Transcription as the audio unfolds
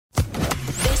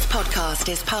podcast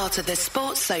is part of the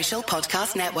Sports Social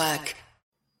Podcast Network.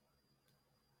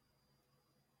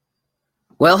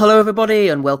 Well, hello everybody,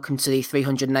 and welcome to the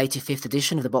 385th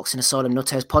edition of the Boxing Asylum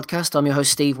Nuthouse podcast. I'm your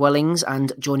host, Steve Wellings,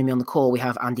 and joining me on the call, we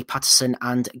have Andy Patterson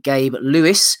and Gabe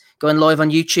Lewis, going live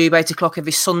on YouTube, 8 o'clock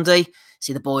every Sunday.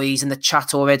 See the boys in the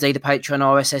chat already, the Patreon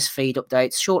RSS feed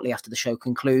updates shortly after the show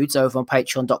concludes over on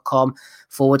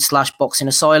patreon.com/Boxing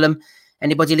Asylum.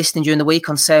 Anybody listening during the week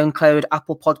on SoundCloud,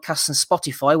 Apple Podcasts and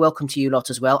Spotify, welcome to you lot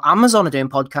as well. Amazon are doing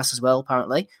podcasts as well,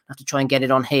 apparently. Have to try and get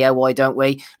it on here, why don't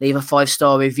we? Leave a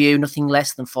 5-star review, nothing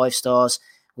less than 5 stars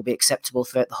will be acceptable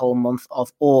throughout the whole month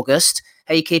of August.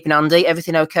 How you keeping, Andy?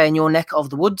 Everything okay in your neck of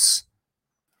the woods?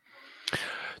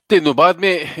 Doing no bad,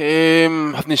 mate.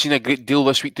 Haven't seen a great deal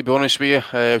this week, to be honest with you.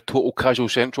 Total casual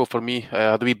central for me. I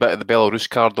had a wee bit of the Belarus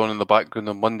card on in the background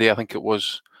on Monday, I think it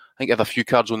was. I think I had a few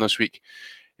cards on this week.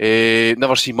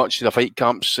 Never seen much of the fight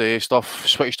camps stuff.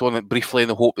 Switched on it briefly in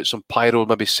the hope that some pyro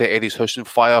maybe set Eddie's house on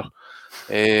fire.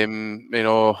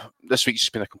 This week's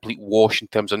just been a complete wash in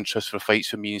terms of interest for fights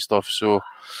for me and stuff. So,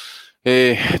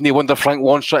 no wonder Frank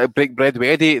Warren's trying to break bread with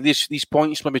Eddie at these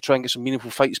points. Maybe try and get some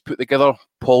meaningful fights put together.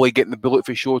 Paulie getting the bullet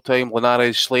for Showtime.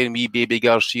 Linares slaying me, Baby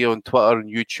Garcia on Twitter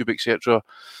and YouTube, etc.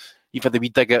 You've had the wee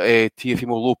dig at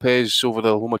Teofimo Lopez over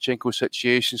the Lomachenko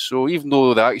situation. So even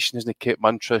though the action hasn't kept my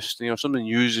interest, some of the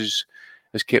news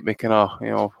has kept me kind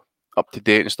of, up to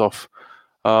date and stuff.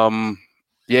 I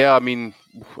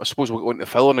suppose we'll go into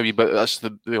Phil on a wee bit. That's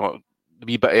the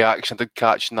wee bit of action I did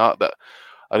catch in that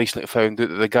I recently found out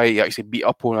that the guy he actually beat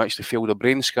up on actually failed a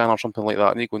brain scan or something like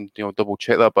that. I need to go and double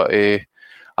check that. But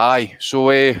aye.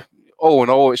 So all in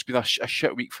all, it's been a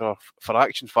shit week for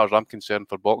action as far as I'm concerned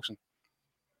for boxing.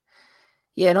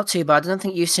 Yeah, not too bad. I don't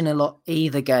think you've seen a lot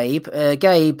either, Gabe.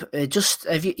 Gabe, I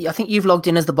think you've logged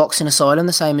in as the Boxing Asylum,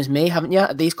 the same as me, haven't you?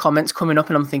 These comments coming up,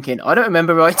 and I'm thinking, I don't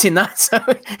remember writing that, so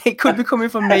it could be coming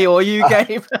from me or you,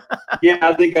 Gabe. Yeah,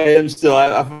 I think I am still.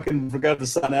 I fucking forgot to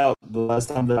sign out the last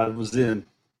time that I was in.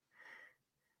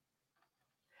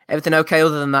 Everything okay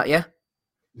other than that, yeah?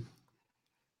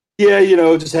 Yeah,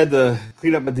 just had to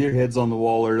clean up my deer heads on the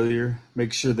wall earlier,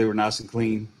 make sure they were nice and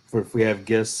clean for if we have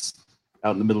guests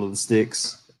out in the middle of the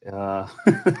sticks.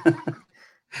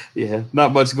 Yeah,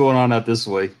 not much going on out this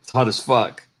way. It's hot as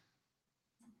fuck.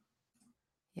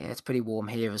 Yeah, it's pretty warm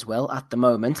here as well at the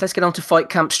moment. Let's get on to fight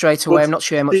camp straight away. I'm not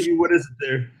sure how much. What is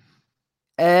it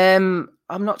there? I'm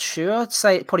not sure. I'd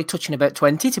say it's probably touching about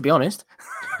 20, to be honest.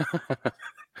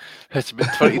 It's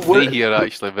about 23 here,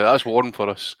 actually, but that's warm for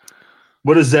us.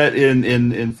 What is that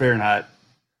in Fahrenheit?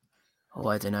 Oh,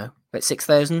 I don't know. About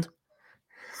 6,000?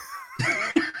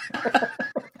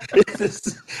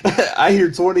 I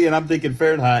hear 20 and I'm thinking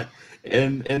Fahrenheit,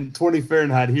 and 20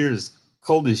 Fahrenheit here is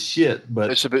cold as shit.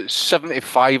 But it's about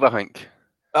 75, I think.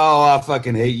 Oh, I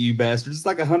fucking hate you bastards! It's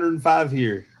like 105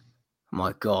 here.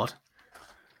 My God,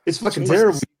 it's fucking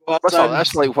terrible.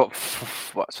 That's like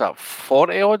what's that?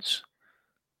 40 odds?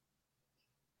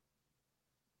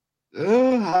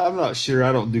 I'm not sure.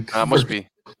 I don't do. It must be.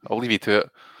 I'll leave you to it.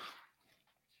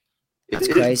 That's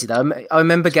crazy, though. I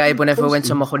remember, Gabe, whenever I went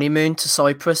on my honeymoon to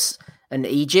Cyprus and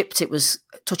Egypt, it was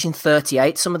touching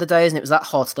 38 some of the days, and it was that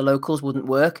hot. The locals wouldn't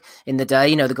work in the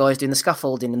day. The guys doing the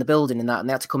scaffolding in the building and that, and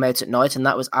they had to come out at night, and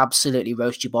that was absolutely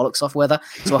roast your bollocks off weather.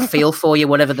 So I feel for you,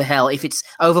 whatever the hell. If it's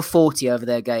over 40 over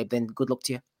there, Gabe, then good luck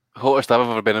to you. The hottest I've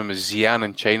ever been in was Xi'an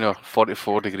in China,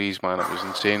 44 degrees, man. It was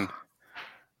insane.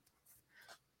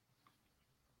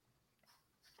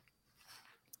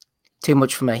 Too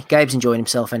much for me. Gabe's enjoying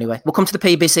himself anyway. We'll come to the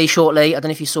PBC shortly. I don't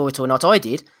know if you saw it or not. I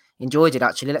did. Enjoyed it,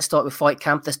 actually. Let's start with fight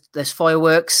camp. There's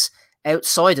fireworks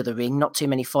outside of the ring. Not too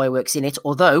many fireworks in it.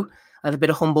 Although I have a bit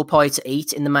of humble pie to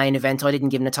eat in the main event. I didn't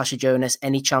give Natasha Jonas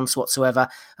any chance whatsoever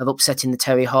of upsetting the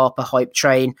Terry Harper hype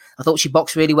train. I thought she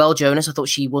boxed really well, Jonas. I thought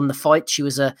she won the fight. She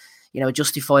was a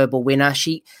justifiable winner.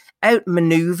 She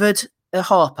outmaneuvered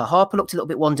Harper. Harper looked a little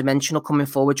bit one-dimensional coming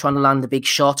forward, trying to land the big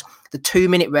shot. The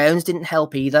 2-minute rounds didn't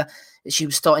help either. She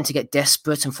was starting to get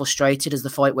desperate and frustrated as the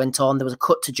fight went on. There was a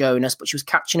cut to Jonas, but she was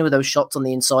catching her with those shots on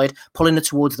the inside, pulling her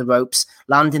towards the ropes,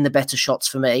 landing the better shots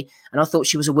for me. And I thought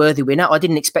she was a worthy winner. I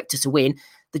didn't expect her to win.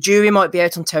 The jury might be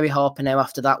out on Terry Harper now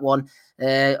after that one.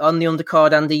 On the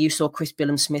undercard, Andy, you saw Chris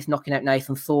Billum-Smith knocking out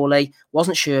Nathan Thorley.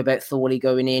 Wasn't sure about Thorley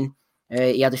going in.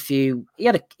 He had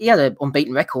an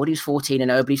unbeaten record. He was 14-0,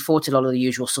 but he fought a lot of the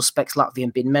usual suspects,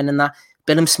 Latvian binmen and that.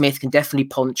 Billum-Smith can definitely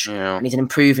punch, and he's an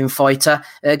improving fighter.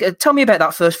 Tell me about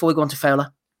that first before we go on to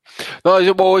Fowler.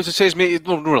 No, well, as it says, mate, there's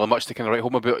not really much to kind of write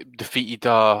home about. Defeated,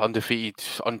 undefeated,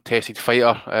 untested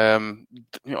fighter. Done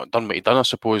what he done, I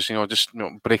suppose. Just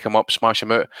break him up, smash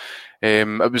him out.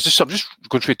 I'm just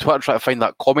going through Twitter trying to find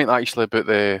that comment actually about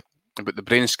the about the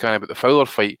brain scan about the Fowler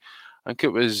fight. I think it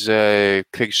was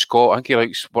Craig Scott. I think he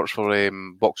works for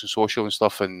Boxing Social and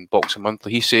stuff and Boxing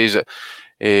Monthly. He says that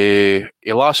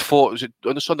he last fought, was it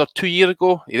under 2 years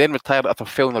ago? He then retired after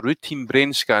failing a routine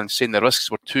brain scan, saying the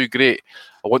risks were too great.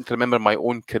 I want to remember my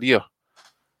own career.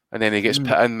 And then he gets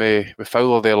put in with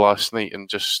Fowler there last night and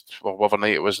just, well, whatever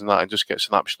night it was in that, and just gets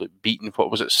an absolute beating. What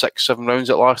was it, 6-7 rounds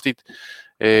it lasted?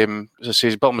 As I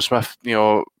say, Billman Smith,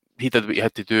 he did what he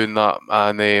had to do in that,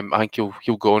 and I think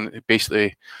he'll go on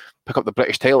basically pick up the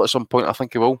British title at some point. I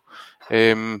think he will.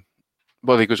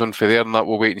 Whether he goes on for there and that,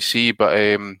 we'll wait and see. But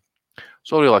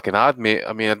it's all really like an ad, mate.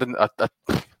 I mean,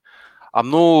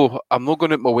 I'm not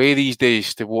going out my way these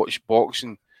days to watch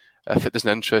boxing if it doesn't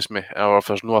interest me, or if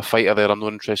there's no a fighter there I'm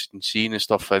not interested in seeing and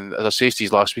stuff. And as I said to you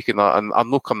last week and that, and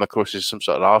I'm not coming across as some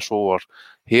sort of arsehole or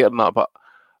hater and that, but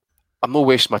I'm not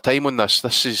wasting my time on this.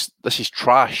 This is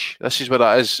trash. This is what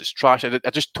it is. It's trash. I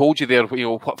just told you there,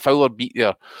 what Fowler beat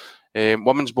there.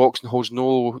 Women's boxing holds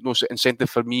no incentive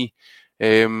for me.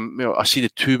 I see the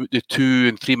 2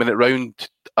 and 3 minute round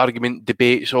argument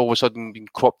debates all of a sudden being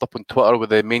cropped up on Twitter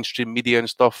with the mainstream media and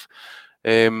stuff.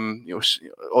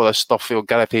 All this stuff.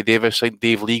 Gareth A. Davis, like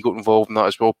Dave Lee got involved in that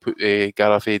as well. Put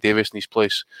Gareth A. Davis in his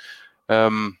place.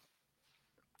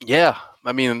 Yeah,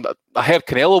 I mean, I heard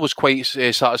Canelo was quite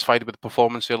satisfied with the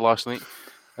performance here last night.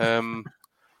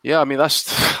 Yeah, I mean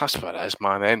that's what it is,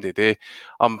 man. At the end of the day,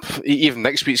 even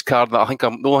next week's card. The only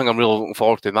thing I'm really looking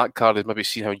forward to in that card is maybe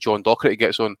seeing how John Docherty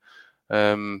gets on,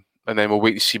 and then we'll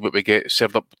wait to see what we get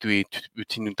served up between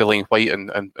Dillian White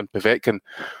and Povetkin.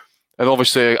 And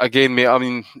obviously, again, mate, I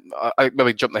mean, I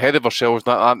maybe jumping ahead of ourselves.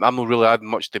 I'm not really adding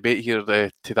much debate here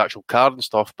to the actual card and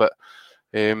stuff, but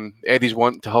Eddie's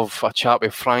wanting to have a chat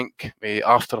with Frank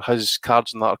after his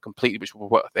cards and that are completed, which will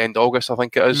be at the end of August, I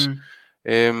think it is.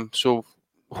 So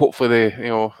hopefully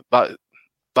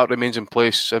that remains in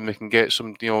place and we can get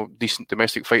some decent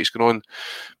domestic fights going on.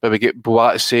 Maybe get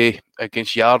Buatsi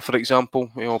against Yard, for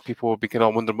example. People will be kind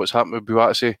of wondering what's happening with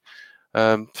Buatsi.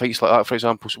 Fights like that, for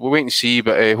example. So we'll wait and see,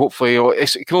 but hopefully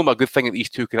it can only be a good thing that these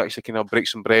two can actually kind of break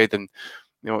some bread and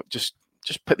just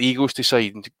put the egos to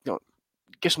side and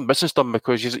get some business done,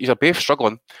 because he's a both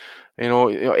struggling.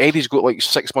 Eddie's got like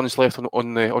 6 months left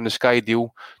on the Sky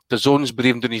deal. The zone's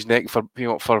breathing down his neck for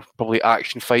probably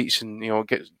action fights and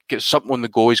get something on the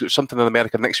go. He's got something in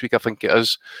America next week, I think it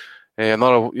is.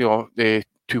 Another the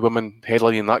 2 women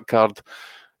headlining that card.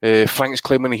 Frank's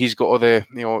claiming he's got all the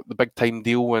the big time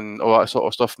deal and all that sort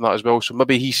of stuff and that as well. So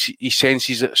maybe he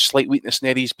senses a slight weakness in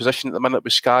Eddie's position at the minute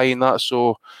with Sky and that.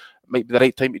 So it might be the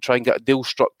right time to try and get a deal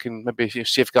struck and maybe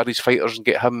safeguard his fighters and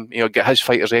get him, get his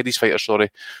fighters, Eddie's fighters,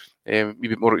 sorry, a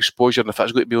bit more exposure. And if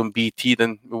that's going to be on BT,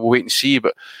 then we'll wait and see.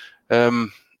 But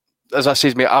as I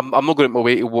says, mate, I'm not going out my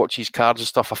way to watch his cards and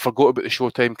stuff. I forgot about the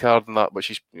Showtime card and that,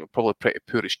 which is probably a pretty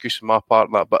poor excuse on my part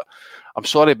and that. But I'm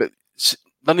sorry, but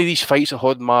none of these fights are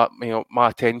holding my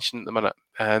attention at the minute,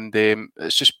 and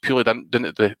it's just purely down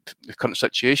to the current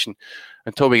situation.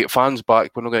 Until we get fans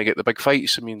back, we're not going to get the big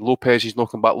fights. I mean, Lopez is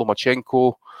knocking back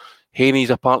Lomachenko.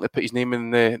 Haney's apparently put his name in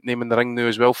the ring now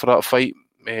as well for that fight.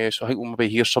 So I think we'll maybe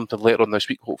hear something later on this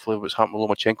week, hopefully, what's happening with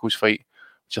Lomachenko's fight,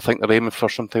 which I think they're aiming for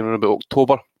sometime around about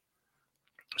October.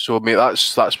 So, mate,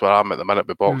 that's where I'm at the minute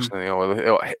with boxing.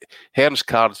 Hearn's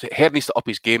cards. Hearn needs to up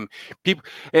his game. People,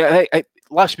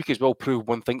 last week as well proved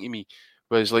one thing to me,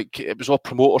 was like it was all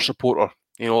promoter supporter.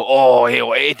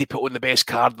 Eddie put on the best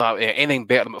card, that anything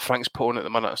better than what Frank's put on at the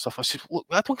minute and stuff. I said, look,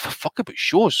 I don't give a fuck about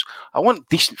shows. I want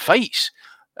decent fights.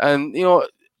 And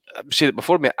I've said it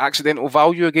before, mate, accidental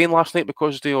value again last night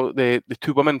because the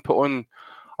 2 women put on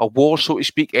a war, so to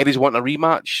speak. Eddie's wanting a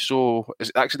rematch, so is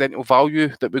it accidental value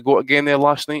that we got again there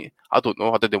last night? I don't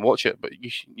know. I didn't watch it, but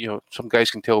some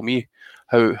guys can tell me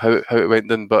how it went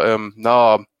then. But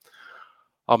no,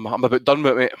 I'm about done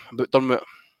with it, mate. I'm about done with it.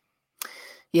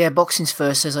 Yeah, Boxing's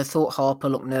First says, I thought Harper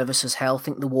looked nervous as hell. I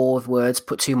think the war of words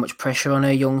put too much pressure on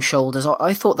her young shoulders.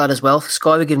 I thought that as well.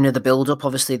 Sky were giving her the build-up.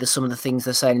 Obviously, some of the things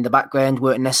they're saying in the background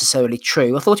weren't necessarily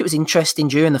true. I thought it was interesting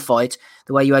during the fight,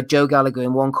 the way you had Joe Gallagher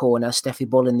in one corner, Steffi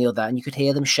Bull in the other, and you could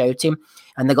hear them shouting,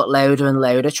 and they got louder and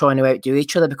louder, trying to outdo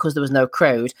each other because there was no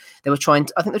crowd. I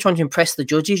think they're trying to impress the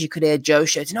judges. You could hear Joe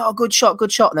shouting, "Oh, good shot,"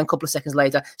 and then a couple of seconds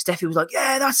later, Steffi was like,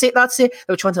 "Yeah, that's it." They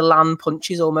were trying to land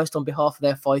punches almost on behalf of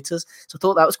their fighters. So I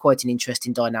thought that was quite an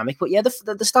interesting dynamic. But yeah,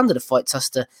 the standard of fights has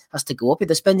to go up. If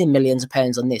they're spending millions of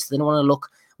pounds on this, they don't want to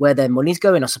look where their money's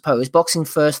going, I suppose. Boxing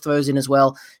First throws in as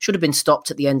well. Should have been stopped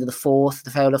at the end of the 4th.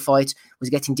 The Fowler fight was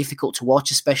getting difficult to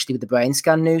watch, especially with the brain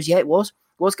scan news. Yeah, it was.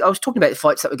 I was talking about the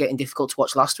fights that were getting difficult to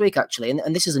watch last week, actually,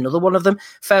 and this is another one of them.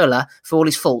 Fowler, for all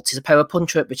his faults, is a power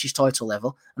puncher at British title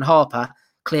level, and Harper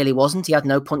Clearly wasn't. He had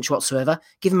no punch whatsoever.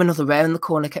 Give him another round, the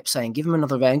corner kept saying. Give him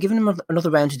another round. Give him another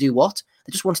round to do what?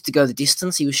 They just wanted to go the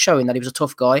distance. He was showing that he was a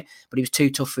tough guy, but he was too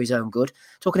tough for his own good.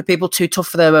 Talking to people too tough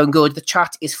for their own good, the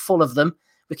chat is full of them.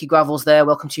 Ricky Gravel's there.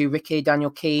 Welcome to you, Ricky. Daniel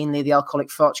Keane, Lee the Alcoholic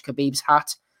Froch, Khabib's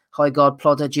Hat, High Guard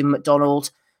Plodder, Jim McDonald.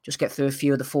 Just get through a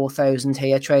few of the 4,000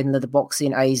 here. Trading Leather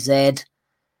Boxing, AZ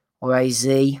or AZ.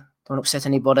 Don't upset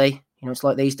anybody. You know, it's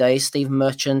like these days. Stephen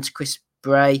Merchant, Chris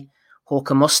Bray,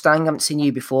 Hawker Mustang. Haven't seen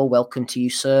you before. Welcome to you,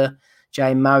 sir.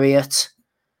 Jay Marriott.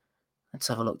 Let's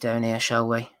have a look down here, shall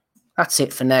we? That's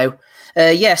it for now.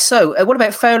 So what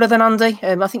about Fowler then, Andy?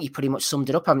 I think you pretty much summed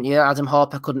it up, haven't you? Adam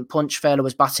Harper couldn't punch. Fowler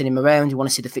was batting him around. You want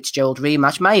to see the Fitzgerald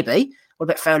rematch? Maybe. What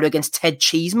about Fowler against Ted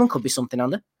Cheeseman? Could be something,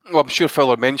 Andy. Well, I'm sure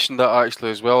Fowler mentioned that actually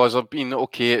as well. As I've been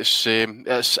okay, it's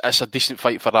a decent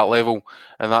fight for that level,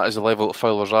 and that is the level that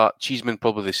Fowler's at. Cheeseman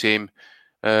probably the same.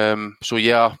 So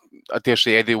yeah, I dare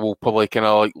say Eddie will probably kind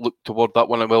of like look toward that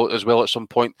one as well at some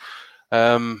point.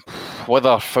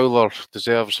 Whether Fowler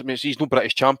deserves, I mean, he's no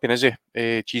British champion, is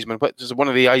he? Cheeseman, but this is one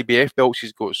of the IBF belts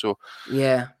he's got. So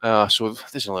yeah, so it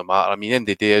doesn't really matter. I mean, end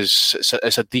of the day,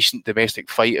 it's a decent domestic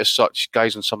fight as such.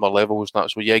 Guys on similar levels, and that.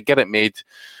 So yeah, get it made.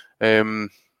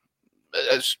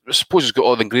 I suppose it's got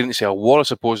all the ingredients of a war, I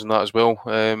suppose, in that as well.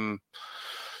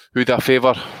 Who'd I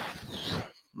favour?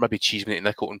 Maybe Cheeseman at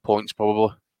nickel and points,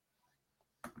 probably.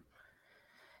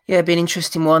 Yeah, it'd be an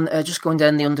interesting one. Just going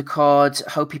down the undercard,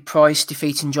 Hopi Price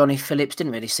defeating Johnny Phillips.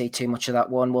 Didn't really see too much of that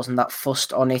one. Wasn't that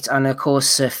fussed on it. And of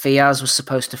course, Fiaz was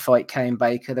supposed to fight Kane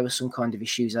Baker. There was some kind of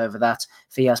issues over that.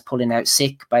 Fiaz pulling out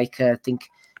sick. Baker, I think,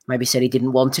 maybe said he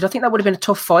didn't want it. I think that would have been a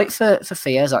tough fight for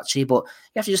Fiaz, actually. But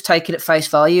you have to just take it at face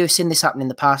value. We've seen this happen in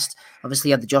the past. Obviously,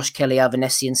 you had the Josh Kelly,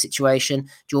 Avanesian situation.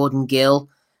 Jordan Gill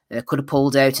could have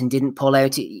pulled out and didn't pull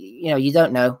out. You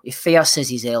don't know. If Fiaz says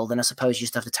he's ill, then I suppose you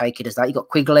just have to take it as that. You got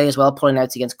Quigley as well pulling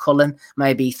out against Cullen.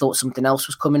 Maybe he thought something else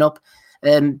was coming up.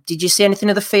 Did you see anything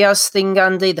of the Fiaz thing,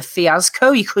 Andy? The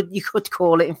fiasco, you could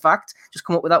call it. In fact, just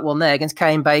come up with that one there against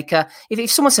Kane Baker. If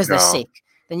someone says they're sick,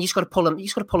 then you just got to pull them. You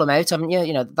just got to pull them out, haven't you?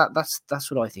 You know that's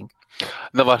what I think.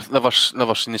 Never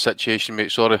seen the situation,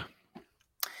 mate. Sorry.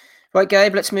 Right,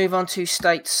 Gabe, let's move on to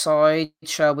stateside,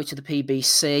 shall we, to the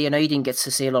PBC. I know you didn't get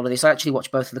to see a lot of this. I actually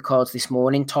watched both of the cards this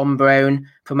morning. Tom Brown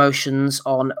promotions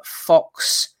on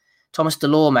Fox. Thomas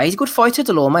Delorme. He's a good fighter,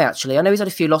 Delorme, actually. I know he's had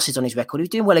a few losses on his record. He was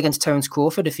doing well against Terence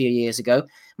Crawford a few years ago.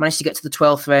 Managed to get to the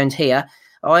 12th round here.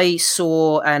 I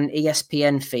saw an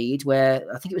ESPN feed where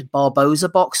I think it was Barboza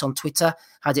Box on Twitter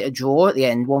had it a draw at the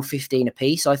end, 115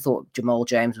 apiece. I thought Jamal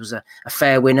James was a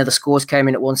fair winner. The scores came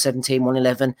in at 117,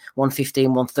 111,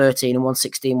 115, 113 and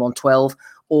 116, 112,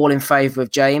 all in favour of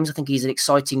James. I think he's an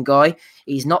exciting guy.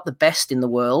 He's not the best in the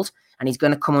world and he's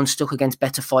going to come unstuck against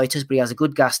better fighters, but he has a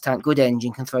good gas tank, good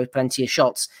engine, can throw plenty of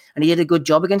shots. And he did a good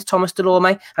job against Thomas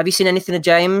Delorme. Have you seen anything of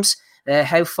James?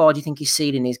 How far do you think his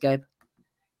ceiling is, Gabe?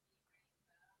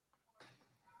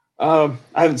 I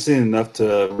haven't seen enough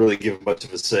to really give much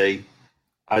of a say.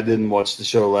 I didn't watch the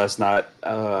show last night.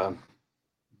 I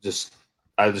just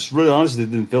really honestly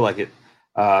didn't feel like it.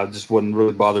 Just wasn't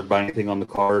really bothered by anything on the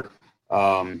card.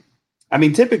 I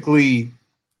mean, typically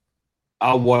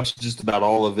I'll watch just about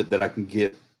all of it that I can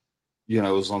get,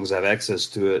 as long as I have access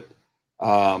to it.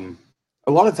 A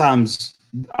lot of times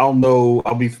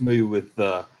I'll be familiar with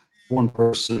one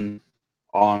person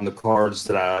on the cards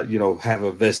that I, have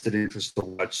a vested interest to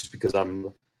watch just because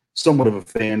I'm somewhat of a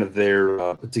fan of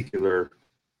their particular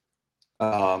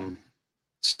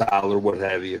style or what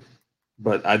have you.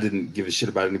 But I didn't give a shit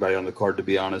about anybody on the card, to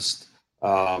be honest.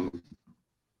 I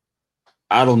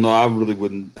don't know. I really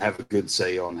wouldn't have a good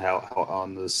say on how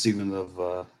on the ceiling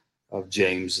of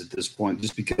James at this point,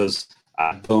 just because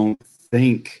I don't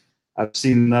think I've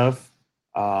seen enough.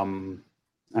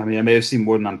 I mean, I may have seen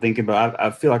more than I'm thinking, but I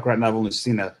feel like right now I've only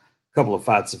seen a couple of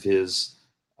fights of his.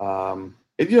 And,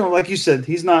 like you said,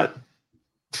 he's not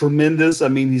tremendous. I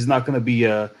mean, he's not going to be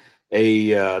a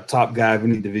top guy of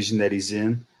any division that he's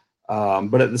in.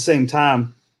 But at the same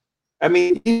time, I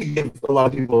mean, he give a lot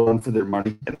of people a run for their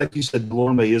money. And like you said,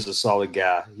 Delorme is a solid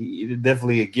guy. He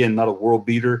definitely, again, not a world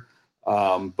beater,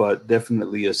 but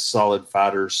definitely a solid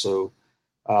fighter. So,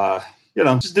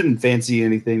 just didn't fancy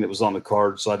anything that was on the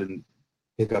card, so I didn't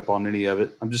pick up on any of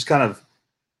it. I'm just kind of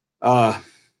a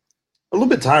little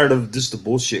bit tired of just the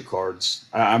bullshit cards.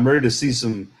 I'm ready to see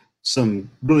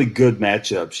some really good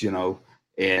matchups,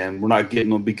 and we're not getting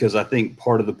them because I think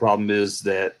part of the problem is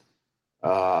that,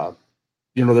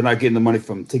 they're not getting the money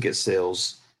from ticket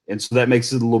sales. And so that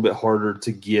makes it a little bit harder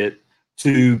to get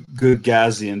two good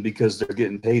guys in because they're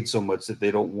getting paid so much that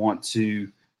they don't want to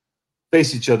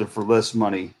face each other for less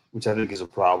money, which I think is a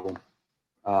problem.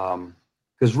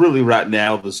 Because really right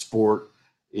now the sport,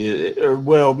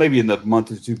 well, maybe in the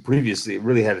month or two previously, it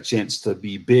really had a chance to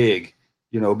be big,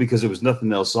 because there was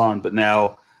nothing else on. But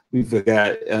now we've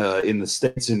got, in the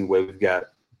States anyway, we've got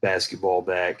basketball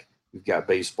back, we've got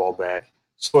baseball back.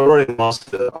 So it already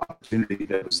lost the opportunity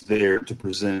that was there to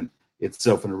present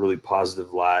itself in a really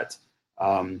positive light.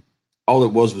 All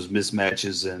it was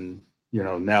mismatches, and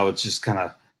now it's just kind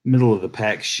of middle of the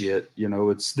pack shit.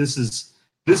 This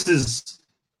is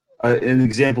an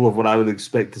example of what I would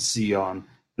expect to see on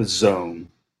the Zone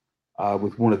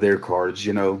with one of their cards.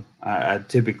 I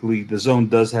typically, the Zone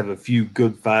does have a few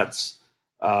good fights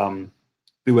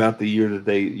throughout the year that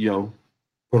they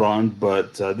put on,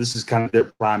 but this is kind of their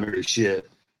primary shit.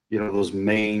 Those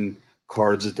main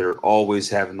cards that they're always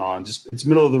having on. Just it's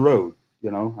middle of the road.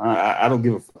 I don't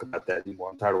give a fuck about that anymore.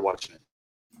 I'm tired of watching it.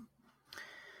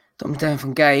 Thumbs down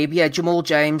from Gabe. Yeah, Jamal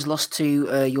James lost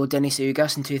to your Dennis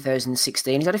Ugas in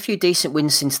 2016. He's had a few decent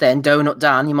wins since then. Donut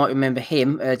Dan, you might remember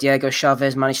him. Diego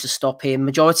Chavez managed to stop him.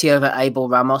 Majority over Abel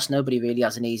Ramos. Nobody really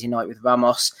has an easy night with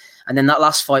Ramos. And then that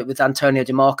last fight with Antonio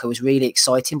DeMarco was really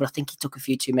exciting, but I think he took a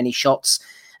few too many shots.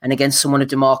 And against someone of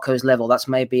DeMarco's level, that's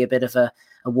maybe a bit of a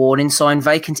warning sign.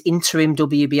 Vacant interim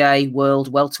WBA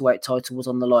World Welterweight title was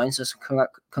on the line. So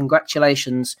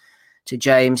congratulations to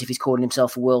James if he's calling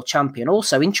himself a world champion.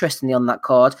 Also, interestingly on that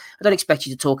card, I don't expect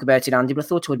you to talk about it, Andy, but I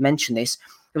thought I would mention this.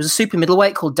 There was a super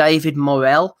middleweight called David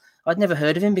Morrell. I'd never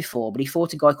heard of him before, but he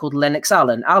fought a guy called Lennox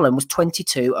Allen. Allen was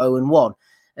 22-0-1.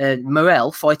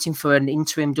 Morrell, fighting for an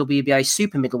interim WBA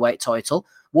super middleweight title,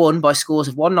 won by scores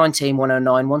of 119,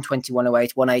 109, 120,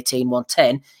 108, 118,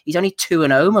 110. He's only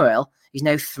 2-0, Morrell. He's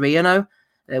now 3-0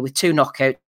 with 2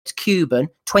 knockouts. Cuban,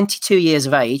 22 years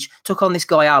of age, took on this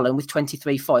guy Allen with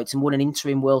 23 fights and won an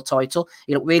interim world title.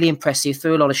 He looked really impressive,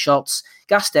 threw a lot of shots,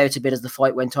 gassed out a bit as the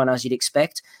fight went on, as you'd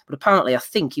expect. But apparently, I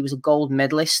think he was a gold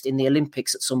medalist in the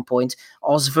Olympics at some point.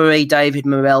 Osvary David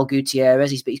Morrell Gutierrez,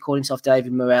 he's called himself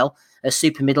David Morrell, a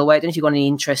super middleweight. I don't know if you've got any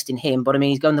interest in him, but I mean,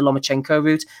 he's going the Lomachenko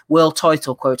route, world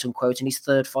title, quote unquote, in his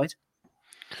 3rd fight.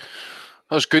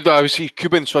 That's good. I was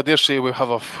Cuban, so I dare say we have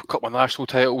a couple of national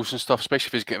titles and stuff, especially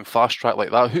if he's getting fast tracked like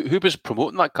that. Who was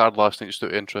promoting that card last night? Just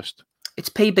out of interest. It's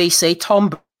PBC.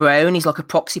 Tom Brown. He's like a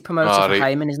proxy promoter for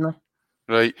Heyman, isn't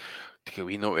he? Right. Take a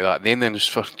wee note of that. Then just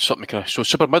for something kind of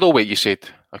super middleweight, you said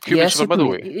a Cuban super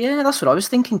middleweight. Yeah, that's what I was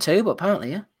thinking too. But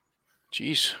apparently, yeah.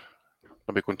 Jeez,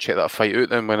 maybe go and check that fight out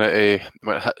then when it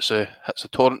hits the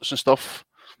torrents and stuff.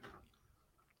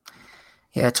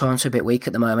 Yeah, torrents are a bit weak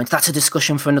at the moment. That's a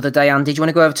discussion for another day, Andy. Do you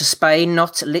want to go over to Spain?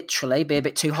 Not literally, be a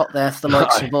bit too hot there for the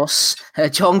likes of us.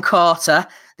 John Carter,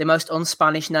 the most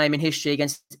un-Spanish name in history,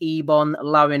 against Ibon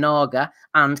Larinaga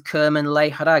and Kerman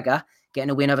Lejaraga, getting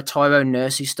a win over Tyrone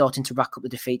Nurse, who's starting to rack up the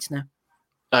defeats now.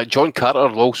 John Carter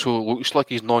also looks like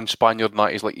he's non-Spaniard and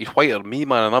that. He's whiter than me,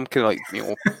 man, and I'm kind of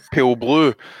like, pale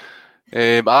blue.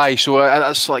 So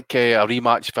that's like a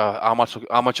rematch for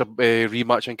amateur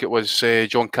rematch. I think it was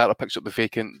John Carter picks up the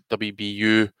vacant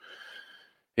EBU,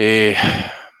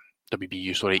 that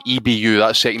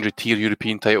secondary tier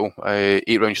European title,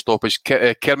 8-round stoppage.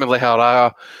 Kerman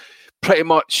Lejaraga pretty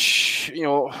much,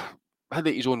 had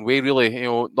it his own way really.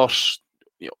 Nurse,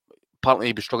 apparently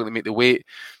he was struggling to make the weight.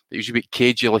 He was a bit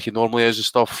cagey like he normally is and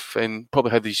stuff, and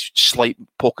probably had these slight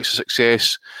pockets of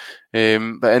success. But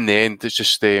in the end, it's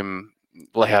just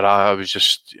Lejaraga was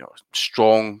just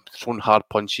strong, throwing hard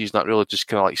punches, and that really just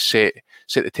kind of like set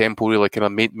the tempo, really kind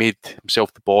of made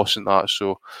himself the boss and that.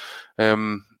 So I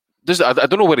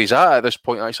don't know where he's at this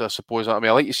point. Actually, I suppose. I mean,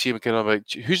 I like to see him kind of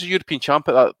like, who's the European champ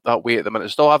at that weight at the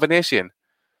minute? Still Avanesian?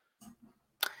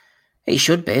 He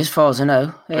should be, as far as I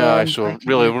know. So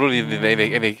really, we're not even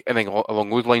anything along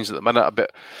those lines at the minute.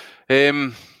 But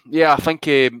I think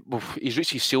he's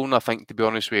reached his ceiling. I think, to be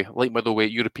honest with you, light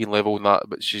middleweight, European level, and that,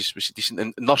 but she's decent.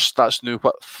 And Nurse, that's now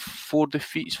 5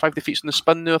 defeats in the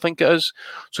spin now, I think it is.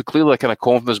 So clearly, kind of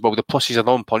confidence building. Plus, he's a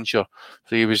non-puncher,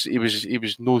 so he was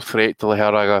no threat to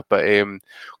Lejaraga. But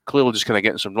clearly, just kind of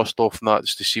getting some rust off and that,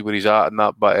 just to see where he's at and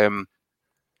that. But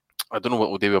I don't know what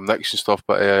we'll do with him next and stuff,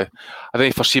 but I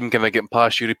don't foresee him kind of getting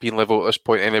past European level at this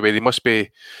point anyway. They must be.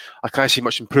 I can't see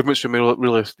much improvements from him,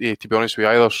 really, to be honest with you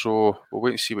either. So we'll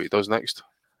wait and see what he does next.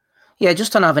 Yeah,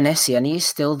 just on Avanesian, he's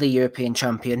still the European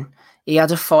champion. He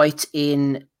had a fight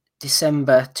in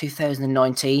December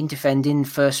 2019, defending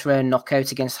first round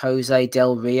knockout against Jose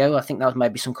Del Rio. I think that was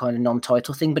maybe some kind of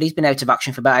non-title thing, but he's been out of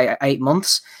action for about 8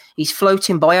 months. He's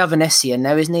floating by Avanesian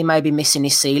now, isn't he? Maybe missing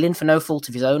his ceiling for no fault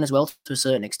of his own as well, to a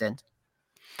certain extent.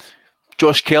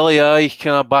 Josh Kelly,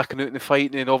 kind of backing out in the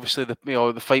fight, and then obviously the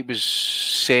fight was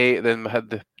set. Then we had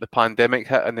the pandemic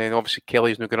hit, and then obviously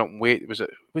Kelly's now going up in weight. Was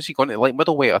he going to light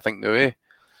middleweight? I think now,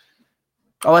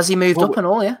 Oh, has he moved Well, up and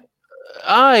all? Yeah,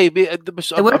 aye, they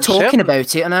were I'm talking certain.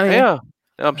 about it. I know. Yeah,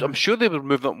 I'm sure they were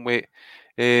moving up in weight.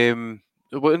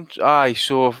 Aye,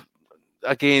 so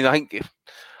again, I think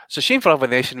it's a shame for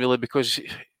Evanescence really because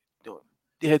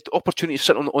he had opportunities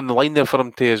sitting on the line there for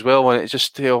him to as well, and it's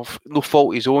just no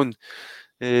fault of his own.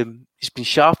 He's been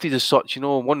shafted as such,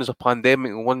 One is a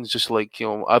pandemic, and one's just like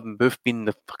Adam Booth being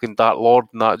the fucking Dark Lord,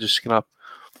 and that just kind of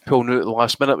pulling out at the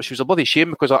last minute, which was a bloody shame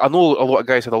because I know a lot of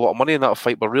guys had a lot of money in that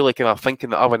fight, but really kind of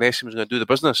thinking that Evanescence was going to do the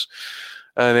business,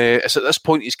 and it's at this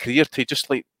point in his career to just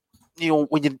like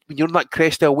when you're on that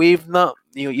crest of a wave and that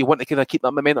you want to kind of keep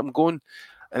that momentum going,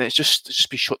 and it's just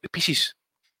been shot to pieces.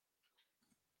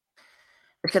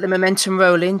 Look at the momentum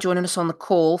rolling. Joining us on the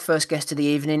call, first guest of the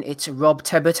evening, it's Rob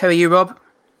Tebbert. How are you, Rob?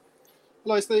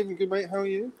 Hello, Stephen. Good, mate. How are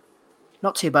you?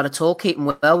 Not too bad at all. Keeping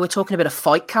well. We're talking about a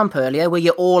fight camp earlier. Were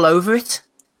you all over it?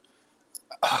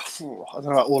 I don't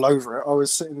know, all over it. I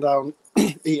was sitting down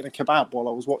eating a kebab while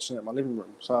I was watching it in my living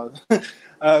room. So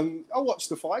I watched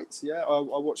the fights. Yeah, I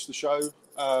watched the show.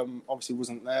 Obviously,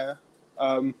 wasn't there.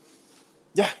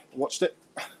 Yeah, watched it.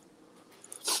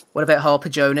 What about Harper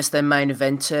Jonas, their main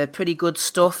event? Pretty good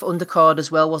stuff. Undercard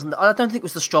as well, wasn't it? I don't think it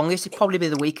was the strongest. It'd probably be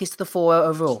the weakest of the four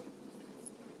overall.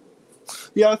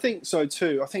 Yeah, I think so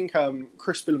too. I think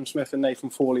Chris Billum-Smith and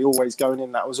Nathan Fawley always going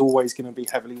in. That was always going to be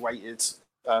heavily weighted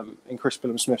in Chris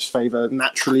Billum-Smith's favour.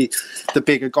 Naturally, the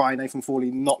bigger guy, Nathan Fawley,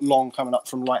 not long coming up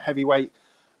from light heavyweight.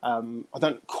 I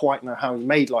don't quite know how he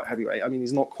made light heavyweight. I mean,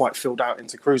 he's not quite filled out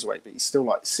into cruiserweight, but he's still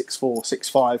like 6'4",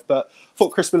 6'5". But I thought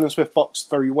Chris Billum-Smith boxed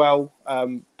very well,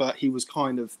 but he was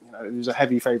kind of, he was a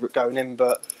heavy favourite going in,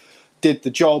 but did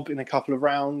the job in a couple of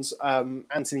rounds.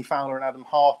 Anthony Fowler and Adam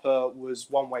Harper was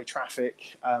one-way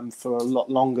traffic for a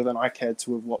lot longer than I cared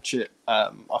to have watched it.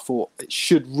 I thought it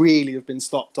should really have been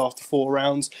stopped after 4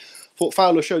 rounds. I thought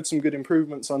Fowler showed some good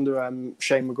improvements under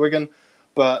Shane McGuigan,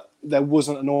 but there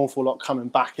wasn't an awful lot coming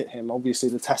back at him. Obviously,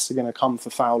 the tests are going to come for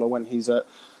Fowler when he's at,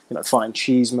 fighting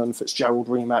Cheeseman, Fitzgerald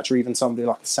rematch, or even somebody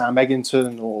like a Sam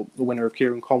Eggington or the winner of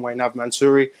Kieran Conway, Nav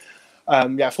Mansouri.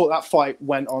 I thought that fight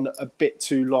went on a bit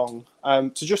too long.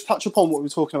 To just touch upon what we were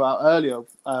talking about earlier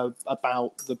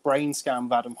about the brain scan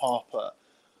of Adam Harper,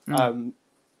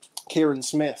 Kieran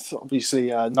Smith, obviously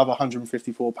another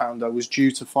 154-pounder, was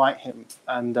due to fight him.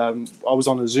 And I was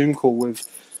on a Zoom call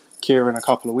with Kieran a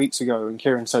couple of weeks ago, and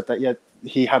Kieran said that,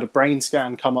 he had a brain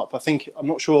scan come up. I'm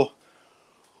not sure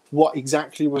what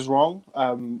exactly was wrong,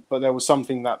 but there was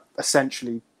something that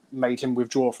essentially made him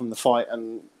withdraw from the fight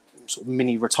and sort of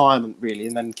mini retirement really,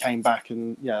 and then came back,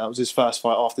 and that was his first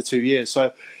fight after 2 years.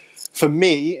 So for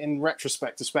me, in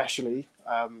retrospect especially,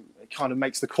 it kind of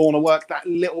makes the corner work that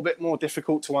little bit more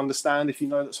difficult to understand. If you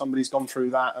know that somebody's gone through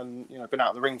that and been out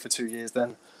of the ring for 2 years,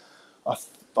 then I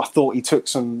thought he took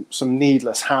some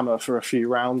needless hammer for a few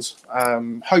rounds.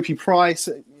 Hopey Price,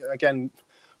 again,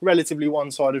 relatively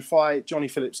one-sided fight. Johnny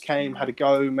Phillips came, had a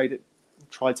go,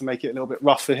 tried to make it a little bit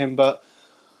rough for him, but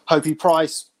Hopey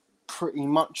Price pretty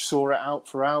much saw it out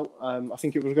for out. I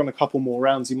think it would have gone a couple more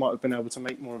rounds. He might have been able to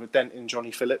make more of a dent in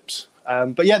Johnny Phillips.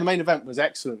 But the main event was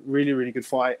excellent. Really, really good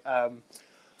fight. A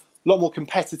lot more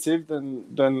competitive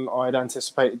than I'd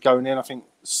anticipated going in. I think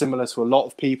similar to a lot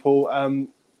of people.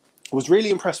 Was really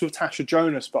impressed with Tasha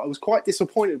Jonas, but I was quite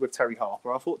disappointed with Terry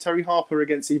Harper. I thought Terry Harper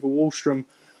against Eva Wallström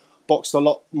boxed a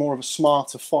lot more of a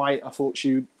smarter fight. I thought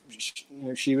she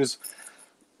was...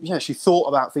 she thought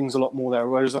about things a lot more there,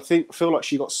 whereas I feel like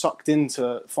she got sucked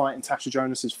into fighting Tasha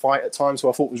Jonas's fight at times, who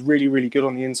I thought was really, really good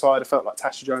on the inside. I felt like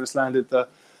Tasha Jonas landed the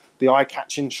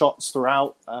eye-catching shots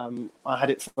throughout. I had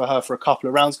it for her for a couple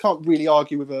of rounds. Can't really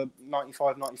argue with a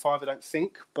 95-95, I don't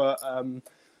think, but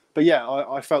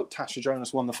I felt Tasha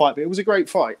Jonas won the fight. But it was a great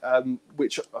fight,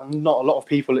 which not a lot of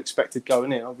people expected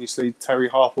going in. Obviously, Terry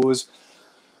Harper was...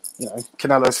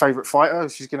 Canelo's favourite fighter.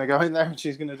 She's going to go in there and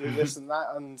she's going to do this and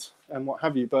that and what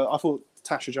have you. But I thought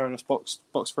Tasha Jonas boxed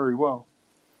very well.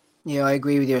 Yeah, I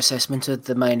agree with your assessment of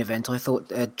the main event. I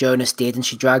thought Jonas did, and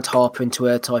she dragged Harper into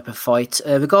her type of fight.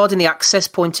 Regarding the access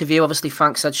point of view, obviously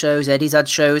Frank's had shows, Eddie's had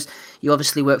shows. You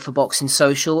obviously work for Boxing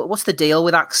Social. What's the deal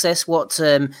with access? What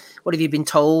have you been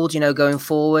told, going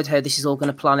forward, how this is all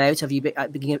going to plan out? Have you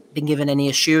been given any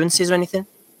assurances or anything?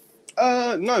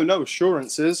 No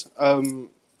assurances.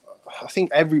 I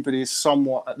think everybody is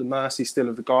somewhat at the mercy still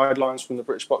of the guidelines from the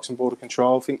British Boxing Board of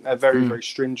Control. I think they're very, very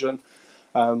stringent.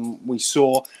 We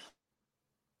saw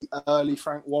early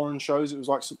Frank Warren shows. It was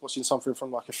like watching something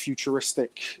from like a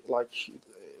futuristic,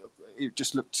 it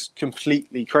just looked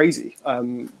completely crazy.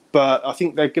 But I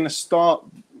think they're going to start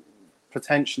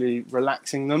potentially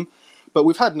relaxing them. But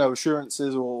we've had no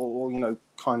assurances or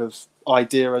kind of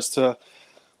idea as to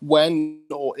when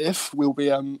or if we'll be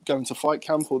going to Fight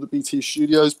Camp or the BT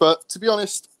studios. But to be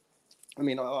honest, I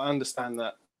mean, I understand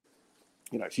that,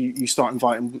 you know, if you start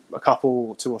inviting a couple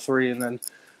or two or three and then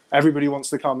everybody wants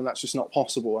to come, and that's just not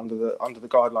possible under the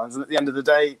guidelines. And at the end of the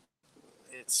day,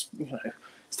 it's, you know,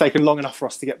 it's taken long enough for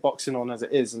us to get boxing on as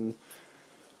it is. And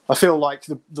I feel like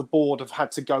the board have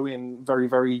had to go in very,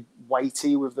 very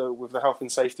weighty with the health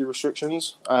and safety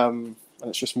restrictions. And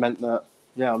it's just meant that,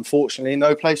 yeah, unfortunately,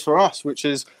 no place for us, which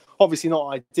is obviously not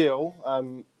ideal.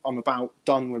 I'm about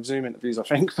done with Zoom interviews, I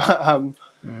think. But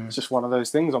it's just one of those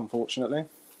things, unfortunately.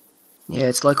 Yeah,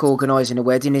 it's like organising a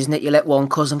wedding, isn't it? You let one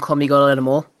cousin come, you got to let them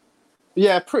all.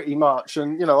 Yeah, pretty much.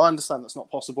 And, you know, I understand that's not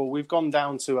possible. We've gone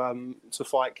down to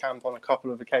Fight Camp on a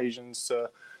couple of occasions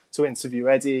to interview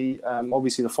Eddie.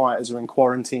 Obviously, the fighters are in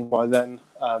quarantine by then.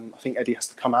 I think Eddie has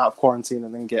to come out of quarantine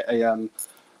and then get a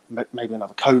maybe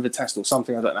another COVID test or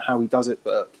something. I don't know how he does it,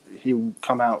 but he'll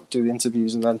come out, do the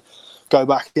interviews, and then go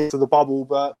back into the bubble.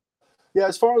 But yeah,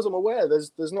 as far as I'm aware,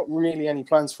 there's not really any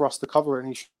plans for us to cover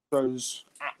any shows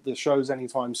at the shows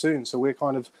anytime soon. So we're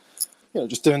kind of, you know,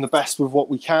 just doing the best with what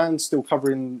we can, still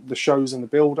covering the shows and the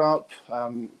build-up.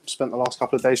 Spent the last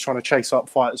couple of days trying to chase up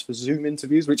fighters for Zoom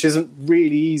interviews, which isn't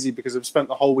really easy because they've spent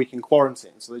the whole week in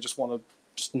quarantine. So they just want to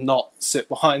just not sit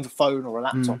behind a phone or a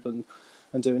laptop and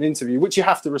do an interview, which you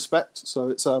have to respect. So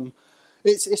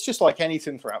it's just like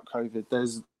anything throughout COVID.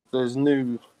 There's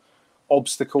new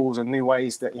obstacles and new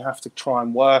ways that you have to try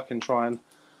and work and try and,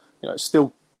 you know,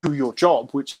 still do your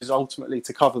job, which is ultimately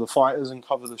to cover the fighters and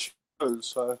cover the shows.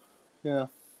 So, yeah.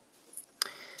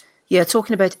 Yeah,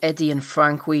 talking about Eddie and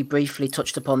Frank, we briefly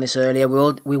touched upon this earlier.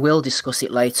 We will discuss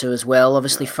it later as well.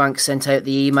 Obviously, Frank sent out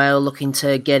the email looking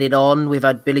to get it on. We've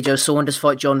had Billy Joe Saunders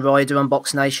fight John Ryder on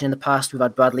Box Nation in the past. We've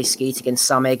had Bradley Skeet against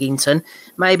Sam Eggington.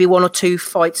 Maybe one or two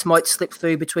fights might slip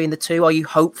through between the two. Are you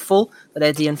hopeful that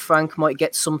Eddie and Frank might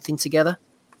get something together?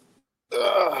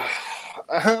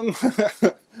 I'm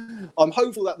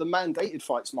hopeful that the mandated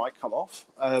fights might come off.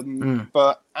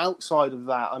 But outside of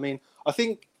that, I mean, I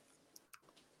think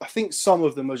some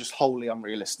of them are just wholly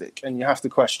unrealistic, and you have to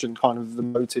question kind of the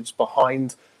motives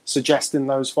behind suggesting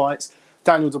those fights.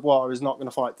 Daniel Dubois is not going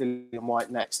to fight Dillian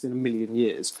White next in a million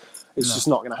years. It's just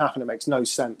not going to happen. It makes no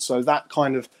sense. So that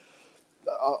kind of,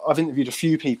 I've interviewed a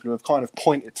few people who have kind of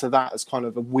pointed to that as kind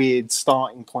of a weird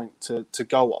starting point to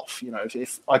go off. You know,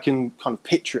 if I can kind of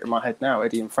picture it in my head now,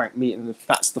 Eddie and Frank meeting, if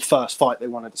that's the first fight they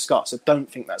want to discuss, I don't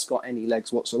think that's got any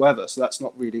legs whatsoever. So that's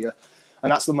not really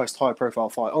and that's the most high profile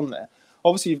fight on there.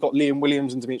 Obviously, you've got Liam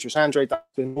Williams and Demetrius Andrade.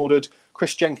 That's been ordered.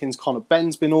 Chris Jenkins, Conor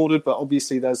Benn's been ordered. But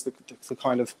obviously, there's the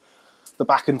kind of the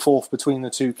back and forth between the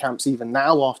two camps even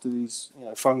now after these, you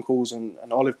know, phone calls and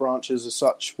olive branches as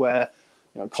such, where,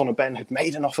 you know, Conor Benn had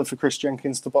made an offer for Chris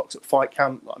Jenkins to box at Fight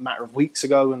Camp like a matter of weeks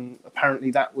ago, and apparently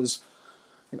that was,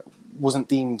 you know, wasn't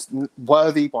deemed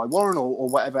worthy by Warren or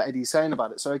whatever Eddie's saying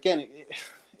about it. So again,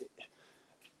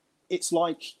 it's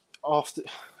like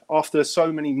after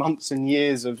so many months and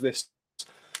years of this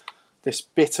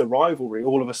bitter rivalry,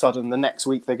 all of a sudden the next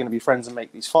week they're going to be friends and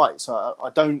make these fights.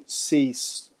 I don't see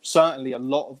certainly a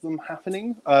lot of them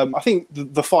happening. I think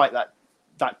the fight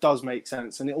that does make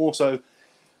sense, and it also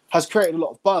has created a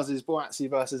lot of buzz, is Boazzi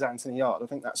versus Anthony Yard. I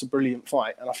think that's a brilliant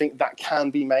fight, and I think that can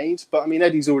be made. But I mean,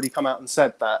 Eddie's already come out and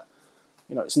said that,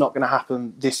 you know, it's not going to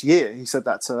happen this year. He said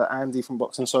that to Andy from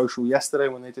Boxing Social yesterday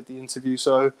when they did the interview.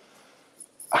 So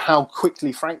how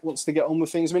quickly Frank wants to get on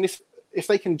with things. I mean, if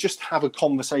they can just have a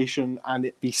conversation and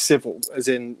it be civil, as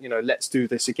in, you know, let's do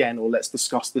this again or let's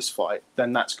discuss this fight,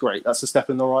 then that's great. That's a step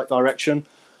in the right direction.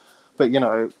 But, you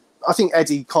know, I think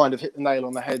Eddie kind of hit the nail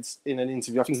on the head in an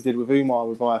interview. I think he did with Umar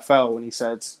with IFL when he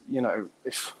said, you know,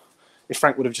 if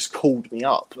Frank would have just called me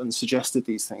up and suggested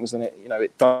these things, then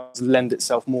it does lend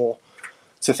itself more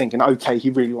to thinking, okay, he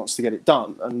really wants to get it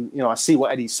done. And, you know, I see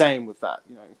what Eddie's saying with that.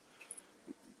 You know,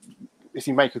 if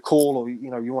you make a call or, you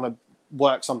know, you want to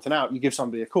work something out, you give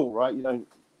somebody a call, right? You don't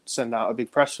send out a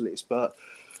big press release. But,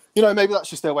 you know, maybe that's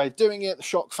just their way of doing it, the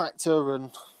shock factor. And,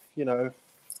 you know,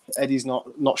 Eddie's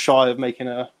not shy of making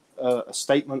a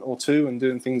statement or two and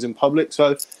doing things in public.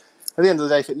 So at the end of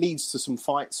the day, if it leads to some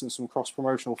fights and some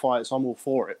cross-promotional fights, I'm all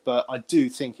for it. But I do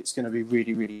think it's going to be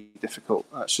really, really difficult.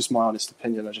 That's just my honest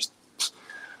opinion.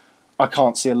 I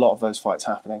can't see a lot of those fights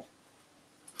happening.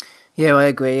 Yeah, I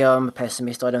agree. I'm a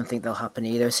pessimist. I don't think they'll happen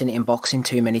either. I've seen it in boxing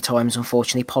too many times.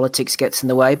 Unfortunately, politics gets in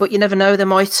the way. But you never know. They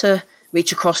might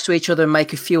reach across to each other and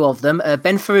make a few of them.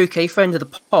 Ben Farouki, friend of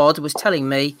the pod, was telling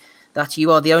me that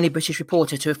you are the only British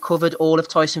reporter to have covered all of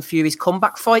Tyson Fury's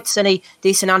comeback fights. Any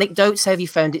decent anecdotes? How have you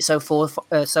found it so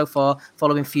far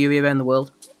following Fury around the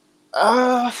world?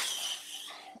 I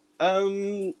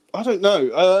don't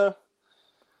know.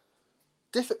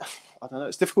 I don't know.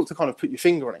 It's difficult to kind of put your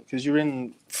finger on it because you're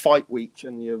in fight week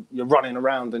and you're running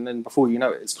around, and then before you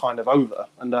know it, it's kind of over.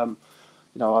 And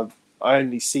I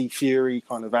only see Fury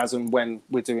kind of as and when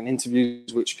we're doing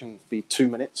interviews, which can be 2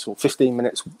 minutes or 15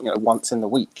 minutes, once in the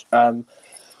week.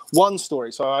 One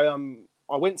story. So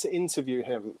I went to interview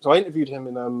him. So I interviewed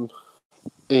him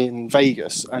in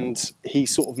Vegas, and he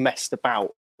sort of messed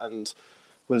about and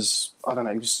was, I don't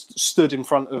know, he was stood in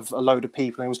front of a load of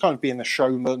people and he was kind of being the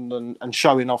showman and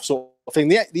showing off sort of thing.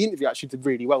 The interview actually did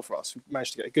really well for us. We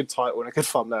managed to get a good title and a good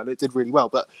thumbnail. It did really well,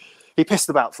 but he pissed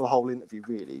about for the whole interview,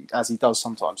 really, as he does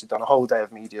sometimes. He'd done a whole day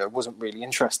of media, wasn't really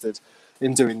interested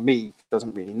in doing me,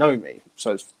 doesn't really know me,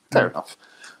 so it's fair enough.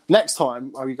 Next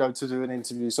time we go to do an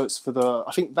interview, so it's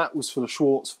I think that was for the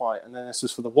Schwartz fight, and then this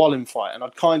was for the Wallin fight, and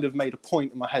I'd kind of made a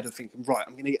point in my head of thinking, right,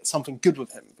 I'm going to get something good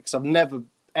with him, because I've never,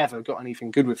 ever got anything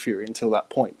good with Fury until that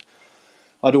point.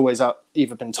 I'd always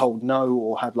either been told no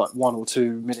or had like 1 or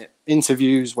 2 minute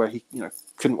interviews where he,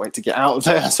 couldn't wait to get out of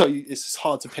there. So it's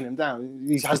hard to pin him down.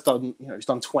 He has done, he's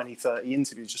done 20, 30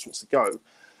 interviews, just wants to go.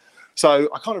 So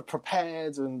I kind of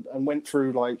prepared and went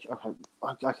through like,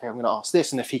 okay, I'm going to ask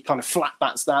this. And if he kind of flat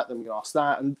bats that, then we're going to ask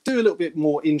that and do a little bit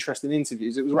more interesting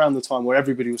interviews. It was around the time where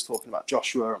everybody was talking about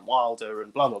Joshua and Wilder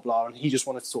and blah, blah, blah. And he just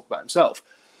wanted to talk about himself.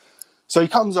 So he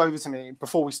comes over to me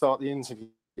before we start the interview.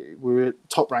 We were at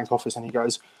Top Rank office and he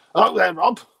goes, "Hello there,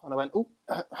 Rob." And I went, "Oh,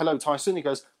 hello, Tyson." He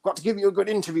goes, "Got to give you a good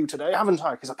interview today, haven't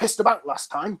I? Because I pissed about last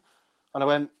time." And I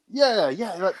went, yeah,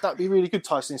 that'd be really good,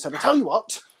 Tyson. He said, "I tell you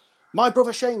what, my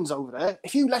brother Shane's over there.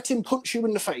 If you let him punch you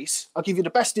in the face, I'll give you the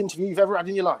best interview you've ever had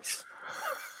in your life."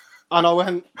 And I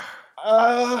went,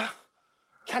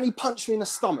 "Can he punch me in the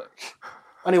stomach?"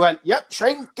 And he went, "Yep,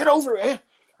 Shane, get over here."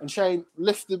 And Shane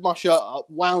lifted my shirt up,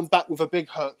 wound back with a big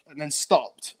hook, and then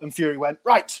stopped. And Fury went,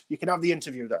 "Right, you can have the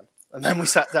interview then." And then we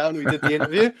sat down and we did the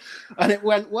interview, and it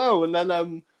went well. And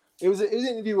then it was an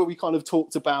interview where we kind of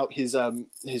talked about his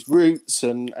roots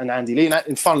and Andy Lee,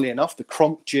 and funnily enough, the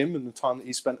Kronk gym and the time that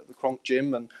he spent at the Kronk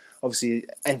gym, and obviously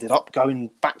ended up going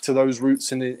back to those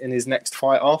roots in his next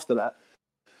fight after that.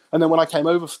 And then when I came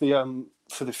over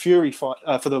for the Fury fight,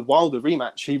 for the Wilder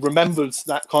rematch, he remembered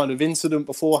that kind of incident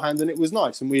beforehand, and it was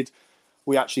nice. And we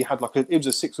actually had it was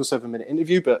a 6 or 7 minute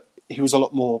interview, but he was a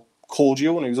lot more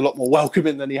cordial and he was a lot more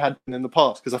welcoming than he had been in the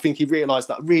past, because I think he realised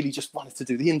that I really just wanted to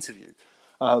do the interview.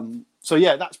 So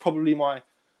yeah, that's probably my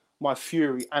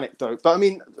Fury anecdote. But I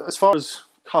mean, as far as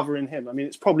covering him, I mean,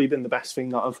 it's probably been the best thing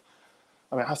that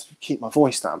I have to keep my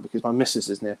voice down because my missus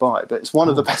is nearby, but it's one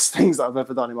of the best things that I've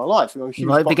ever done in my life. You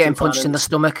might be getting punched in the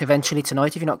stomach eventually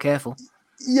tonight if you're not careful.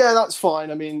 Yeah, that's fine.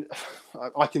 I mean,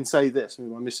 I can say this. I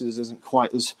mean, my missus isn't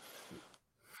quite as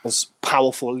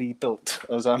powerfully built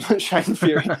as Shane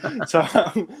Fury, so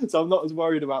I'm not as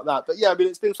worried about that. But yeah, I mean,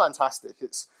 it's been fantastic.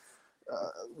 It's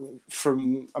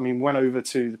went over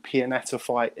to the Pianetta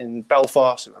fight in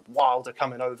Belfast, and Wilder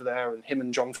coming over there, and him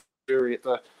and John Fury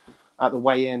at the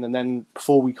weigh-in, and then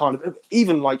before we kind of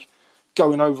even like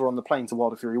going over on the plane to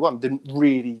Wilder Fury 1,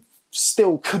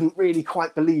 couldn't really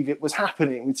quite believe it was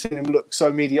happening. We'd seen him look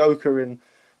so mediocre in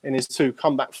his 2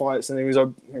 comeback fights, and he was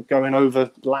going over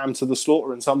lamb to the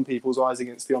slaughter in some people's eyes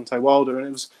against Deontay Wilder, and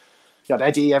it was, you had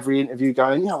Eddie every interview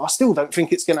going, I still don't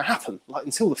think it's going to happen, like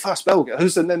until the first bell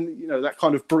goes, and then that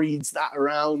kind of breeds that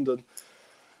around, and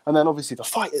then obviously the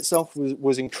fight itself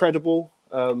was incredible.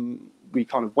 We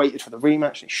kind of waited for the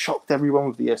rematch. He shocked everyone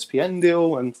with the ESPN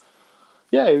deal, and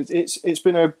yeah, it's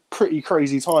been a pretty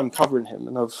crazy time covering him,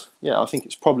 and I think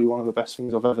it's probably one of the best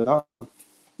things I've ever done.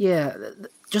 Yeah,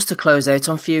 just to close out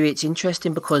on Fury, it's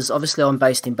interesting because obviously I'm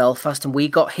based in Belfast, and we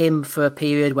got him for a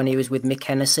period when he was with Mick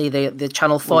Hennessy, the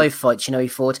Channel 5 fights. He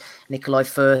fought Nikolai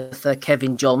Firth,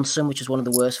 Kevin Johnson, which was one of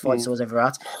the worst fights I was ever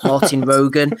at. Martin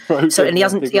Rogan. And he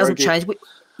hasn't changed.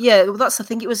 Yeah, well, that's the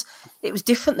thing. It was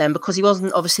different then because he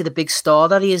wasn't obviously the big star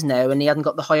that he is now, and he hadn't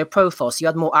got the higher profile. So you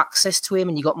had more access to him,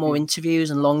 and you got more interviews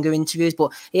and longer interviews.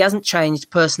 But he hasn't changed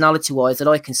personality-wise that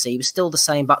I can see. He was still the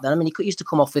same back then. I mean, he used to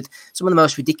come off with some of the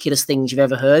most ridiculous things you've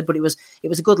ever heard, but it was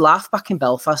a good laugh back in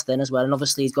Belfast then as well. And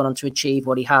obviously he's gone on to achieve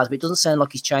what he has, but it doesn't sound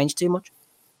like he's changed too much.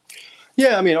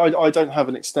 Yeah, I mean, I don't have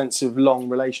an extensive, long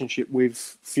relationship with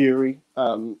Fury,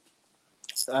 and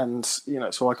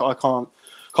so I can't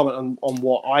comment on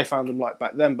what I found him like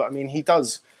back then, but I mean, he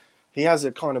has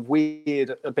a kind of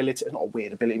weird ability, not a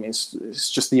weird ability, I mean,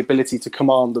 it's just the ability to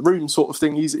command the room sort of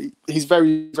thing. He's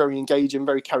very, very engaging,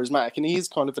 very charismatic, and he is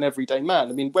kind of an everyday man.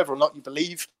 I mean, whether or not you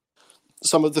believe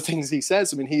some of the things he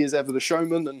says, I mean, he is ever the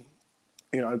showman, and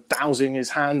dousing his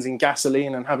hands in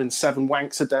gasoline and having 7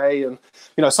 wanks a day, and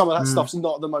some of that stuff's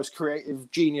not the most creative,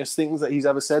 genius things that he's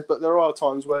ever said, but there are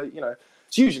times where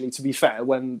It's usually, to be fair,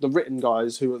 when the written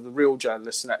guys who are the real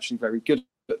journalists and actually very good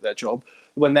at their job,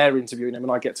 when they're interviewing him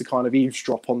and I get to kind of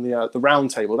eavesdrop on the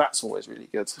round table, that's always really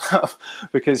good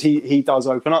because he does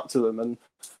open up to them. And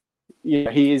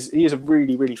he is a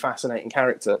really, really fascinating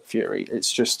character, Fury.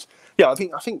 It's just, I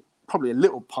think probably a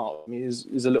little part of me is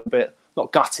a little bit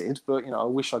not gutted, but I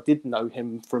wish I did know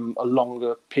him from a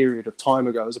longer period of time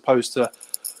ago as opposed to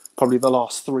probably the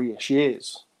last 3-ish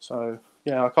years. So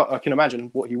I can imagine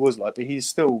what he was like, but he's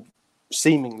still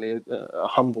seemingly a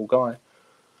humble guy.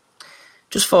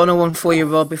 Just final one for you,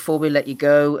 Rob, before we let you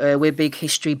go. We're big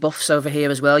history buffs over here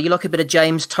as well. You like a bit of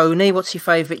James Toney. What's your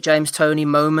favourite James Toney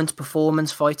moment,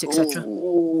 performance, fight, etc.?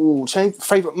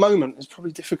 Favourite moment is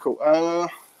probably difficult.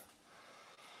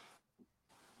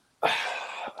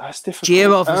 That's difficult.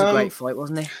 Girov was a great fight,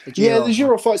 wasn't he? The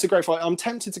Girov fight's a great fight. I'm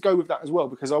tempted to go with that as well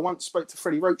because I once spoke to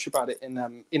Freddie Roach about it in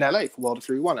LA for World of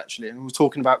 3-1 actually, and we were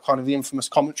talking about kind of the infamous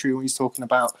commentary when he's talking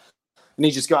about, and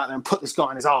he just go out there and put this guy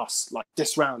on his ass like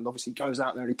this round. Obviously, he goes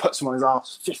out there and he puts him on his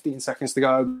ass. 15 seconds to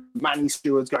go. Manny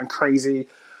Steward's going crazy.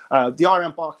 The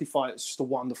Iran Barkley fight is just a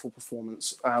wonderful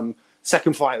performance.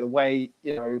 Second fight of the way,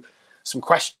 some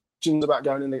questions about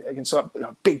going in against a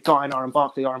big guy in Iran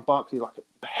Barkley. Iran Barkley, like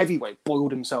a heavyweight,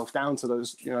 boiled himself down to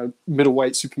those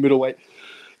middleweight, super middleweight,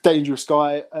 dangerous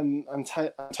guy, and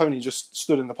Tony just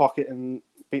stood in the pocket and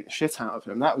beat the shit out of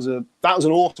him. That was an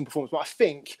awesome performance. But I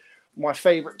think my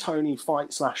favourite Tony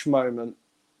fight / moment,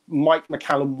 Mike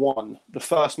McCallum won the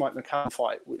first Mike McCallum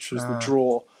fight, which was the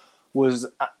draw. Was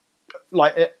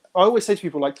I always say to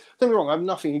people, like, don't get me wrong, I have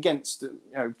nothing against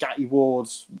Gatti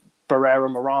Ward's, Barrera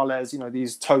Morales,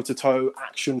 these toe-to-toe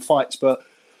action fights, but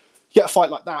you get a fight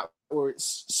like that where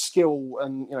it's skill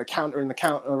and countering the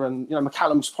counter, and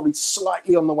McCallum's probably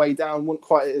slightly on the way down, wasn't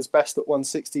quite at his best at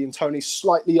 160, and Tony's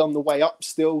slightly on the way up,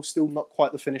 still not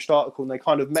quite the finished article, and they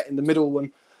kind of met in the middle.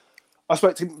 And I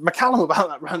spoke to McCallum about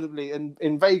that randomly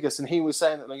in Vegas, and he was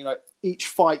saying that each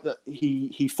fight that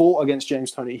he fought against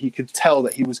James Toney, he could tell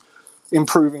that he was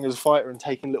improving as a fighter and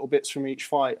taking little bits from each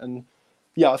fight. And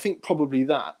I think probably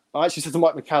that. I actually said to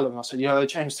Mike McCallum, I said,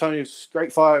 James Toney was a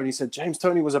great fighter. And he said, James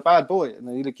Toney was a bad boy. And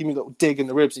then he gave me a little dig in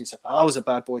the ribs. And he said, I was a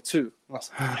bad boy too. And I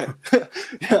said, okay.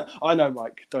 Yeah, I know,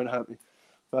 Mike. Don't hurt me.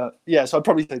 But so I'd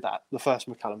probably say that, the first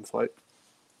McCallum fight.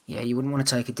 Yeah, you wouldn't want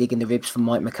to take a dig in the ribs from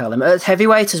Mike McCallum. At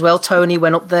heavyweight as well, Tony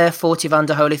went up there, fought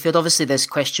Evander Holyfield. Obviously, there's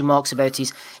question marks about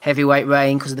his heavyweight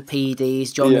reign because of the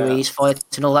PEDs, John Ruiz fight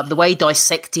and all that. But the way he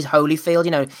dissected Holyfield,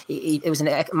 it was a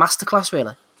masterclass,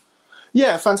 really.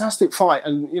 Yeah, fantastic fight.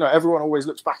 And, everyone always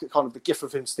looks back at kind of the gif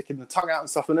of him sticking the tongue out and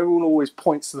stuff. And everyone always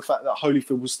points to the fact that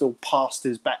Holyfield was still past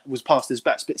his best.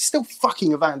 But it's still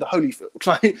fucking Evander Holyfield.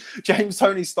 Like, James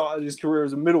Toney started his career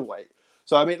as a middleweight.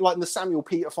 So, I mean, like in the Samuel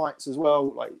Peter fights as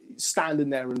well, like standing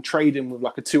there and trading with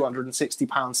like a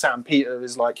 260-pound Sam Peter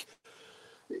is like,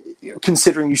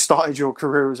 considering you started your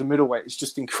career as a middleweight, it's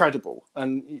just incredible.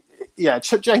 And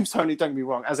James Toney, don't get me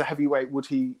wrong, as a heavyweight, would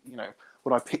he,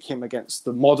 would I pick him against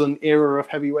the modern era of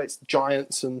heavyweights, the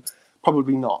giants? And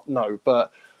probably not, no.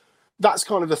 But that's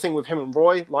kind of the thing with him and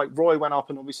Roy. Like, Roy went up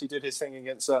and obviously did his thing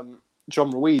against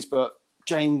John Ruiz, but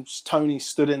James Toney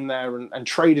stood in there and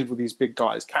traded with these big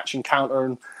guys, catch and counter.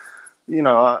 And,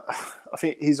 I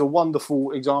think he's a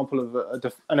wonderful example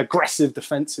of an aggressive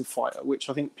defensive fighter, which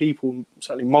I think people,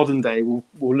 certainly modern day, will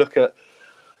look at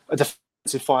a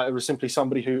defensive fighter as simply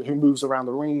somebody who moves around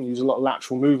the ring, uses a lot of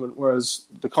lateral movement, whereas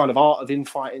the kind of art of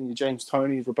infighting, your James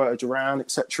Toney, Roberto Duran,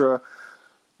 etc.,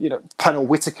 Pernell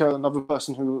Whitaker, another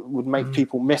person who would make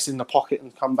people miss in the pocket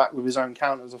and come back with his own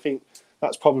counters. I think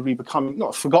that's probably becoming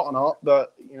not a forgotten art,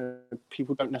 but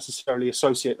people don't necessarily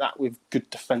associate that with good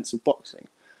defensive boxing.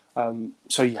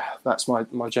 That's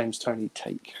my James Toney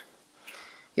take.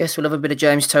 Yes, we'll have a bit of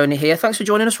James Toney here. Thanks for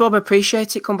joining us, Rob. I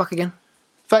appreciate it. Come back again.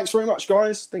 Thanks very much,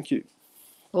 guys. Thank you.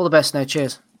 All the best now.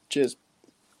 Cheers. Cheers.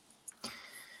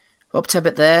 Rob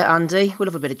Tebbett there, Andy. We'll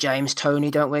have a bit of James Toney,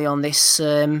 don't we, on this?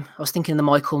 I was thinking the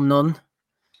Michael Nunn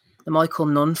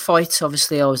fight.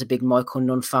 Obviously, I was a big Michael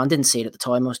Nunn fan. Didn't see it at the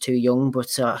time. I was too young,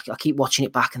 but I keep watching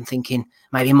it back and thinking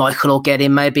maybe Michael will get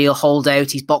him. Maybe he'll hold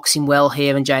out. He's boxing well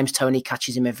here, and James Toney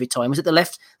catches him every time. Was it the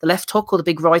left hook or the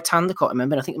big right hand? I can't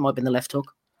remember. I think it might have been the left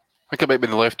hook. I think it might have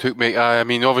been the left hook, mate.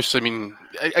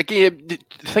 Again, the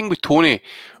thing with Tony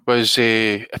was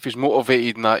if he's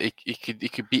motivated and that, he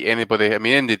could beat anybody. I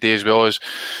mean, end of the day as well as,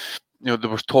 there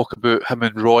was talk about him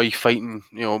and Roy fighting,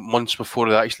 months before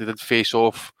they actually did face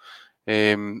off.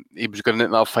 He was going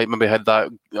into that fight, maybe had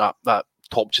that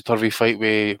topsy-turvy fight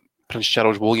with Prince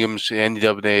Charles Williams. He ended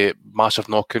up with a massive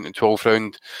knockout in the 12th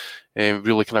round.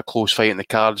 Really kind of close fight in the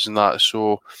cards and that.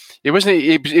 So he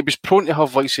was prone to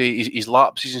have, like, say, his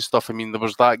lapses and stuff. I mean, there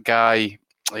was that guy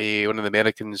one of the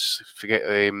Americans. Forget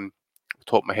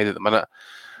top of my head at the minute.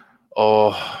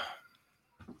 Oh,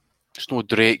 it's no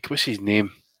Drake. What's his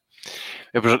name?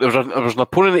 There was an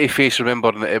opponent that he faced, remember,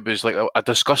 and it was like a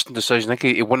disgusting decision. I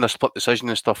think he won a split decision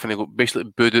and stuff, and he got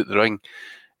basically booed out the ring.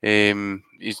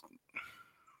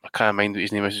 I can't mind what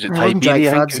his name is. Is it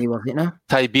Tiberi? Was it no?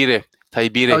 Tiberi.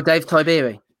 Oh, Dave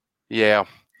Tiberi. Yeah.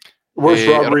 Worst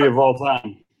robbery of all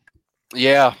time.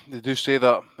 Yeah, they do say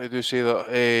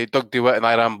that. Doug DeWitt and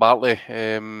Iran Bartley.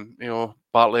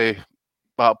 Bartley at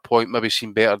that point maybe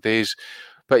seen better days.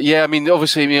 But yeah, I mean,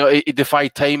 obviously, he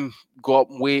defied time, got up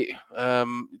in weight.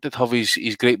 Did have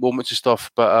his great moments and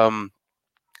stuff, but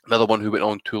another one who went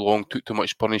on too long, took too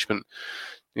much punishment.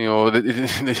 They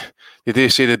do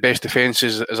say the best defence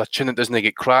is a chin that doesn't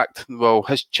get cracked. Well,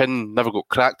 his chin never got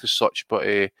cracked as such, but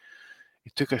he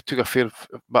took a fair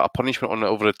bit of punishment on it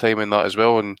over the time in that as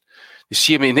well. And you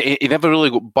see him, he never really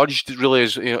got budged really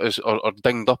or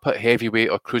dinged up at heavyweight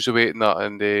or cruiserweight and that.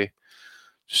 And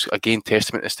just again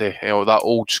testament as to that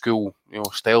old school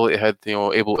style that he had,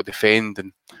 able to defend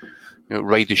and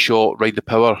ride the shot, ride the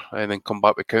power, and then come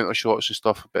back with counter shots and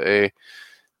stuff. But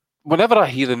whenever I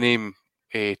hear the name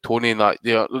Tony and that,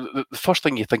 the first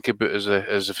thing you think about is the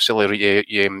Vasily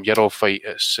Yarov fight.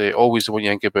 It's always the one you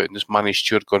think about, and this Manny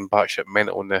Stewart going batshit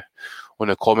mental on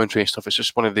the commentary and stuff. It's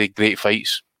just one of the great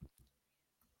fights.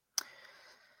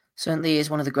 Certainly is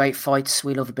one of the great fights.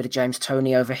 We love a bit of James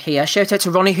Toney over here. Shout out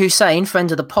to Ronnie Hussein, friend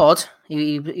of the pod.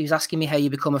 He was asking me how you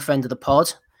become a friend of the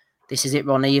pod. This is it,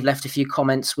 Ronnie. You've left a few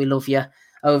comments. We love you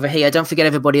over here. Don't forget,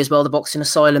 everybody, as well, the Boxing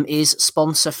Asylum is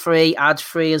sponsor-free,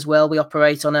 ad-free as well. We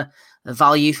operate on a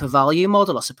value-for-value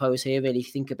model, I suppose, here, really, if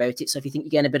you think about it. So if you think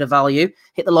you're getting a bit of value,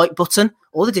 hit the like button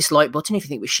or the dislike button. If you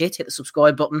think we're shit, hit the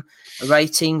subscribe button. A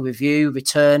rating, review,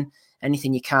 return,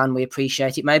 anything you can. We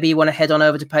appreciate it. Maybe you want to head on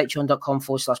over to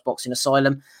patreon.com/Boxing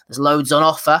Asylum. There's loads on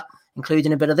offer,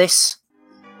 including a bit of this.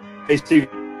 Hey, Steve.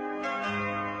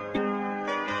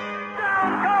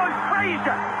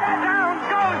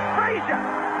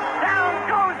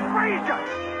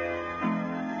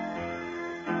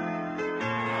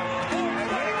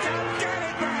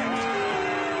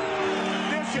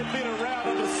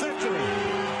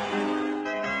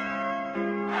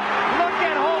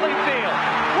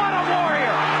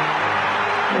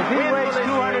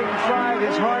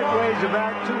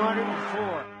 About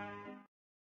 204.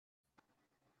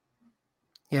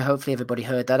 Yeah, hopefully everybody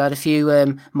heard that. I had a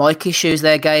few mic issues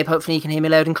there, Gabe. Hopefully you can hear me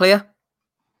loud and clear.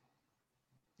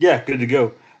 Yeah, good to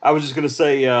go. I was just going to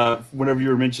say, whenever you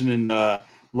were mentioning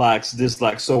likes,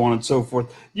 dislikes, so on and so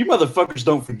forth, you motherfuckers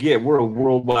don't forget we're a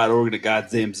worldwide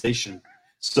organization.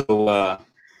 So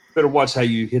better watch how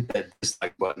you hit that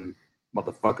dislike button,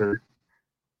 motherfucker.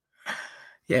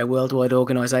 Yeah, worldwide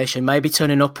organisation. Maybe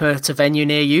turning up to venue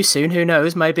near you soon. Who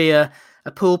knows? Maybe a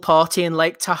pool party in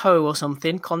Lake Tahoe or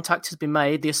something. Contact has been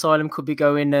made. The asylum could be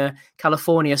going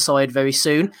California side very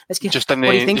soon. Let's get. Just didn't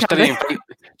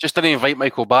invite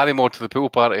Michael Barrymore to the pool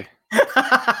party.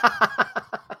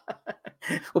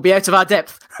 We'll be out of our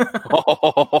depth.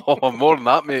 Oh, more than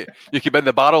that, mate. You keep in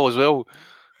the barrel as well.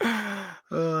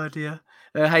 Oh dear.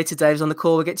 Hey to Dave's on the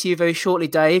call. We'll get to you very shortly,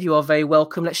 Dave. You are very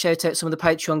welcome. Let's shout out some of the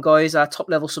Patreon guys, our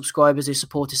top-level subscribers who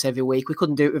support us every week. We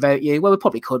couldn't do it without you. Well, we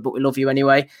probably could, but we love you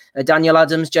anyway. Daniel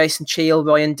Adams, Jason Cheel,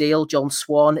 Ryan Deal, John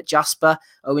Swan, Jasper,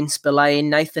 Owen Spillane,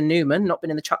 Nathan Newman. Not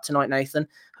been in the chat tonight, Nathan.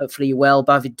 Hopefully you're well.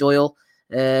 David Doyle,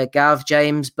 Gav,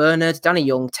 James, Bernard, Danny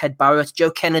Young, Ted Barrett,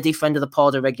 Joe Kennedy, friend of the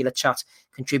pod, a regular chat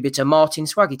contributor, Martin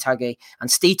Swaggy Taggy, and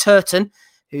Steve Turton,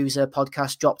 whose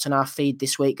podcast dropped on our feed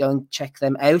this week. Go and check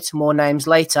them out. More names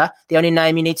later. The only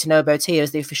name you need to know about here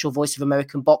is the official voice of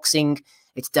American boxing.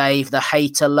 It's Dave, the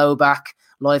hater, Lowback,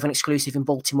 live and exclusive in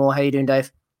Baltimore. How you doing,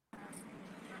 Dave?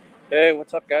 Hey,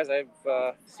 what's up, guys? I've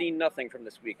seen nothing from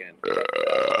this weekend.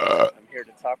 I'm here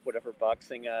to talk whatever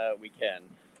boxing we can.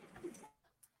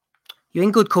 You're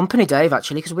in good company, Dave,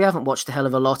 actually, because we haven't watched a hell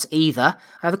of a lot either.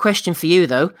 I have a question for you,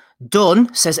 though.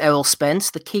 Done, says Errol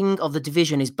Spence. The king of the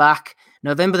division is back.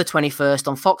 November the 21st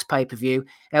on Fox pay-per-view.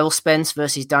 Errol Spence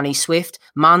versus Danny Swift.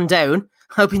 Man down.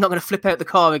 Hope he's not going to flip out the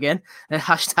car again.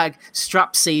 Hashtag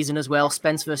strap season as well.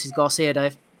 Spence versus Garcia,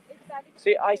 Dave.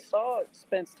 See, I saw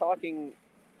Spence talking.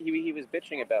 He was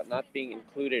bitching about not being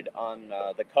included on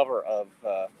the cover of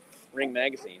Ring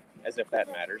Magazine, as if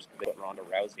that matters. They put Ronda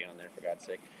Rousey on there, for God's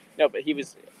sake. No, but he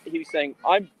was saying,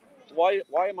 why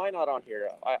am I not on here?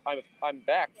 I'm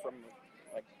back from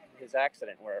like his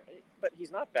accident, but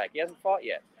he's not back. He hasn't fought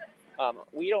yet.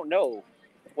 We don't know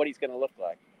what he's going to look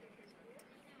like.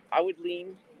 I would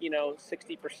lean,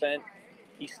 60%.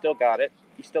 He's still got it.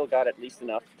 He's still got at least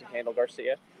enough to handle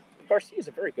Garcia. Garcia is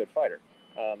a very good fighter.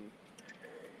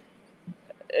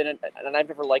 and I've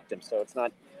never liked him, so it's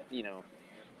not,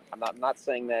 I'm not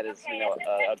saying that as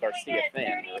a Garcia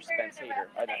fan or a Spence hater.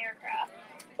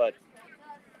 But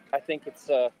I think it's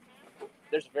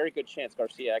there's a very good chance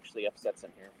Garcia actually upsets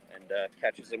him here and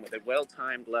catches him with a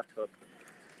well-timed left hook,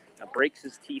 breaks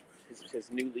his teeth, his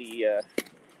newly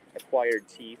acquired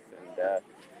teeth, and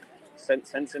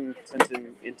sends him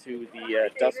into the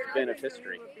dustbin of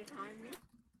history.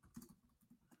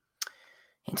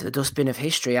 Into the dustbin of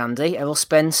history, Andy. Errol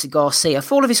Spence Garcia.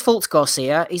 For all of his faults,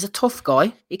 Garcia, he's a tough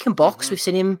guy. He can box. We've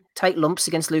seen him take lumps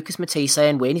against Lucas Matisse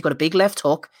and win. He's got a big left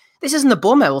hook. This isn't the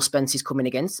bum Errol Spence is coming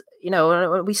against.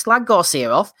 We slag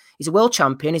Garcia off. He's a world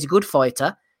champion. He's a good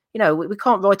fighter. We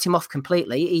can't write him off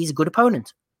completely. He's a good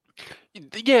opponent.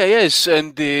 Yeah, he is.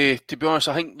 And to be honest,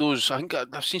 I think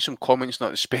I've seen some comments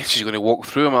that Spence is going to walk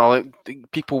through him. I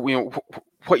think people,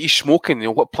 what he's smoking,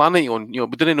 what planet are you on? We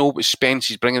didn't know what Spence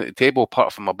is bringing to the table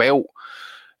apart from a belt.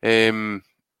 At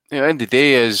the end of the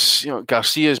day is,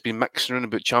 Garcia's been mixing around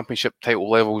about championship title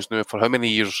levels now for how many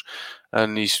years,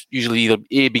 and he's usually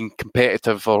either been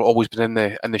competitive or always been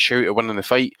in the shout of winning the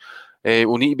fight.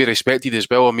 Will need to be respected as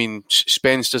well. I mean,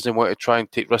 Spence doesn't want to try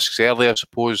and take risks early, I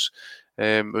suppose.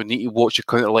 We need to watch the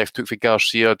counter left hook for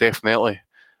Garcia, definitely.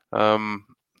 And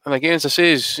again, as I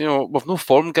say, we've no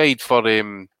form guide for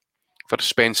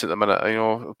Spence at the minute.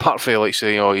 Apart from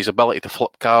his ability to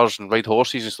flip cars and ride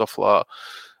horses and stuff like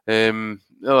that.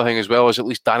 The other thing as well is at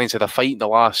least Danny's had a fight in the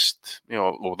last,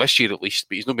 this year at least,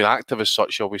 but he's not been active as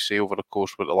such, shall we say, over the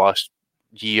course of the last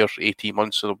year, 18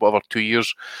 months or whatever, 2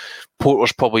 years.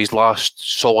 Porter's probably his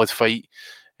last solid fight.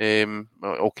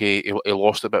 Okay, he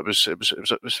lost it, but it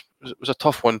was a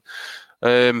tough one.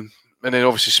 And then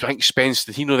obviously I think Spence,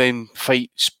 did he then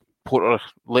fight Porter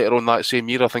later on that same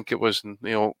year? I think it was, and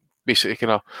basically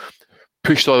kind of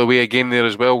pushed all the way again there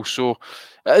as well. So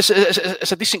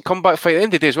it's a decent comeback fight at the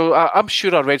end of the day as well. I'm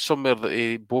sure I read somewhere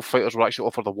that both fighters were actually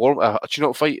offered a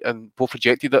tune-up fight and both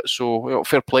rejected it. So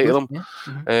fair play to them. Yeah.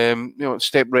 Mm-hmm.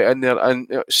 Step right in there.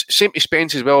 And same to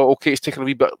Spence as well. Okay, it's taken a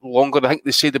wee bit longer. I think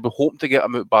they said they were hoping to get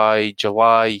him out by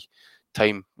July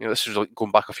time. This is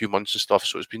going back a few months and stuff.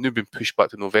 So it's been pushed back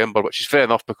to November, which is fair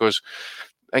enough because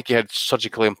I think he had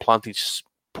surgically implanted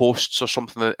posts or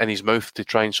something in his mouth to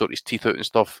try and sort his teeth out and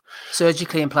stuff.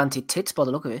 Surgically implanted tits by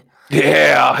the look of it.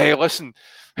 Yeah, hey, listen.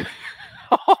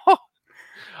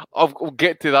 I'll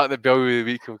get to that in the belly of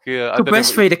the week, okay? Could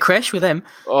breastfeed a creche with them.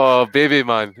 Oh, baby,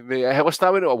 man. Listen,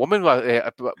 I went to a woman with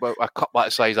a cup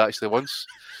that size actually once.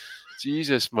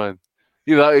 Jesus, man.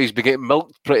 He's been getting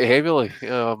milked pretty heavily.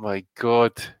 Oh, my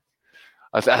God.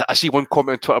 I see one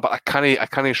comment on Twitter, but I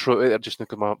can't throw it out there just now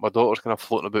because my daughter's kind of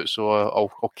floating about, so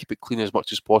I'll keep it clean as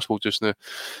much as possible just now.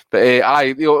 But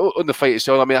on the fight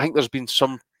itself, I mean, I think there's been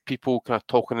some people kind of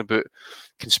talking about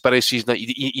conspiracies that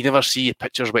you never see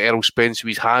pictures with Errol Spence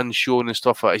with his hands showing and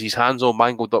stuff like that. His hands all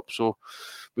mangled up, so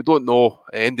we don't know.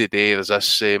 At the end of the day, there's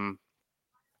this.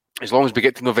 As long as we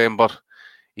get to November,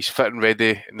 he's fit and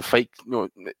ready, and the fight,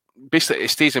 basically, it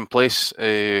stays in place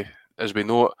as we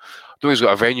know it. I don't think he's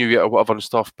got a venue yet or whatever and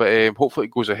stuff, but hopefully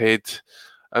it goes ahead.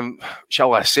 And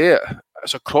shall I say it?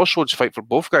 It's a crossroads fight for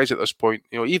both guys at this point.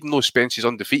 Even though Spence is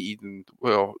undefeated and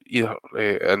either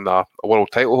in a world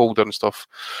title holder and stuff,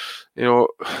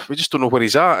 we just don't know where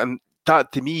he's at. And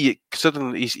that, to me,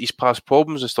 considering his past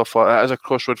problems and stuff like that, is a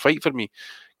crossroad fight for me.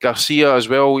 Garcia as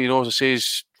well, as I say,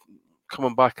 is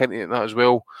coming back into it and that as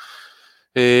well.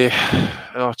 A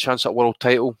chance at a world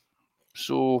title.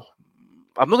 So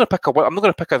I'm not going to pick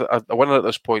a winner at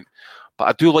this point, but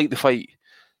I do like the fight.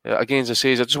 Again, as I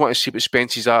say, I just want to see what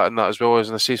Spence is at and that as well.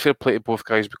 And I say, fair play to both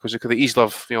guys because they could easily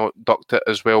have ducked it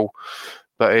as well.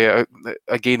 But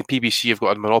again, the PBC have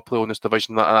got a monopoly on this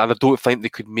division, and I don't think they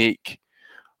could make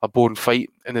a boring fight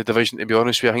in the division. To be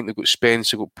honest with you, I think they've got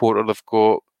Spence, they've got Porter,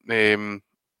 they've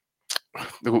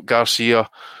got Garcia.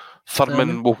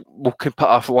 Thurman, we'll put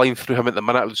a line through him at the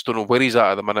minute. I just don't know where he's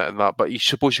at the minute and that, but you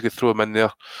suppose you could throw him in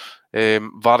there.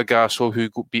 Vargas, who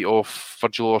got beat off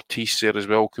Virgil Ortiz there as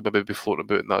well, could maybe be floating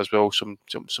about in that as well. Some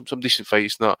decent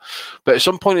fights in that. But at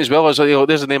some point as well, as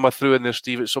there's a name I threw in there,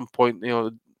 Steve. At some point,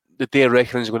 the day of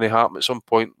reckoning is going to happen. At some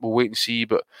point, we'll wait and see.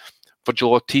 But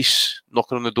Virgil Ortiz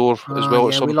knocking on the door as well.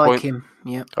 At some we point, like him.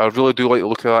 Yeah, I really do like the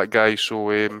look of that guy.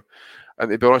 So. And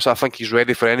to be honest, I think he's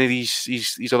ready for any of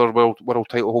these other world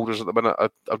title holders at the minute. I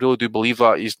really do believe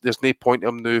that. There's no point in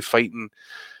him now fighting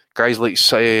guys like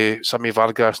Sammy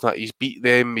Vargas. He's beat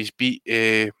them. He's beat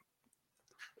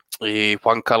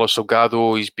Juan Carlos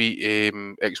Salgado. He's beat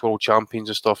ex-world champions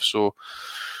and stuff. So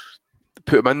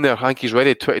put him in there. I think he's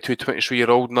ready. 22,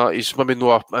 23-year-old and that. He's maybe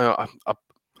not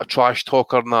a trash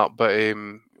talker and that, but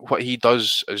what he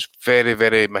does is very,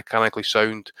 very mechanically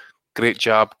sound. great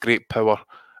jab, great power.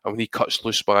 And when he cuts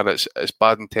loose, man, it's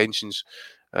bad intentions.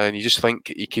 And you just think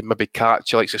he could maybe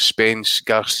catch like Spence,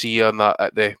 Garcia, and that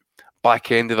at the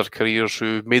back end of their careers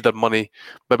who made their money,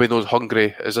 maybe not as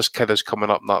hungry as this kid is coming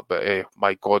up and that. But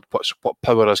my God, what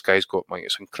power this guy's got, mate.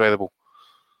 It's incredible.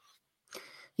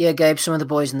 Yeah, Gabe, some of the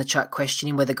boys in the chat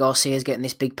questioning whether Garcia's getting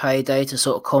this big payday to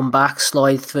sort of come back,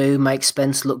 slide through, make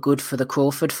Spence look good for the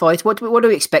Crawford fight. What are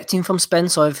we expecting from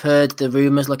Spence? I've heard the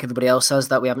rumours, like everybody else has,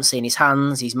 that we haven't seen his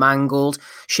hands, he's mangled.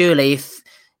 Surely, if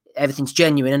everything's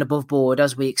genuine and above board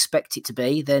as we expect it to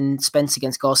be, then Spence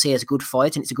against Garcia is a good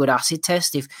fight and it's a good acid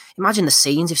test. Imagine the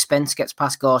scenes if Spence gets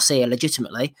past Garcia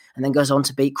legitimately and then goes on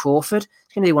to beat Crawford.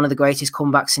 It's going to be one of the greatest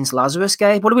comebacks since Lazarus,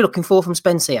 Gabe. What are we looking for from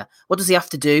Spence here? What does he have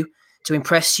to do to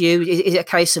impress you? Is it a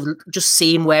case of just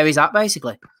seeing where he's at,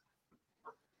 basically?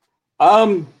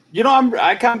 I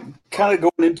kind of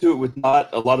going into it with not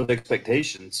a lot of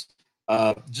expectations,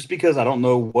 just because I don't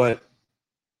know what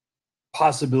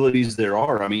possibilities there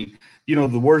are. I mean, the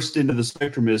worst end of the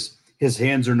spectrum is his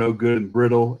hands are no good and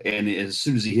brittle, and as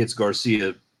soon as he hits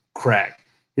Garcia, crack.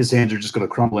 His hands are just going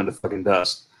to crumble into fucking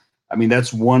dust. I mean,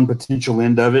 that's one potential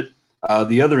end of it.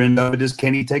 The other end of it is,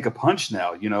 can he take a punch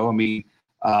now?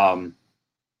 From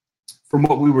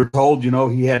what we were told,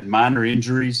 he had minor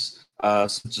injuries,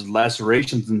 such as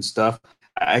lacerations and stuff.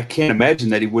 I can't imagine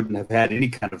that he wouldn't have had any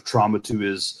kind of trauma to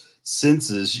his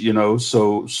senses,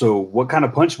 so what kind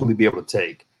of punch will he be able to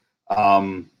take?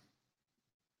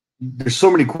 There's so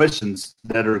many questions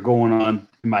that are going on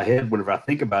in my head whenever I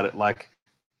think about it.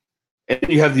 And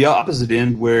then you have the opposite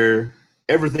end where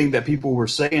everything that people were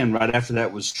saying right after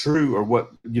that was true, or what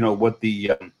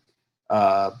the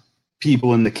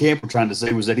people in the camp were trying to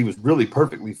say was that he was really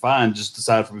perfectly fine, just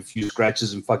aside from a few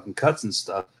scratches and fucking cuts and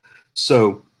stuff.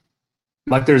 So,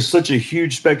 there's such a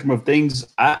huge spectrum of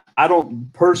things. I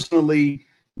don't personally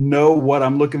know what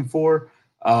I'm looking for.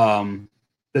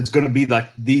 That's going to be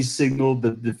the signal,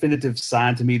 the definitive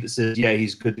sign to me that says, yeah,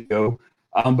 he's good to go.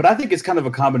 But I think it's kind of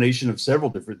a combination of several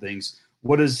different things.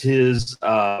 What does his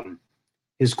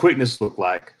quickness look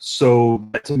like? So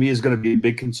that to me is going to be a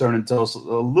big concern, and tell us a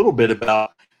little bit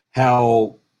about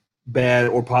how bad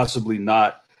or possibly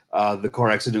not the car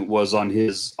accident was on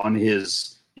his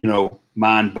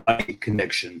mind-body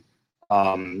connection.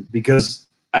 Because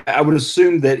I would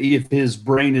assume that if his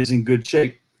brain is in good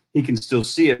shape, he can still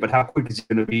see it, but how quick is he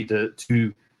going to be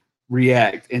to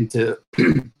react and to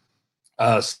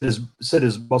set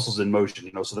his muscles in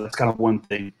motion? So that's kind of one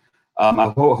thing.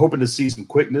 I'm hoping to see some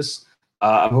quickness.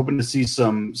 I'm hoping to see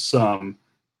some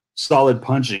solid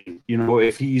punching.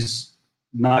 If he's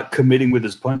not committing with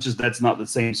his punches, that's not the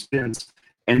same Spence,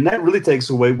 and that really takes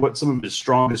away what some of his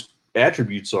strongest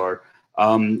attributes are.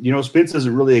 Spence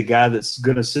isn't really a guy that's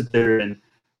going to sit there and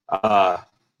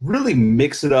really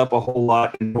mix it up a whole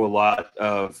lot into a lot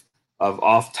of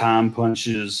off-time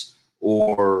punches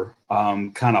or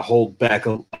kind of hold back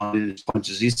on his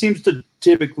punches. He seems to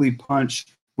typically punch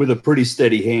with a pretty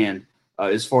steady hand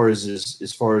as far as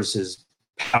his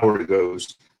power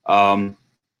goes.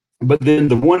 But then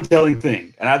the one telling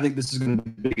thing, and I think this is going to be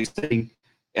the biggest thing,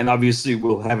 and obviously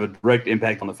will have a direct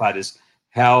impact on the fight, is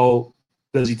how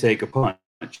does he take a punch?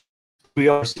 We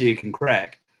all see it can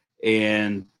crack.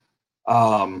 And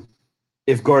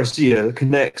if Garcia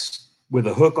connects with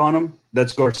a hook on him,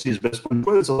 that's Garcia's best punch.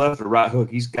 Whether it's a left or right hook,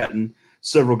 he's gotten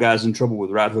several guys in trouble with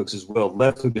right hooks as well.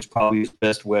 Left hook is probably his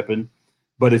best weapon.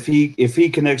 But if he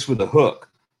connects with a hook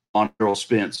on Errol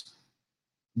Spence,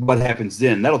 what happens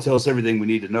then? That'll tell us everything we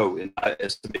need to know in my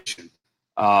estimation.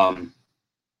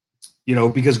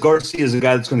 Because Garcia is a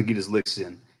guy that's going to get his licks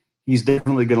in. He's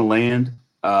definitely going to land.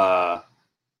 But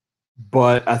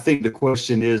I think the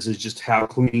question is just how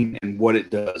clean and what it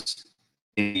does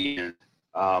in the end.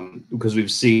 Because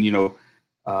we've seen,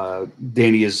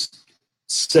 Danny has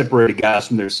separated guys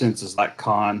from their senses like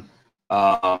Khan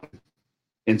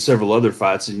in several other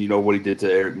fights, and what he did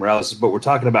to Eric Morales. But we're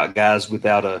talking about guys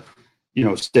without a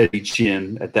steady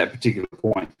chin at that particular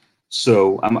point.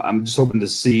 So I'm just hoping to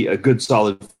see a good,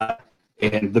 solid fight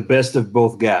and the best of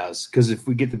both guys. Because if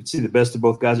we get to see the best of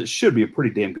both guys, it should be a pretty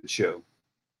damn good show.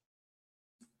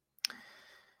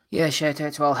 Yeah, shout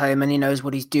out to Al Heyman. He knows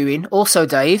what he's doing. Also,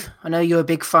 Dave, I know you're a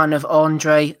big fan of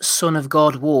Andre, son of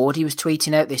God, Ward. He was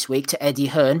tweeting out this week to Eddie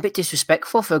Hearn, a bit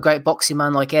disrespectful for a great boxing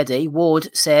man like Eddie. Ward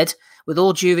said, with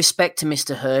all due respect to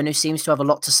Mr. Hearn, who seems to have a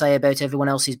lot to say about everyone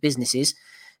else's businesses,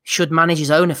 should manage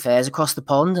his own affairs across the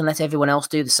pond and let everyone else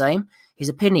do the same. His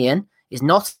opinion is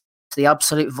not the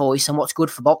absolute voice on what's good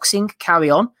for boxing. Carry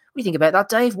on. What do you think about that,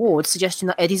 Dave? Ward suggesting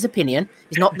that Eddie's opinion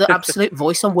is not the absolute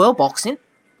voice on world boxing.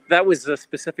 That was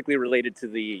specifically related to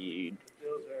the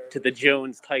to the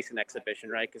Jones-Tyson exhibition,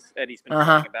 right? Because Eddie's been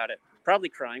crying about it. Probably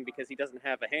crying because he doesn't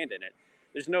have a hand in it.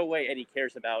 There's no way Eddie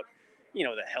cares about,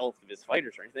 the health of his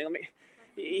fighters or anything. I mean,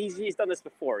 he's done this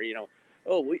before, we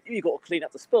got to clean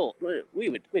up the sport. We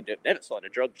never sign a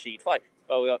drug cheat fight.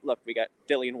 Oh, look, we got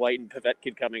Dillian White and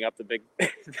Povetkin coming up, the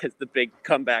big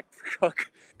comeback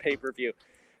pay-per-view.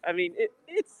 I mean,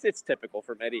 it's typical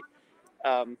from Eddie.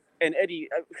 And Eddie,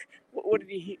 what did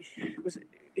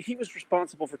he was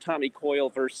responsible for Tommy Coyle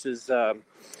versus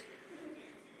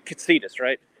Katsitas,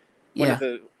 right? One of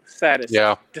the saddest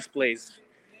displays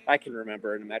I can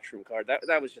remember in a Matchroom card.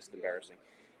 That was just embarrassing.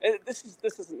 And this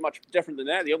isn't much different than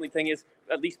that. The only thing is,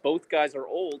 at least both guys are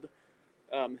old,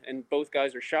 and both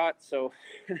guys are shot. So,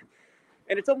 and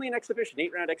it's only an exhibition,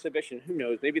 8-round exhibition. Who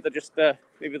knows? Maybe they'll just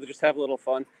have a little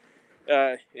fun.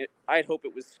 I'd hope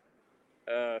it was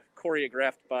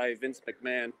choreographed by Vince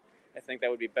McMahon. I think that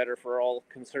would be better for all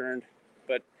concerned.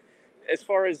 But as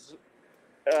far as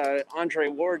Andre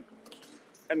Ward,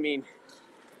 I mean,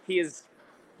 he is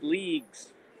leagues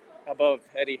above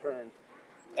Eddie Hearn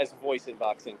as a voice in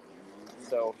boxing.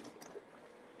 So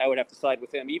I would have to side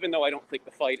with him, even though I don't think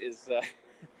the fight is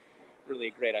really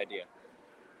a great idea.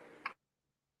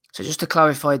 So just to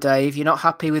clarify, Dave, you're not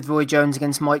happy with Roy Jones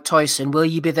against Mike Tyson. Will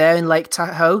you be there in Lake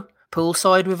Tahoe,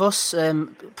 poolside with us,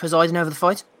 presiding over the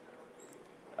fight?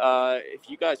 If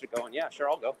you guys are going, yeah, sure,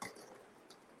 I'll go.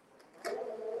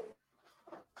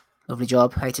 Lovely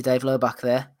job. Hey to Dave Lowe back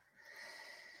there.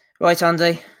 Right,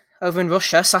 Andy. Over in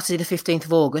Russia, Saturday the 15th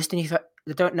of August, and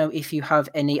I don't know if you have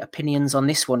any opinions on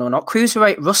this one or not.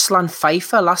 Cruiserweight Ruslan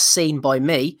Fafer, last seen by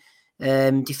me,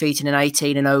 defeating an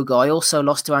 18-0 guy. Also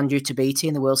lost to Andrew Tabiti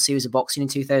in the World Series of Boxing in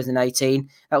 2018.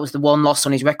 That was the one loss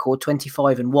on his record,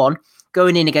 25-1.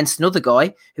 Going in against another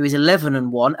guy who is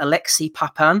 11-1, Alexei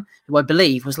Papan, who I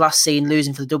believe was last seen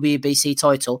losing for the WBC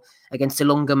title against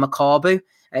Ilunga Makabu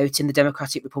out in the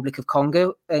Democratic Republic of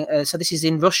Congo. So this is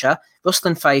in Russia.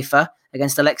 Ruslan Fafer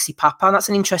against Alexei Papan. That's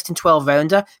an interesting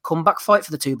 12-rounder comeback fight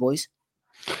for the two boys.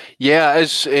 Yeah, it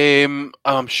is.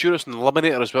 I'm sure it's an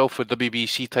eliminator as well for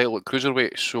WBC title at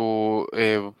cruiserweight. So,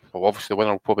 obviously the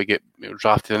winner will probably get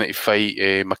drafted in it to fight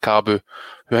Makabu,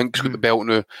 who I think's got the belt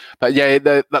now. But yeah,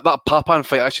 that Papan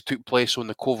fight actually took place on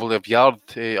the Kovalev Yard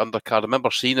undercard. I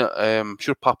remember seeing it. I'm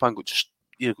sure Papan got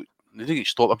didn't get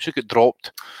stopped. I'm sure he got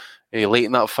dropped late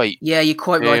in that fight. Yeah, you're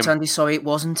quite right, Andy. Sorry, it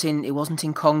wasn't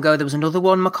in Congo. There was another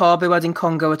one Makabu had in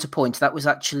Congo at a point. That was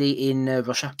actually in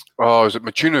Russia. Oh, is it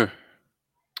Machunu?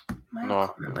 No. I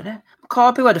can't remember that.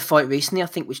 Makabu had a fight recently, I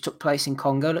think, which took place in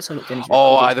Congo. Let's have a look.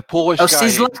 The Polish guy.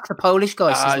 Sislak, the Polish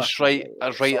guy. That's right.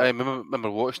 I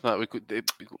remember watching that. We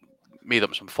made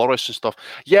up some forests and stuff.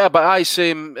 Yeah, but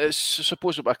it's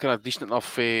supposed to be a kind of decent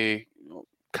enough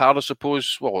card, I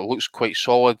suppose. Well, it looks quite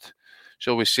solid,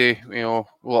 shall we say. A lot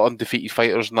of undefeated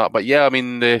fighters and that. But yeah, I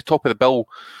mean, the top of the bill.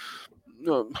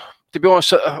 To be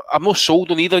honest, I'm not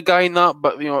sold on either guy in that,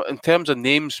 but in terms of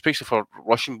names, especially for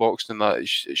Russian boxing, that it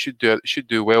should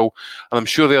do well, and I'm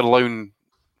sure they're allowing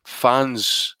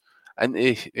fans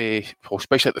into,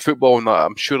 especially at the football and that.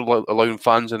 I'm sure allowing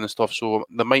fans in and stuff, so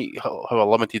they might have a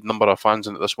limited number of fans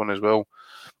into this one as well.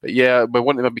 But yeah, we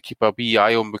want to maybe keep a wee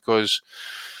eye on because.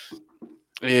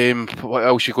 What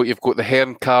else you got? You've got the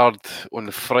Hearn card on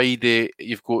the Friday.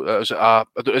 You've got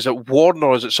is it Warner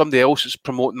or is it somebody else that's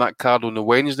promoting that card on the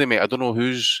Wednesday, mate? I don't know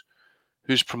who's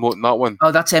promoting that one.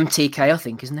 Oh, that's MTK, I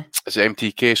think, isn't it? It's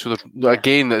MTK. So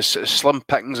again, it's slim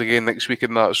pickings again next week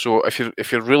in that. So if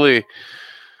you're really,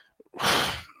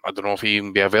 I don't know if he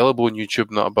even be available on YouTube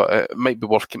and that, but it might be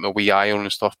worth keeping a wee eye on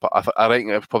and stuff. But I think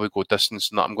it'll probably go distance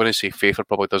and that. I'm going to say Fafer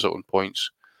probably does it on points.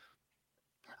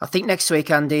 I think next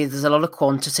week, Andy, there's a lot of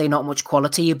quantity, not much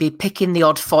quality. You'll be picking the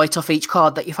odd fight off each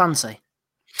card that you fancy.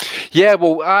 Yeah,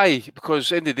 well,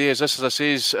 because end of the day, as I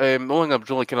say, the only thing I'm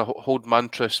really kind of holding my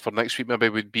interest for next week maybe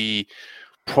would be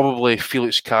probably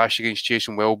Felix Cash against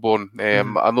Jason Wellborn.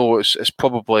 I know it's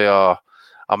probably a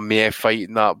meh fight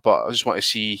in that, but I want to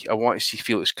see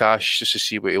Felix Cash just to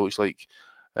see what he looks like.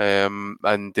 And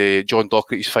John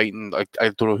Docherty's fighting. I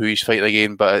don't know who he's fighting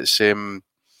again, but it's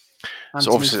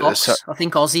Anthony Fox. I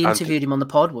think Ozzy interviewed him on the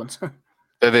pod once.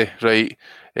 Did they? Right.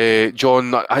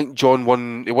 John, I think John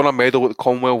won a medal at the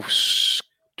Commonwealths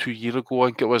 2 years ago, I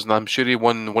think it was, and I'm sure he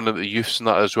won one of the youths in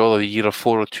that as well, a year or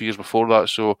 4 or 2 years before that.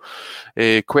 So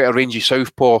quite a rangy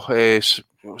southpaw,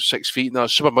 6 feet, and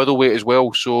that's super middleweight as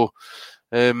well. So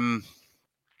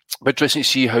interesting to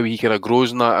see how he kind of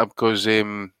grows in that because he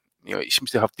seems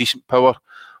to have decent power,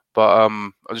 but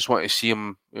I just want to see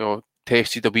him,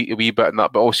 tested a wee bit in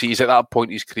that, but also he's at that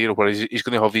point in his career where he's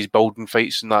going to have these building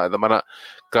fights and that at the minute,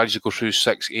 gradually go through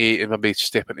 6, 8 and maybe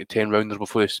step into 10 rounders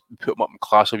before they put him up in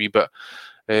class a wee bit.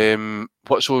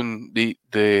 What's on the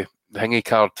Hingy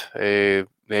card, the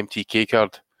MTK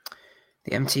card?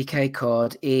 The MTK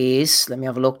card is, let me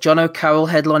have a look, John O'Carroll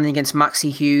headlining against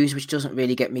Maxi Hughes, which doesn't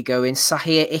really get me going.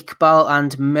 Sahir Iqbal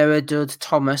and Miradud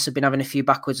Thomas have been having a few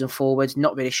backwards and forwards.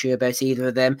 Not really sure about either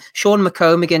of them. Sean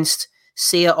McComb against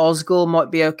Sia Osgood might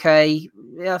be okay.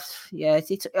 Yeah,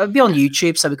 it'll be on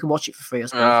YouTube, so we can watch it for free, I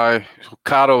suppose.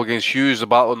 Carroll against Hughes, the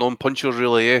battle of non-punchers,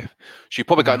 really, eh? She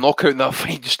probably got a knockout in that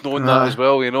fight, just knowing that as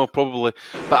well, probably.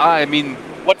 But I mean...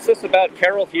 What's this about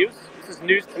Carroll Hughes? This is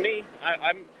news to me.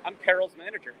 I'm Carroll's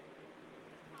manager.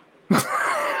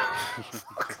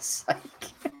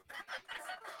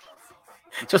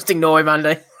 Just ignore him,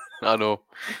 Andy. I know.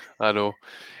 I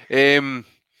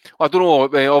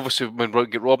don't know. Obviously, when we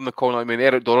get Rob in the corner,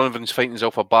 Eric Donovan's fighting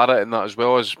Zalfa Barrett and that as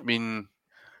well.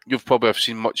 You've probably have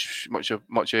seen much of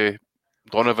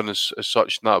Donovan as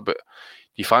such and that. But do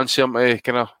you fancy him to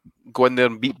kind of go in there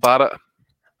and beat Barrett?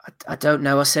 I don't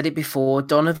know. I said it before.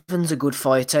 Donovan's a good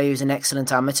fighter. He's an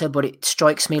excellent amateur, but it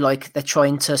strikes me like they're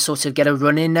trying to sort of get a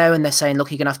run in now, and they're saying, "Look,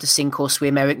 you're gonna have to sink or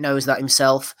swim." Eric knows that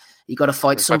himself. You got to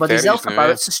fight somebody. Zalfa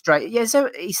Barrett's a strange. Yeah,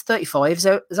 he's 35.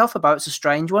 Zalfa Barrett's a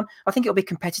strange one. I think it'll be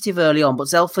competitive early on, but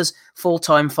Zalfa's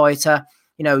full-time fighter.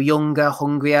 Younger,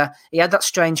 hungrier. He had that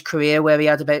strange career where he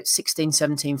had about 16,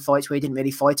 17 fights where he didn't really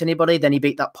fight anybody. Then he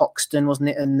beat that Poxton, wasn't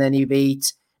it? And then he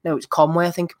beat it's Conway,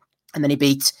 I think. And then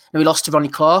he lost to Ronnie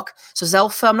Clark. So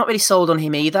Zalfa, I'm not really sold on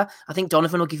him either. I think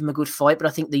Donovan will give him a good fight, but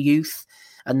I think the youth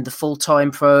and the full-time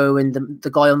pro and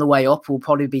the guy on the way up will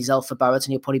probably be Zalfa Barrett,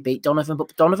 and he'll probably beat Donovan.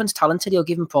 But Donovan's talented. He'll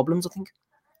give him problems, I think.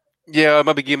 Yeah,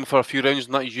 maybe give him for a few rounds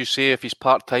and that, as you say, if he's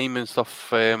part-time and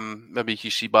stuff, maybe you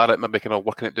see Barrett maybe kind of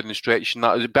working it down the stretch and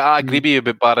that. But I agree with you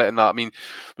about Barrett and that.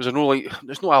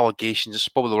 There's no allegations, it's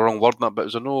probably the wrong word in that, but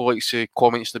there's no, say,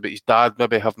 comments about his dad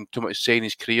maybe having too much say in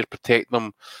his career, protecting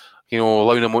him,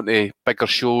 allowing him onto bigger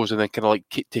shows and then kind of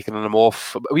keep taking him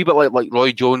off. A wee bit like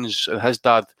Roy Jones and his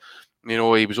dad. He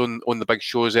was on the big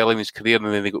shows early in his career and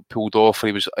then they got pulled off and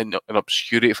he was in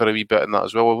obscurity for a wee bit and that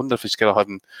as well. I wonder if he's kind of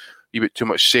having a wee bit too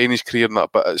much say in his career and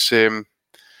that. But it's, again,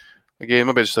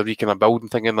 maybe it's a wee kind of building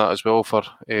thing in that as well for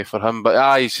him.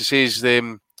 But he says, I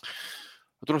don't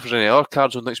know if there's any other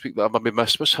cards on next week that I maybe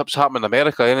missed. What's happening in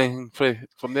America? Anything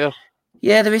from there?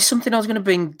 Yeah, there is something I was going to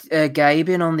bring Gabe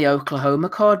in on the Oklahoma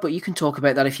card, but you can talk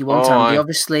about that if you want, Andy.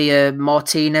 Obviously,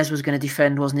 Martinez was going to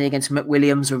defend, wasn't he, against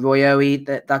McWilliams Arroyo.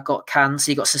 That got canned.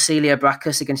 So you got Cecilia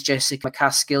Brackus against Jessica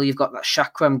McCaskill. You've got that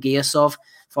Shakram Giasov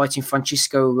fighting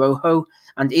Francisco Rojo.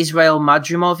 And Israel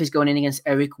Madrimov is going in against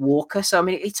Eric Walker. So,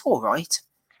 it's all right.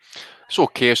 It's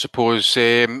okay, I suppose.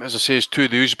 As I say, it's two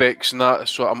of the Uzbeks and that.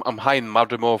 So I'm high in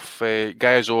Madrimov,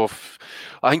 Gayazov.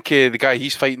 I think the guy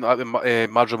he's fighting at the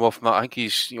Madrimov and that, I think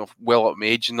he's well up in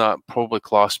age and that, probably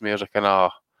classed me as a kind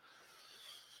of,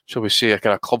 shall we say, a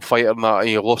kind of club fighter and that.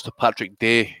 He lost to Patrick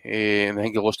Day and I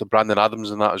think he lost to Brandon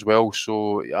Adams and that as well.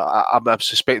 So I'm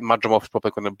suspecting Madrimov's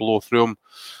probably going to blow through him.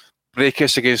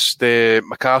 Breakus against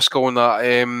McCaskill and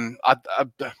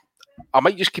that. I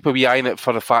might just keep a wee eye on it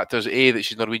for the factors, A, that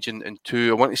she's Norwegian, and 2,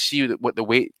 I want to see what the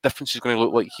weight difference is going to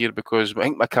look like here, because I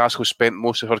think McCaskill spent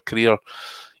most of her career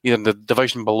either in the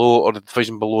division below or the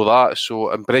division below that. So,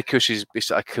 and Breakus is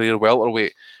basically a career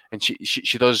welterweight, and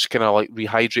she does kind of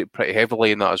rehydrate pretty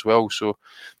heavily in that as well. So,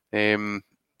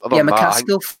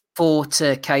 McCaskill fought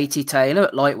Katie Taylor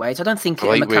at lightweight. I don't think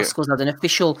McCaskill's had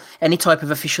any type of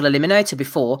official eliminator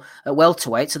before at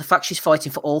welterweight. So the fact she's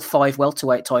fighting for all 5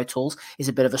 welterweight titles is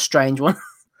a bit of a strange one.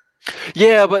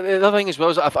 Yeah, but the other thing as well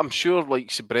is I'm sure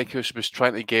Breakus was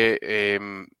trying to get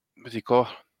what do you call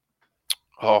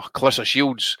her? Clarissa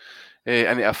Shields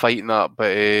into a fight in that,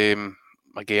 but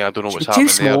again, I don't know what's happening there. Too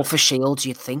small for Shields,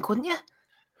 you'd think, wouldn't you?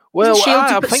 Well,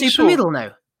 Shields a super middle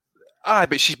now.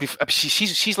 But she's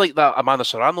like that Amanda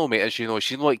Serrano, mate, as you know.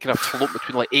 She's kind of float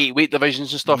between 8 weight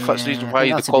divisions and stuff. Yeah, that's the reason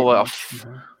why they call her a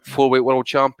 4-weight world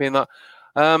champion. That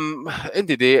end of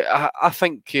the day, I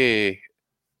think I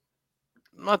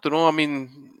don't know.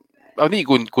 I need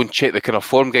to go and check the kind of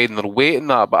form guide and their weight and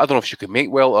that, but I don't know if she can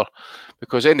make welter,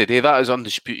 because at the end of the day, that is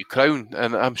undisputed crown,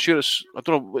 and I'm sure it's. I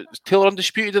don't know. Is Taylor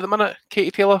undisputed at the minute?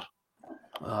 Katie Taylor.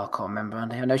 Oh, I can't remember,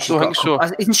 Andy. I know she's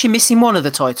got. Isn't she missing one of the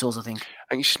titles? I think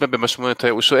she's maybe missing one of the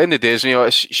titles. So, at the end of the day,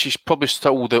 she's probably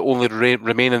still the only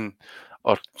remaining,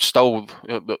 or still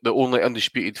the only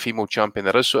undisputed female champion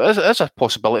there is. So, it's a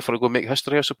possibility for her to go make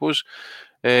history, I suppose.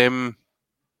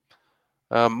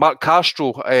 Mark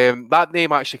Castro, that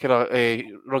name actually kind of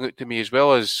rung out to me as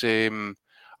well as.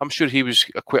 I'm sure he was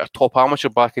quite a top amateur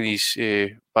back in his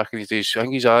days. I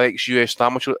think he's an ex-US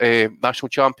amateur national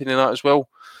champion in that as well.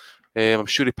 I'm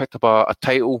sure he picked up a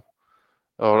title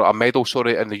or a medal,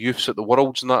 sorry, in the youths at the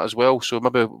Worlds and that as well. So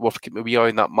maybe worth keeping a wee eye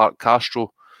on that Mark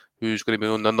Castro, who's going to be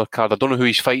on the undercard. I don't know who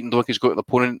he's fighting. Don't think he's got an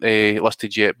opponent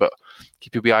listed yet, but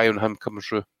keep a wee eye on him coming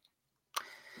through.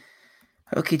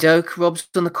 Okie doke. Rob's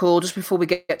on the call. Just before we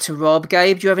get to Rob,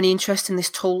 Gabe, do you have any interest in this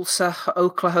Tulsa,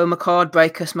 Oklahoma card?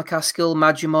 Breakus, McCaskill,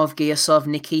 Madrimov, Giasov,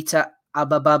 Nikita,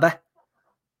 Abababa?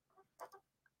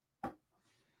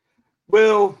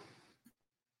 Well,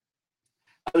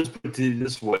 I'll just put it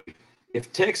this way.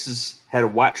 If Texas had a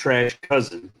white trash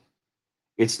cousin,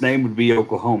 its name would be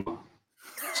Oklahoma.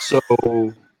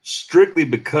 So strictly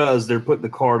because they're putting the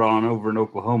card on over in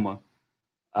Oklahoma,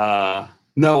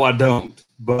 no, I don't.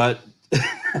 But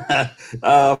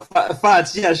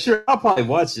fights, yeah, sure, I'll probably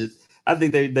watch it. I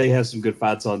think they have some good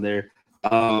fights on there.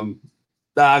 I'm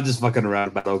just fucking around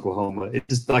about Oklahoma. It's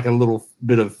just like a little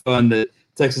bit of fun that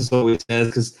Texas always has,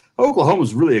 because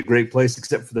Oklahoma's really a great place,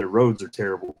 except for their roads are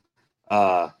terrible.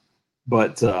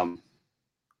 But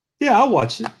yeah, I'll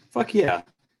watch it. Fuck yeah.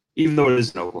 Even though it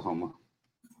is in Oklahoma.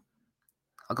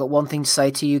 I got one thing to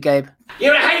say to you, Gabe.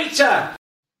 You're a hater!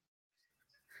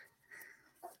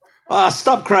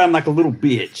 Stop crying like a little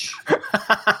bitch.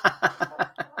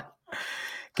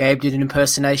 Gabe did an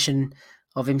impersonation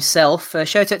of himself.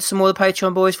 Shout out to some more of the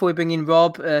Patreon boys before we bring in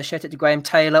Rob. Shout out to Graham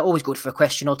Taylor. Always good for a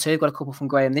question or two. Got a couple from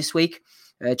Graham this week.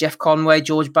 Jeff Conway,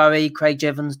 George Barry, Craig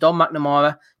Jevons, Don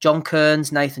McNamara, John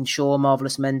Kearns, Nathan Shaw,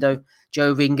 Marvellous Mendo,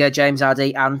 Joe Ringer, James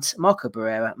Addy, Ant, Marco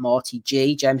Barrera, Marty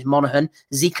G, James Monaghan,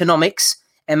 Zeconomics,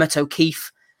 Emmett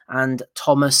O'Keefe, and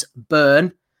Thomas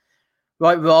Byrne.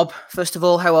 Right, Rob, first of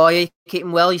all, how are you?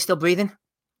 Keeping well? You still breathing?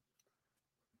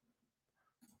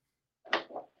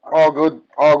 All good,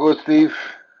 Steve.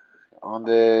 On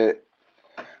the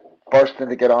bursting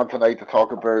to get on tonight to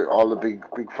talk about all the big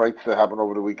fights that happened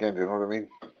over the weekend. You know what I mean?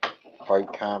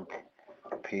 Fight camp,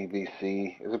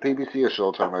 PBC. Is it PBC or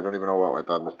Showtime? I don't even know what went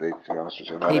on this day, to be honest with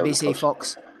you. PBC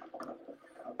Fox.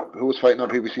 Who was fighting on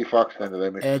PBC Fox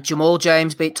then? Jamal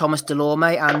James beat Thomas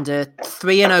Delorme, and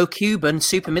 3-0 Cuban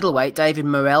super middleweight David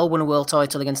Morrell won a world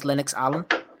title against Lennox Allen.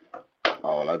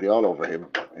 Oh, well, I'll be all over him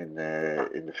in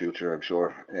the future, I'm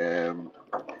sure.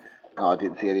 No, I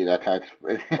didn't see any of that card.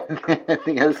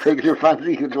 Anything else takes your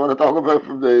fancy you want to talk about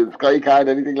from the Sky card,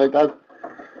 anything like that?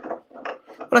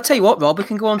 Well, I'll tell you what, Rob, we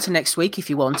can go on to next week if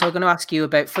you want. I'm going to ask you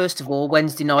about, first of all,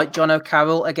 Wednesday night, John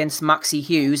O'Carroll against Maxie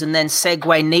Hughes, and then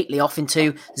segue neatly off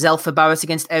into Zelfa Barrett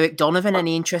against Eric Donovan.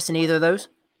 Any interest in either of those?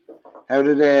 How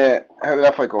did that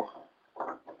fight go?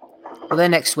 Well, they're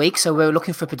next week, so we're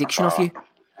looking for a prediction off you.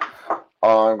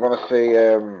 I'm going to say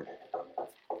I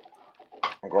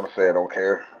don't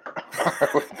care.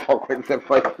 Fuck wins that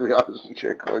fight, to be honest with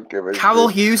you. Carroll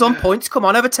Hughes on points. Come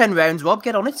on, over 10 rounds, Rob.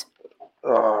 Get on it.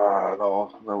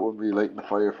 No, I wouldn't be lighting the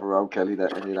fire for Rob Kelly, any of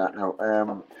that now.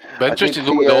 But interesting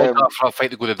to know the odds for a fight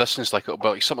to go the distance, like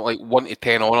something like 1 to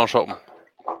 10 on or something.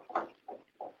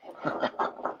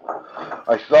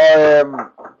 I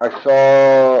saw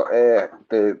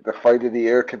the fight of the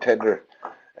year contender,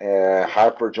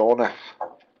 Harper Jonas.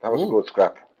 That was a good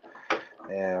scrap.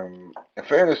 In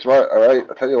fairness, all right,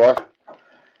 I'll tell you what.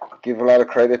 Give a lot of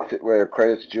credit where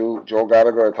credit's due. Joe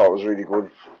Gallagher, I thought was really good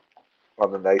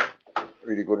on the night.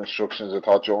 Really good instructions. I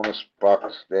thought Jonas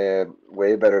boxed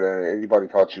way better than anybody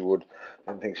thought she would.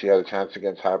 Didn't think she had a chance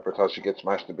against Harper. Thought she'd get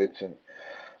smashed to bits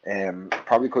and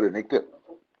probably could have nicked it.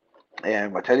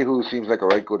 I tell you who seems like a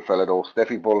right good fella though.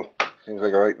 Steffi Bull seems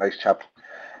like a right nice chap.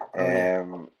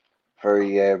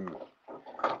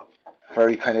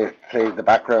 Very kind of plays the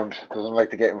background. Doesn't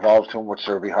like to get involved too much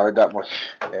or be heard that much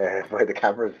by the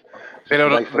cameras.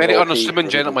 Very unassuming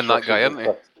gentleman, that guy, isn't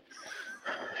he?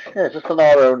 Yeah, just an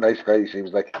all-round nice guy, he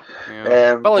seems like.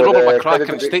 Yeah. Like Robert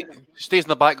McCracken stays in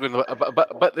the background, a bit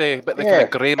the kind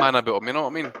of grey man about him, you know what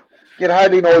I mean? You'd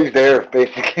hardly know he's there,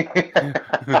 basically.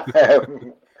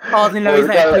 Hardly know he's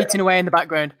there, beating away in the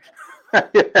background.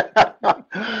 But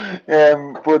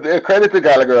credit to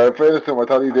Gallagher. In fairness to him, I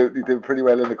thought he did pretty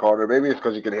well in the corner. Maybe it's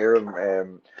because you could hear him.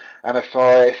 And I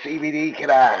saw CBD kid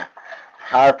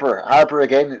Harper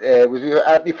again. Was it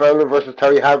Anthony Fowler versus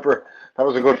Terry Harper? That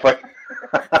was a good fight.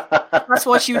 That's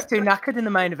why she was too knackered in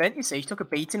the main event. You see, she took a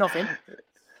beating off him.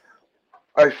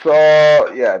 I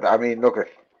saw. Yeah, I mean, look.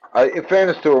 In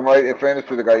fairness to him, right? In fairness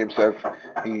to the guy himself,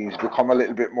 he's become a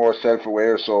little bit more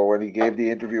self-aware. So when he gave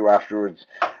the interview afterwards,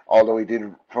 although he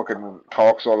didn't fucking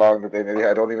talk so long, but then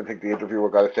I don't even think the interviewer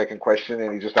got a second question,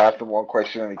 and he just asked him one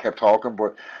question and he kept talking.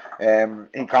 But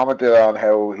he commented on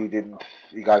how he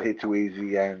got hit too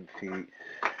easy and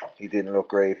he didn't look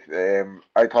great.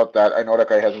 I thought that, I know that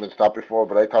guy hasn't been stopped before,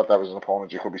 but I thought that was an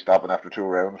opponent you could be stopping after 2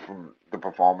 rounds from the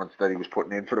performance that he was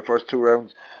putting in for the first 2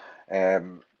 rounds.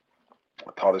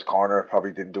 I thought his corner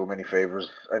probably didn't do him any favors.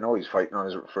 I know he's fighting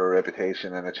for a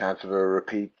reputation and a chance of a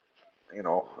repeat,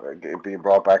 being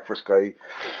brought back for Sky.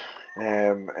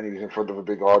 And he was in front of a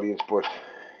big audience, but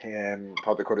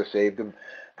thought they could have saved him.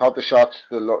 Thought the shots,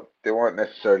 they weren't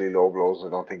necessarily low blows. I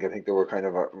don't think. I think they were kind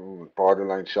of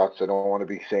borderline shots. I don't want to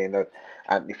be saying that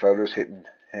Anthony Fowler's hitting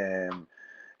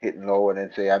low and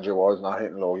then say Andrew Ward's not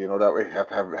hitting low. That way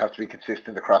you have to be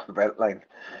consistent across the belt line,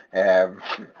 as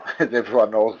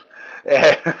everyone knows.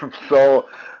 So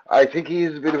I think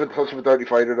he's a bit of a touch of a dirty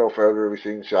fighter though. Fowler, we've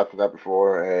seen shots of that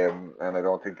before, and I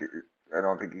don't think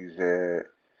he's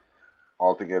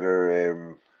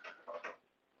altogether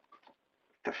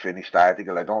to finish the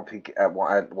article. I don't think at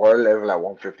world level at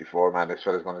 154, man, this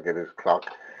fella's going to get his clock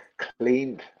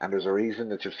cleaned, and there's a reason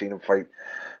that you've seen him fight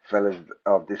fellas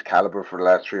of this caliber for the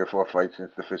last 3 or 4 fights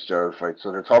since the Fitzgerald fight.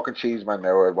 So they're talking Cheeseman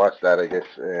now. I'd watch that, I guess.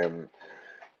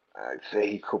 I'd say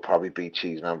he could probably beat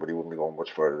Cheeseman, but he wouldn't be going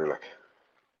much further. Like.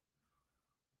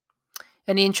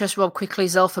 Any interest, Rob, quickly,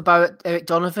 Zelf, about Eric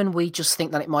Donovan? We just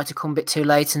think that it might have come a bit too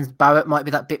late and Barrett might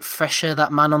be that bit fresher,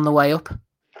 that man on the way up.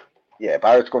 Yeah,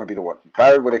 Barrett's going to be the one.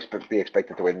 Barrett would be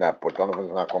expected to win that, but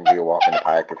Donovan's not going to be a walk in the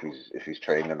park if he's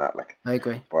training that. Like, I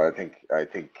agree. But I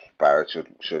think Barrett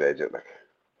should edge it. Like,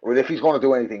 well, if he's going to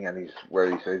do anything and he's where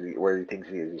he thinks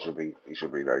he is, he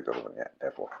should be Eric Donovan. Yeah,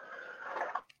 therefore.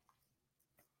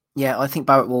 Yeah, I think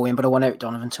Barrett will win, but I want Eric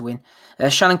Donovan to win.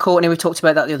 Shannon Courtney, we talked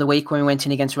about that the other week when we went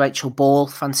in against Rachel Ball.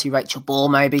 Fancy Rachel Ball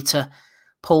maybe to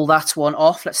pull that one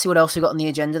off. Let's see what else we got on the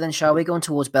agenda then, shall we? Going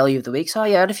towards Bellew of the Week. So,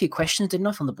 yeah, I had a few questions, didn't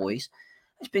I, from the boys?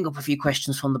 Let's bring up a few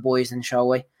questions from the boys then, shall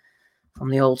we? From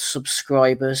the old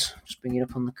subscribers. Just bring it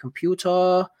up on the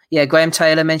computer. Yeah, Graham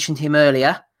Taylor mentioned him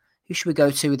earlier. Who should we go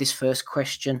to with this first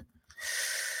question?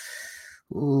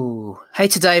 Ooh. Hey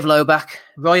to Dave Lowback.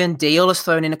 Ryan Deal has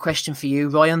thrown in a question for you.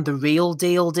 Ryan, the real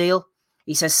deal.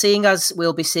 He says, seeing as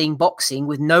we'll be seeing boxing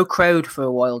with no crowd for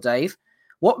a while, Dave,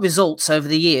 what results over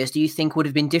the years do you think would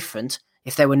have been different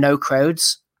if there were no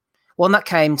crowds? One that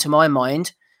came to my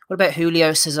mind, what about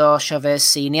Julio Cesar Chavez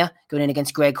Sr. going in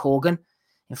against Greg Horgan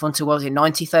in front of,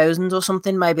 90,000 or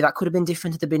something? Maybe that could have been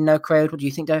different if there'd been no crowd. What do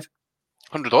you think, Dave?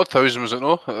 100,000 was it,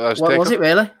 no? What was it,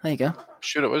 really? There you go.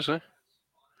 Sure it was, eh?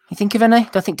 You think of any?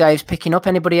 Don't think Dave's picking up.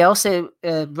 Anybody else?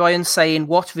 Ryan's saying,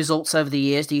 what results over the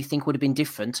years do you think would have been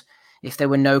different if there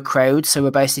were no crowds? So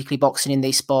we're basically boxing in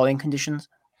these sparring conditions.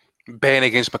 Ben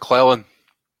against McClellan.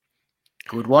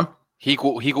 Good one. He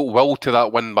got well to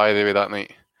that win, by the way, that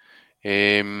night.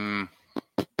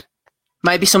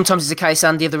 Maybe sometimes it's a case,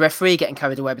 Andy, of the referee getting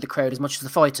carried away with the crowd as much as the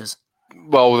fighters.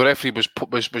 Well, the referee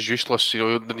was useless.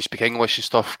 Didn't speak English and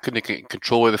stuff. Couldn't get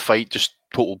control of the fight. Just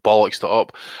total bollocks it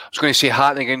up. I was going to say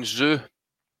Hatton against Zhu.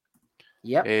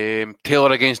 Yeah.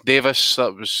 Taylor against Davis.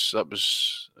 That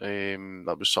was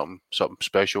something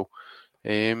special.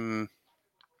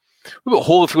 What about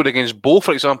Holyfield against Bo,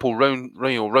 for example? Round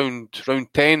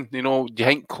 10. Do you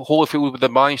think Holyfield would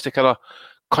have managed to kind of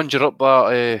conjure up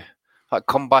that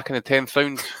comeback in the 10th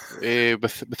round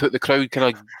without the crowd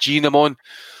kind of geeing him on?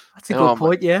 That's a good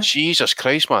point, yeah. Jesus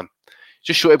Christ, man.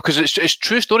 Just show it, because it's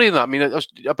true story in that. I mean,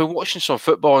 I've been watching some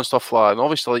football and stuff like that, and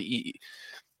obviously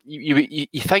you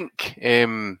think,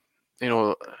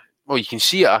 well, you can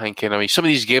see it, I think. I mean, some of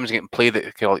these games are getting played at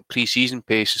kind of like pre-season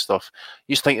pace and stuff.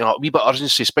 You just think, a wee bit of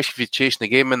urgency, especially if you're chasing the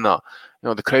game in that.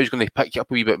 The crowd's going to pick you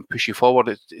up a wee bit and push you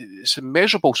forward. It's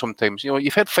immeasurable sometimes.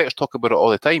 You've heard fighters talk about it all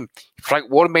the time. Frank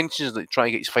Warren mentions that trying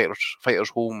to get his fighters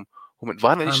home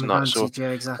advantage and that. So yeah,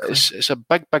 exactly. It's a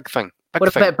big thing.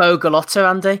 What about Bo Galotto,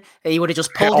 Andy? He would have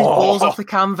just pulled his balls off the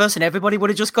canvas and everybody would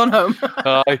have just gone home.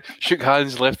 Aye, shook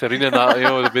hands, left the arena and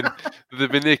that.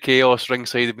 There'd been no chaos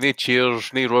ringside, there'd been no cheers,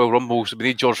 no Royal Rumbles, there'd been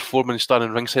no George Foreman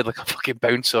standing ringside like a fucking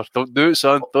bouncer. Don't do it,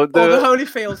 son. Don't do it. Or the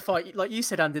Holyfield fight, like you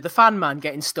said, Andy, the fan man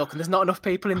getting stuck and there's not enough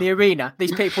people in the arena.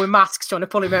 These people with masks trying to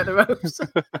pull him out the ropes.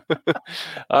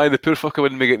 Aye, the poor fucker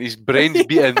wouldn't be getting his brains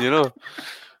beaten,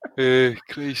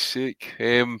 Christ's sake.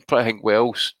 Trying to think what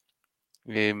else.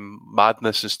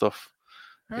 Madness and stuff.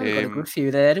 We got a good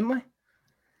few there, didn't we?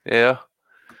 Yeah.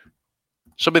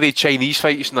 Some of the Chinese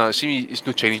fights and that, it's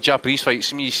no Chinese, Japanese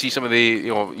fights. You see some of the,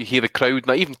 you hear the crowd,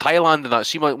 and even Thailand and that.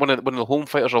 See when the home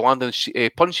fighters are landing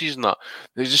punches and that,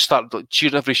 they just start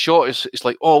cheering every shot. It's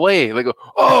like, oh, way. They go,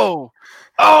 oh.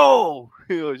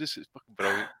 It's fucking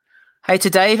brilliant. Hey, to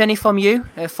Dave, any from you?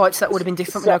 Fights that would have been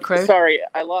different with no crowd? Sorry,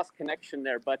 I lost connection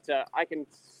there, but I can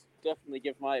definitely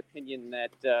give my opinion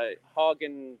that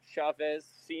Hogan Chavez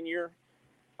Sr.,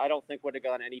 I don't think would have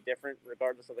gone any different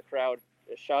regardless of the crowd.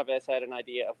 Chavez had an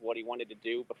idea of what he wanted to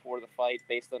do before the fight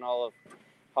based on all of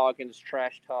Hawkins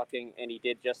trash talking, and he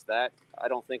did just that, I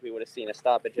don't think we would have seen a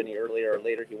stoppage any earlier or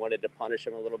later. He wanted to punish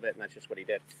him a little bit, and that's just what he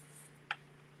did.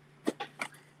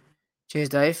 Cheers,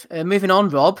 Dave. Moving on,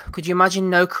 Rob, could you imagine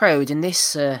no crowd in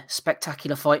this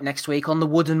spectacular fight next week on the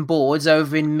wooden boards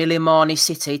over in Milimani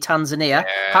City, Tanzania? Yes.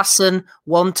 Hassan,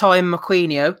 one-time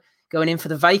Maquinho, going in for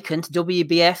the vacant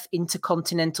WBF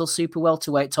Intercontinental Super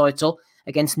Welterweight title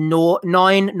against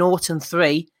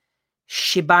 9-3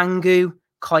 Shibangu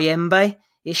Kayembe.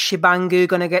 Is Shibangu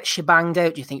going to get shebanged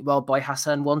out, do you think, Rob, by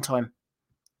Hassan one time?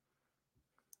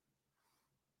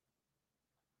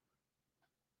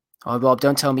 Oh, Rob,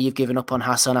 don't tell me you've given up on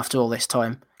Hassan after all this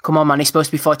time. Come on, man. He's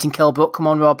supposed to be fighting Kell Brook. Come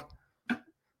on, Rob.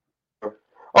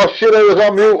 Oh, shit, I was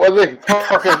on mute, was I?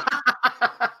 Fucking...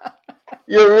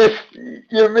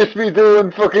 You missed me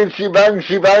doing fucking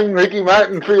shebang, Ricky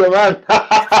Martin for your man.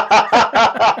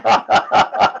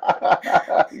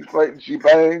 He's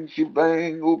fighting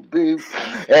shebang, oh, babe.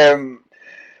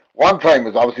 One time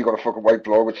is obviously going to fucking wipe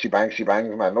blow with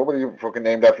shebangs, man. Nobody fucking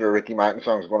named after a Ricky Martin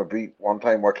song is going to beat one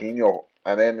time Joaquinho.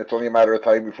 And then it's only a matter of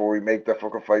time before we make the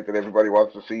fucking fight that everybody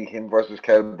wants to see, him versus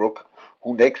Kell Brook.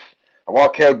 Who next? I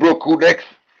want Kell Brook. Who next?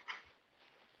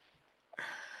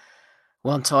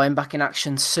 One time back in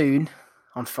action soon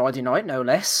on Friday night, no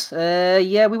less.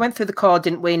 Yeah, we went through the card,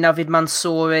 didn't we? Navid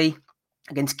Mansouri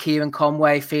against Kieran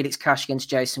Conway, Felix Cash against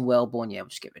Jason Wellborn. Yeah, we'll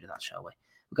just get rid of that, shall we?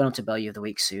 We're going on to Bellew of the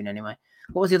Week soon anyway.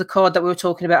 What was the other card that we were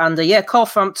talking about, Andy? Yeah, Carl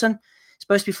Frampton.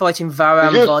 Supposed to be fighting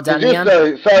Varam Vardanian.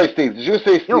 Sorry, Steve. Did you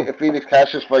say Felix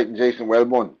Cash is fighting Jason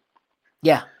Wellborn?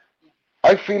 Yeah.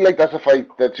 I feel like that's a fight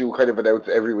that you kind of announce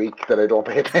every week that I don't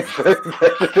pay attention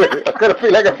to. I kind of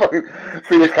feel like a fucking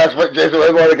Felix Cash fighting Jason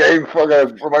Wellborn again.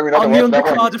 Fucking remind me not to watch that one. On the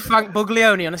undercard of Frank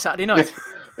Buglioni on a Saturday night.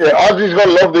 Yeah, Ozzy's going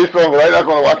to love this one, but I'm not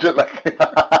going to watch it.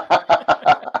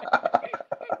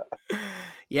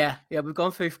 Yeah, we've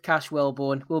gone through Cash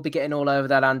Wellborn. We'll be getting all over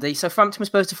that, Andy. So Frampton was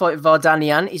supposed to fight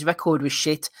Vardanian. His record was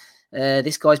shit.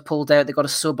 This guy's pulled out. They got a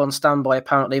sub on standby,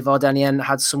 apparently. Vardanian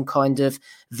had some kind of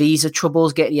visa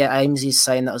troubles getting... Yeah, Ames is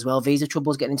saying that as well. Visa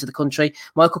troubles getting into the country.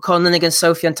 Michael Conlon against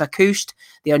Sofian Takust.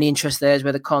 The only interest there is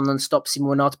whether Conlon stops him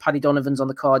or not. Paddy Donovan's on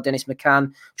the card. Dennis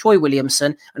McCann. Troy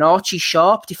Williamson. And Archie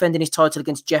Sharp defending his title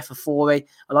against Jeff Afori.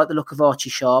 I like the look of Archie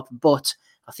Sharp, but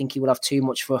I think he will have too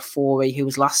much for Afori, who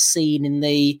was last seen in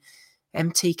the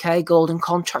MTK Golden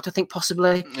Contract, I think,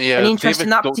 possibly. Yeah, any interest in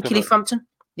that, particularly Frampton?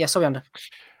 Yeah, sorry, Andy.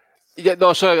 Yeah,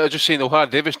 no, sorry, I was just saying, O'Hara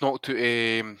Davis knocked out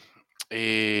that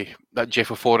Jeff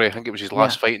Afori. I think it was his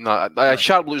last fight in that.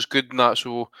 Sharp looks good in that,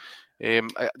 so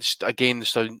just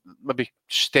maybe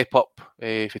step up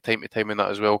for time to time in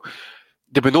that as well.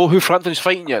 Do we know who Frampton's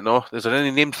fighting yet? No? Is there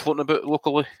any name floating about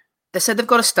locally? They said they've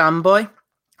got a standby.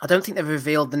 I don't think they've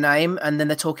revealed the name, and then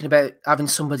they're talking about having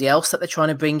somebody else that they're trying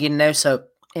to bring in now, so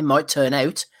it might turn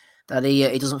out that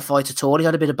he doesn't fight at all. He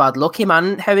had a bit of bad luck. Him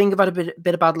and Herring have had a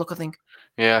bit of bad luck, I think.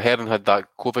 Yeah, Herring had that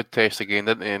COVID test again,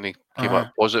 didn't he? And he came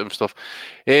out positive and stuff.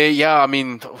 I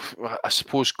mean, I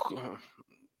suppose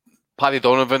Paddy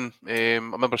Donovan, I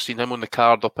remember seeing him on the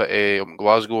card up at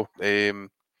Glasgow.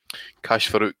 Cash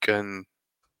Farouk and...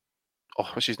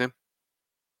 what's his name?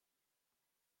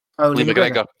 Lee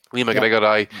McGregor. Lee McGregor,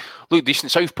 aye. Look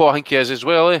decent. Southpaw, I think he is as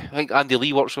well. I think Andy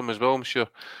Lee works for him as well, I'm sure.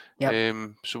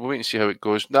 Yep. So we'll wait and see how it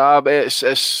goes. But it's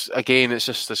just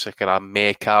this kind of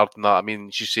meh card and that. I mean,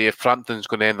 as you say, if Frampton's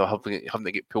going to end up having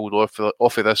to get pulled off of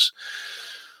this,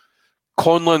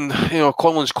 Conlon's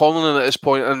Conlon at this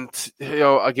point, and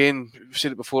again, we've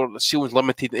said it before, the ceiling's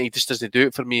limited, and he just doesn't do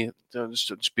it for me.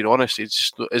 Just being honest, it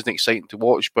just isn't exciting to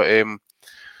watch. But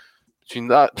between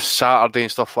that Saturday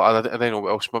and stuff like that, I don't know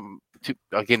what else.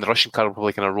 Again, the Russian card will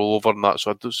probably kind of roll over on that.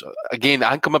 So I think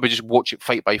I'll maybe just watch it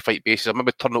fight by fight basis. I'll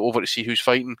maybe turn it over to see who's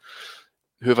fighting,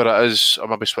 whoever it is. I'll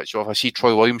maybe switch it off. I see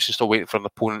Troy Williamson still waiting for an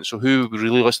opponent. So who we're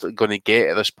realistically going to get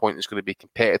at this point is going to be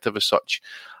competitive as such.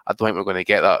 I don't think we're going to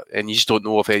get that. And you just don't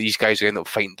know if these guys end up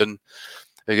fighting done.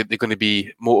 They're going to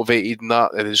be motivated in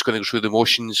that. They're just going to go through the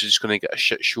motions. They're just going to get a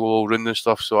shit show all round and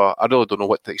stuff. So I really don't know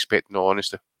what to expect, in all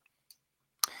honesty.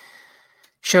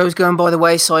 Show's going by the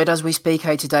wayside as we speak.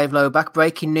 Hey to Dave Lowback.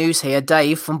 Breaking news here.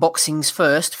 Dave from Boxing's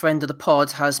First, friend of the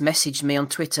pod, has messaged me on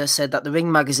Twitter, said that the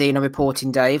Ring magazine are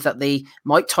reporting, Dave, that the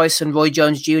Mike Tyson-Roy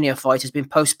Jones Jr. fight has been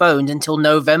postponed until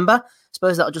November.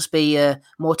 Suppose that'll just be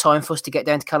more time for us to get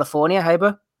down to California, hey,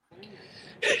 bro?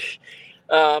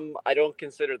 I don't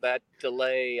consider that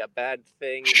delay a bad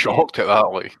thing. Shocked at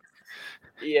that, like.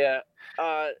 Yeah.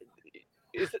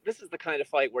 This is the kind of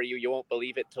fight where you won't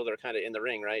believe it till they're kind of in the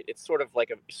ring, right? It's sort of like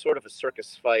a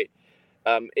circus fight.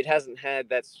 It hasn't had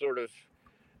that sort of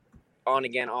on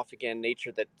again, off again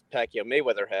nature that Pacquiao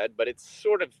Mayweather had, but it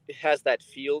has that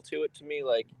feel to it to me.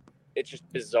 Like it's just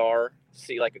bizarre to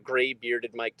see like a gray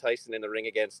bearded Mike Tyson in the ring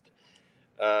against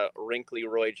wrinkly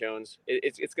Roy Jones.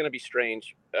 It's going to be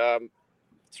strange.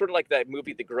 Sort of like that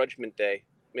movie, The Grudgment Day.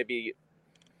 Maybe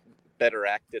better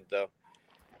acted though.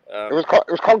 It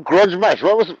was called Grudge Match.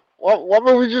 What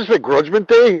movie did you say? Grudgement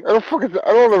Day? I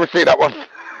don't ever see that one.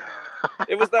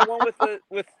 It was that one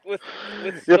with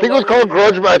You think it was called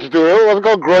Grudge Match, dude? It wasn't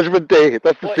called Grudgement Day.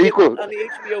 That's the sequel. On the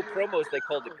HBO promos, they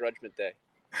called it Grudgement Day.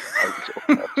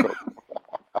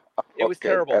 It was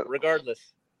terrible.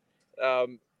 Regardless,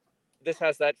 this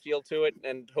has that feel to it,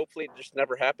 and hopefully it just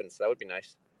never happens. That would be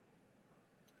nice.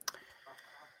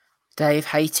 Dave,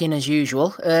 hating as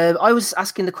usual. I was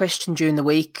asking the question during the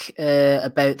week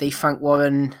about the Frank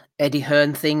Warren, Eddie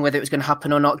Hearn thing, whether it was going to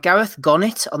happen or not. Gareth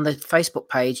Gonnet on the Facebook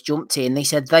page jumped in. They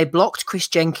said they blocked Chris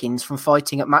Jenkins from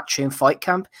fighting at Matchroom Fight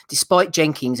Camp, despite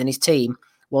Jenkins and his team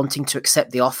wanting to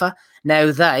accept the offer.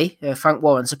 Now Frank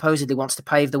Warren, supposedly wants to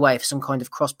pave the way for some kind of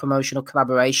cross-promotional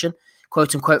collaboration,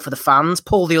 quote-unquote, for the fans.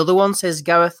 Paul the other one, says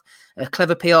Gareth. A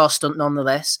clever PR stunt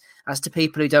nonetheless. As to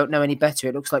people who don't know any better,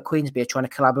 it looks like Queensberry are trying to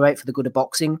collaborate for the good of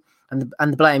boxing, and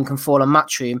the blame can fall on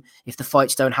Matchroom if the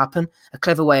fights don't happen. A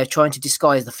clever way of trying to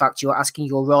disguise the fact you are asking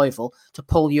your rival to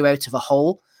pull you out of a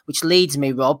hole, which leads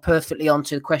me, Rob, perfectly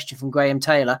onto the question from Graham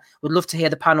Taylor. Would love to hear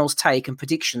the panel's take and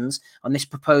predictions on this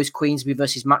proposed Queensberry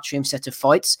versus Matchroom set of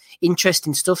fights.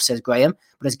 Interesting stuff, says Graham.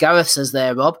 But as Gareth says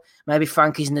there, Rob, maybe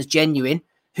Frank isn't as genuine.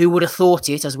 Who would have thought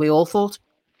it, as we all thought?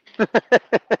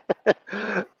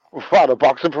 What, a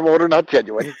boxing promoter, not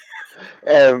genuine.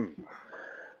 Fucking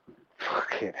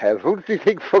hell. Who does he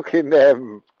think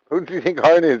Hearn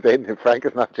is then if Frank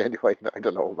is not genuine? I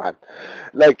don't know, man.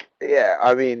 Like, yeah,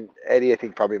 I mean, Eddie, I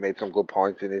think, probably made some good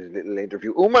points in his little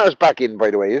interview. Umar's back in,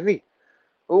 by the way, isn't he?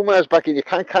 Umar's back in. You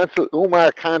can't cancel.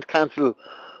 Umar can't cancel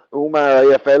Umar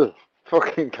AFL.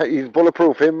 Fucking, he's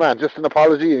bulletproof, him, man. Just an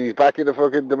apology, and he's back in the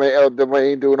fucking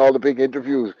domain doing all the big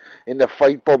interviews in the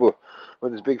fight bubble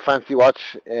with his big fancy watch.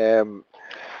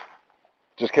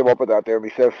 Just came up with that there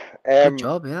myself. Good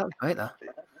job, yeah, that was great, that.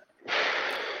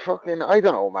 Fucking, I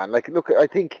don't know, man. Like, look, I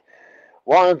think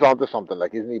Warren's onto something,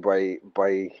 like, isn't he, by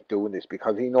doing this,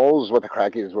 because he knows what the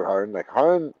crack is with Hearn. Like,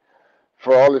 Hearn,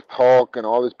 for all his talk and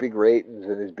all his big ratings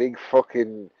and his big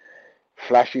fucking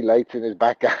flashy lights in his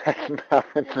back garden,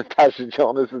 having Natasha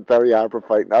Jonas and Terry Harper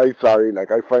fighting. I'm sorry,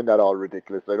 like, I find that all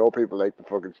ridiculous. I know people like the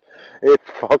fucking, it's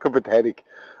fucking pathetic.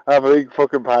 Have a big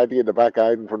fucking party in the back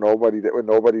garden for nobody, with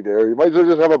nobody there. You might as well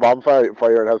just have a bonfire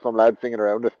and have some lads singing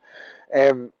around it.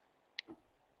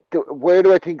 Where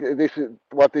do I think this is?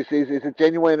 What this is it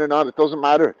genuine or not? It doesn't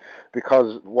matter,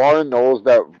 because Warren knows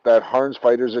that Hearn's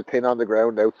fighters are thin on the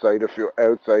ground outside of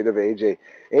AJ.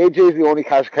 AJ is the only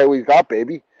cash cow he's got,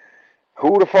 baby.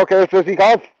 Who the fuck else has he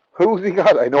got? Who's he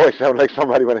got? I know I sound like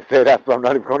somebody when I say that, so I'm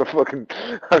not even going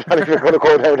to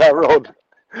go down that road.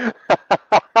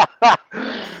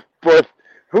 But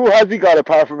who has he got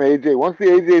apart from AJ? Once the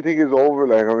AJ thing is over,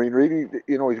 like, I mean, really,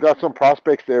 he's got some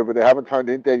prospects there, but they haven't turned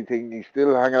into anything. He's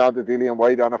still hanging on to Dillian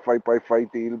White on a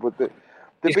fight-by-fight deal, but the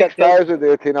big stars are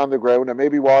there thin on the ground, and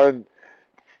maybe Warren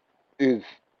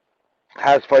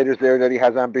has fighters there that he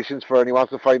has ambitions for, and he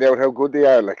wants to find out how good they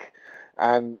are, like.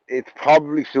 And it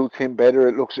probably suits him better.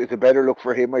 It's a better look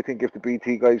for him, I think, if the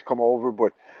BT guys come over.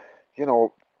 But,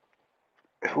 who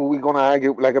are we going to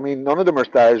argue? Like, I mean, none of them are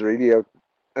stars really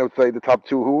outside the top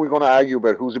two. Who are we going to argue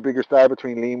about? Who's a bigger star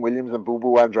between Liam Williams and Boo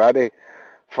Boo Andrade?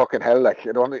 Fucking hell, like,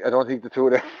 I don't think the two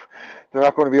of them, they're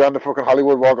not going to be on the fucking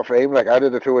Hollywood Walk of Fame, like, either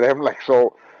the two of them, like,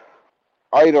 so,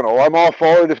 I don't know. I'm all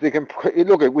for it if they can.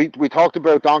 Look, we talked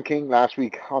about Don King last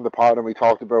week on the pod, and we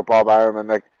talked about Bob Arum, and,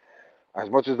 like, as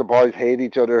much as the boys hate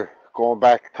each other going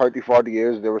back 30, 40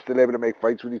 years, they were still able to make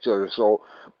fights with each other. So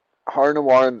Hearn and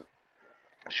Warren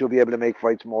should be able to make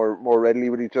fights more readily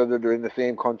with each other. They're in the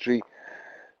same country.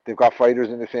 They've got fighters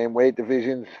in the same weight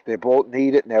divisions. They both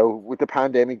need it now. With the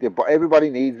pandemic, everybody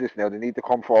needs this now. They need to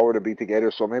come forward and be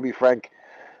together. So maybe Frank,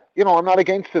 I'm not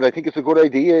against it. I think it's a good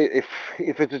idea. If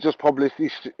it's just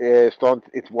publicity stunt,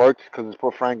 it's worked, because it's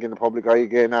put Frank in the public eye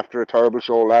again after a terrible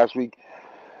show last week.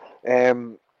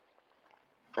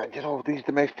 These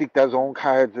domestic DAZN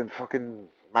cards and fucking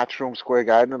Matchroom Square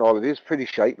Garden and all of this pretty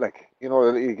shite. Like, you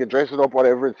can dress it up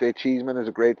whatever and say Cheeseman is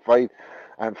a great fight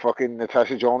and fucking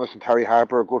Natasha Jonas and Terry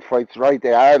Harper are good fights. Right,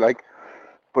 they are, like,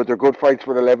 but they're good fights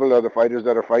for the level of the fighters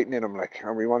that are fighting in them, like,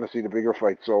 and we want to see the bigger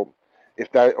fights. So if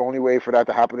that only way for that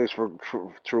to happen is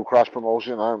through cross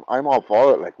promotion, I'm all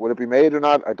for it. Like, would it be made or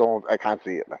not? I can't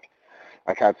see it. Like,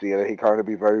 I can't see it. He kind of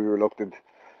be very reluctant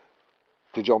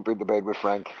to jump into bed with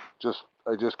Frank.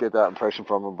 I just get that impression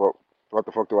from him, but what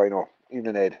the fuck do I know?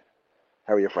 Even Ed.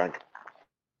 How are you, Frank?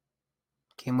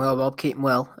 Keeping well, Rob. Keeping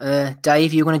well.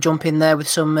 Dave, you going to jump in there with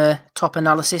some top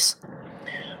analysis?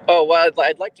 Oh, well,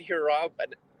 I'd like to hear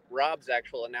Rob's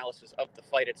actual analysis of the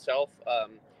fight itself.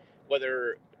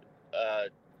 Whether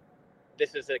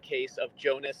this is a case of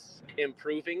Jonas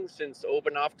improving since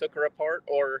Obanov took her apart,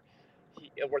 or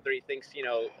whether he thinks,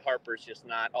 Harper's just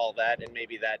not all that, and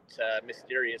maybe that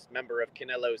mysterious member of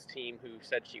Canelo's team who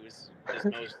said she was his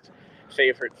most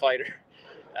favorite fighter,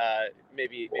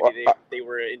 maybe they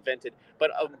were invented. But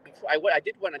I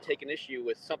did want to take an issue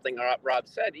with something Rob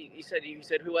said. He said,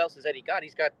 who else has Eddie got?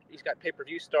 He's got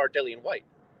pay-per-view star Dillian White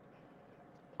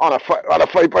on a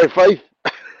 5x5.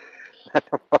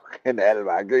 Fucking hell,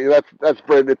 man. That's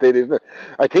brilliant thing, isn't it?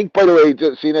 I think, by the way,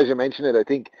 just seeing as you mentioned it, I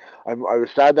think I was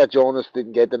sad that Jonas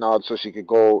didn't get the nod so she could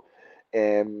go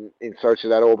in search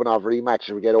of that Obanov rematch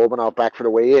and we get Obanov back for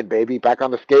the weigh-in, baby, back on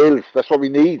the scales. That's what we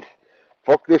need.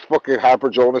 Fuck this fucking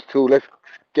Harper Jonas too. Let's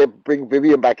bring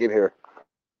Vivian back in here.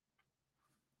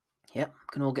 Yep,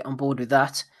 can all get on board with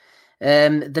that.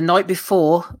 The night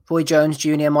before Roy Jones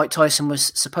Jr. and Mike Tyson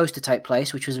was supposed to take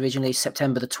place, which was originally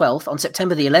September the 12th, on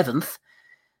September the 11th,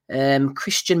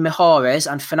 Christian Mijares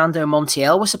and Fernando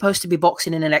Montiel were supposed to be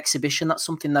boxing in an exhibition. That's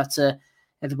something that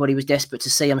everybody was desperate to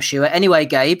see, I'm sure. Anyway,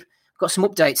 Gabe, got some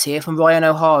updates here from Ryan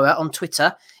O'Hara on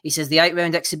Twitter. He says the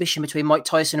 8-round exhibition between Mike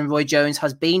Tyson and Roy Jones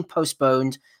has been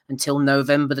postponed until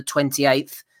November the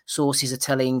 28th. Sources are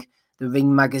telling the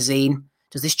Ring magazine.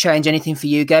 Does this change anything for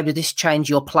you, Gabe? Did this change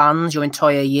your plans, your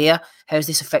entire year? How's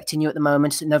this affecting you at the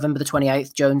moment, November the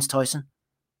 28th, Jones-Tyson?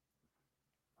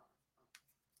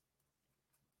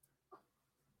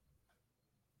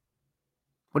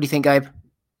 What do you think, Gabe?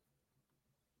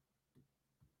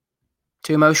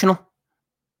 Too emotional?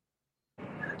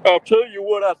 I'll tell you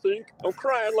what I think. I'm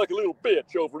crying like a little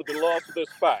bitch over the loss of this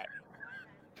fight.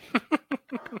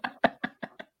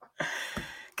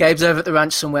 Gabe's over at the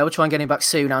ranch somewhere. We'll try and get him back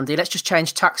soon, Andy. Let's just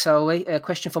change tack, shall we? A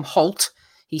question from Holt.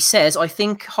 He says, I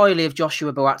think highly of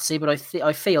Joshua Buatsi, but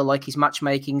I feel like his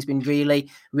matchmaking's been really,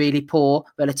 really poor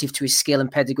relative to his skill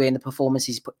and pedigree and the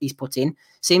performances he's put in.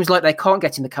 Seems like they can't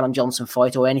get in the Callum Johnson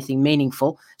fight or anything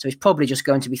meaningful, so he's probably just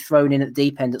going to be thrown in at the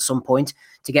deep end at some point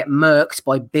to get murked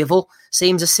by Bivol.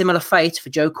 Seems a similar fate for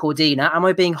Joe Cordina. Am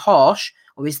I being harsh,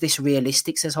 or is this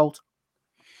realistic, says Holt?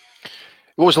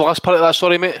 What was the last part of that?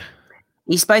 Sorry, mate.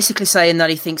 He's basically saying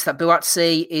that he thinks that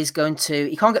Buatsi is going to...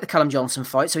 He can't get the Callum Johnson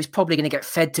fight, so he's probably going to get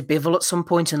fed to Bivol at some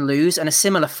point and lose. And a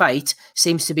similar fate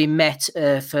seems to be met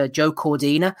for Joe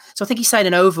Cordina. So I think he's saying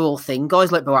an overall thing.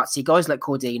 Guys like Buatsi, guys like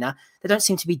Cordina, they don't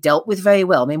seem to be dealt with very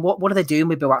well. I mean, what are they doing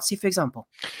with Buatsi, for example?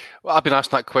 Well, I've been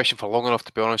asking that question for long enough,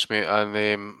 to be honest, mate. And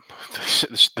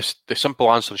the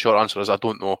simple answer, the short answer is I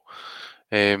don't know.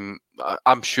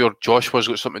 I'm sure Joshua's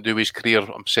got something to do with his career.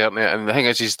 I'm certain. And the thing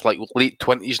is, he's like late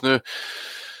 20s now.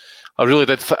 I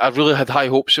really had high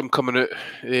hopes of him coming out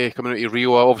of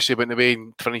Rio. I obviously went away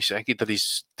and finished. I think he did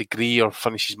his degree or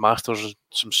finished his masters in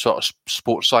some sort of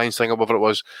sports science thing or whatever it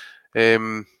was.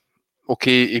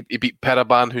 Okay, he beat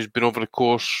Paraban, who's been over the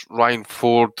course. Ryan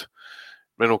Ford,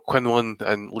 Reno Quinlan,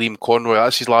 and Liam Conroy.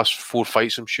 That's his last 4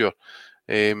 fights, I'm sure.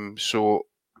 So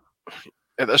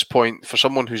at this point, for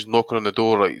someone who's knocking on the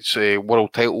door, like it's a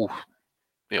world title,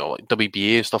 like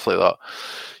WBA and stuff like that,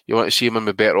 you want to see him in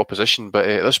a better opposition. But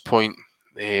at this point,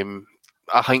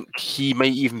 I think he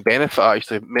might even benefit,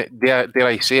 actually, dare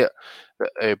I say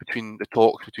it, between the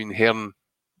talks between Hearn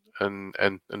and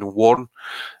Warren.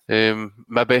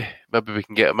 Maybe we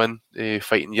can get him in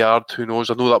fighting Yard. Who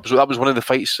knows? I know that was one of the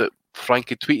fights that Frank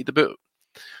had tweeted about.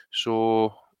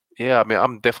 So yeah, I mean,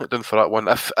 I'm definitely down for that one.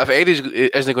 If Eddie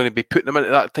isn't going to be putting him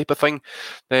into that type of thing,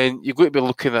 then you're going to be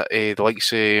looking at the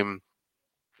likes. I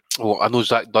know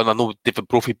Zach Dunn. I know David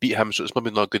Brophy beat him, so it's maybe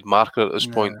not a good marker at this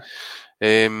point.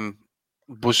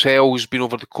 Bosel's been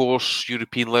over the course,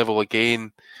 European level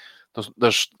again.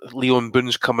 There's Leon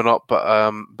Boone's coming up,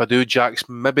 but Badou Jack's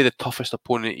maybe the toughest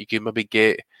opponent you can maybe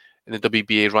get in the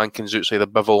WBA rankings outside of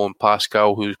Bivol and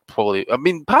Pascal, who's probably... I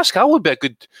mean, Pascal would be a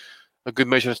good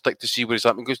measuring stick to see where he's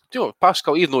at, because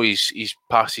Pascal, even though he's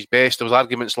past his best, there was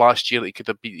arguments last year that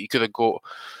he could have got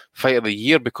fight of the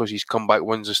year because he's comeback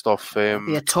wins and stuff. It'd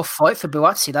be a tough fight for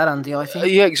Buatsi, that, Andy, I think.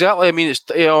 Yeah, exactly. I mean, it's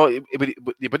they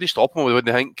wouldn't stop him, wouldn't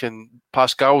they think? And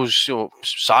Pascal's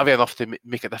savvy enough to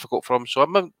make it difficult for him. So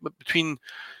I'm between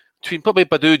probably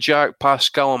Badou, Jack,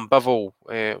 Pascal, and Bivol.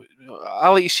 I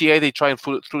like to see Eddie try and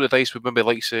throw the dice with maybe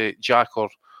like say Jack or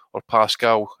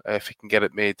Pascal if he can get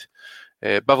it made.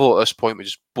 Bivol at this point would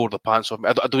just bore the pants off me.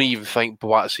 I don't even think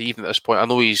Buatsi even at this point. I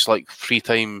know he's like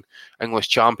 3-time English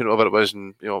champion or whatever it was,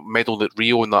 and medalled at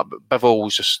Rio and that. But Bivol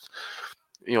was just,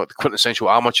 the quintessential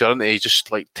amateur, isn't he?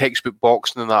 Just like textbook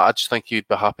boxing and that. I just think he'd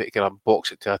be happy to kind of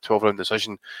box it to a 12-round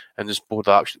decision and just blow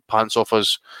the absolute pants off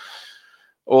us.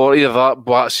 Or either that,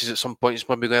 but says at some point he's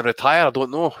maybe going to retire. I don't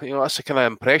know. That's the kind of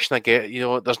impression I get.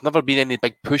 There's never been any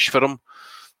big push for him.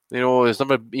 He's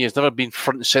never been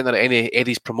front and centre at any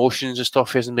Eddie's promotions and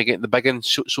stuff. He hasn't been getting the big in,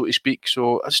 so to speak.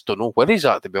 So I just don't know where he's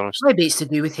at, to be honest. Maybe it's to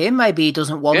do with him. Maybe he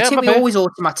doesn't want it. Maybe. We always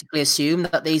automatically assume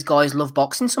that these guys love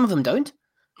boxing. Some of them don't.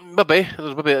 Maybe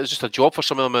it's just a job for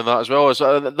some of them in that as well.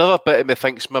 Another bit of me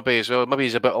thinks maybe as well. Maybe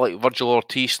he's a bit like Virgil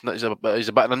Ortiz, and he's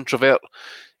a bit an introvert.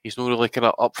 He's not really kind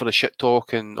of up for the shit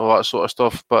talk and all that sort of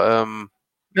stuff. But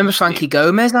remember Frankie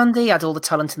Gomez, Andy? He had all the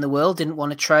talent in the world, didn't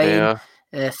want to train,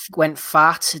 went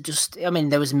fat.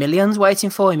 There was millions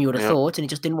waiting for him, you would have thought, and he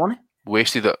just didn't want it.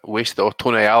 Wasted it. Or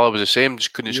Tony Ayala was the same,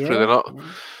 just couldn't screw the nut. Yeah.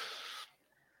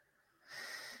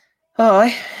 All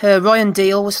right. Ryan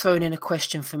Deal was throwing in a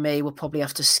question for me. We'll probably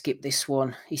have to skip this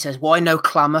one. He says, why no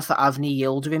clamour for Avni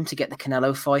Yildirim to get the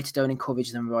Canelo fight? Don't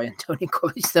encourage them, Ryan. Don't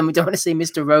encourage them. We don't want to see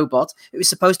Mr. Robot, who was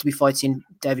supposed to be fighting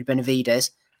David Benavidez,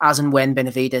 as and when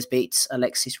Benavidez beats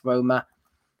Alexis Roma.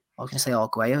 I was going to say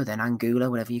Arguello, then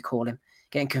Angulo, whatever you call him.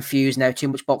 Getting confused now. Too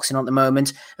much boxing on at the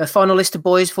moment. Final list of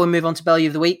boys before we move on to Bellew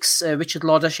of the Weeks. Richard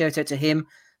Lodder, shout out to him.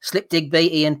 Slip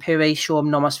Digby, Ian Pirri, Shaun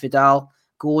Nomas Vidal,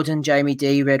 Gordon, Jamie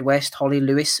D, Red West, Holly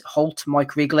Lewis, Holt,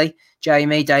 Mike Wrigley,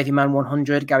 Jamie, Davey Man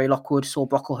 100, Gary Lockwood, Saul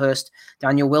Brocklehurst,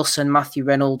 Daniel Wilson, Matthew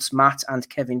Reynolds, Matt, and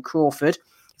Kevin Crawford.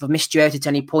 If I've missed you out at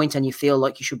any point and you feel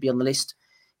like you should be on the list,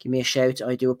 give me a shout.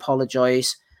 I do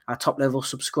apologise. Our top level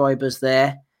subscribers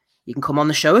there. You can come on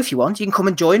the show if you want. You can come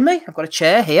and join me. I've got a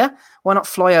chair here. Why not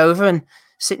fly over and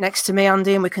sit next to me,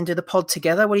 Andy, and we can do the pod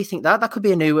together? What do you think? That could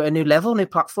be a new level, new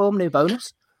platform, new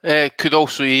bonus. Could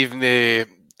also even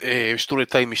story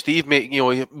time with Steve make a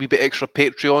wee bit extra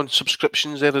Patreon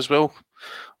subscriptions there as well.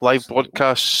 Live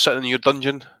broadcasts sitting in your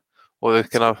dungeon, or the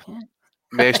kind of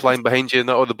mess line behind you and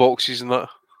that, all the boxes and that.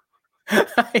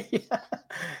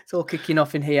 It's all kicking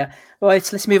off in here. Right,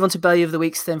 let's move on to Bellew of the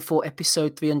Weeks then for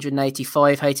episode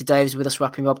 385. Hater Dave's with us,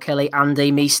 rapping Rob Kelly,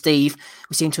 Andy, me, Steve.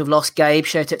 We seem to have lost Gabe.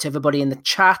 Shout out to everybody in the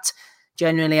chat.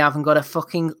 Genuinely haven't got a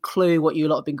fucking clue what you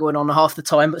lot have been going on half the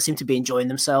time, but seem to be enjoying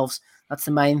themselves. That's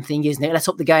the main thing, isn't it? Let's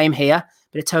up the game here.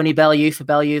 Bit of Tony Bellew for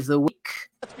Bellew of the Week.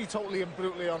 Let's be totally and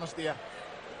brutally honest here.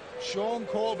 Sean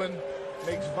Corbin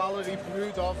makes Valery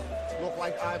Brudov look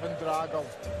like Ivan Drago.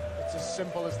 It's as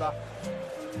simple as that.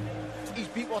 He's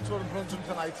beat what's in front of him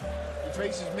tonight. He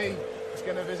faces me. He's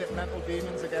going to visit mental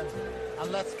demons again.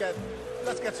 And let's get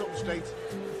something straight.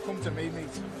 Come to me, mate.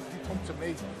 You come to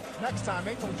me. Next time,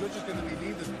 ain't no judges going to be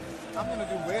needed. I'm going to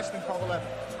do worse than Kovalev.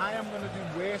 I am going to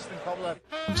do worse than Kovalev.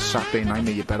 On Saturday night,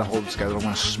 mate, you better hold it together. I'm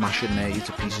going to smash it near you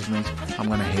to pieces, mate. I'm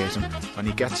going to hit him. When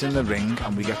he gets in the ring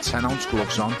and we get 10-ounce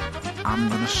gloves on, I'm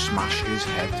going to smash his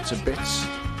head to bits.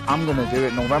 I'm going to do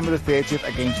it November the 30th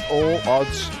against all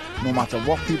odds. No matter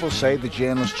what people say, the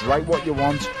journalists write what you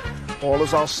want. All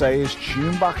as I'll say is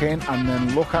tune back in and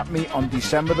then look at me on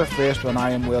December the 1st when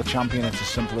I am world champion. It's as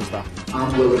simple as that.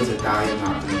 I'm willing to die in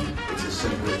that ring. It's as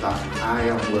simple as that. I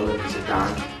am willing to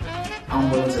die. I'm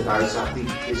willing to die, Saturday.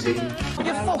 Is he?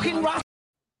 You fucking rat!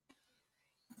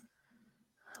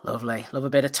 Lovely. Love a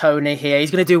bit of Tony here.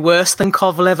 He's going to do worse than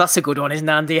Kovalev. That's a good one, isn't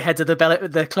Andy? Ahead of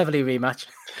the Cleverly rematch.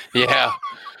 Yeah.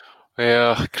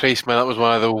 Yeah, Christ, man, that was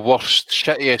one of the worst,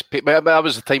 shittiest... That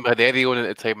was the time I had Eddie on at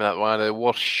the time, and that one of the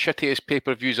worst, shittiest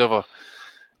pay-per-views ever.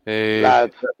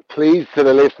 Lads, please, to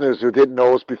the listeners who didn't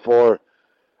know us before,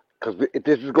 because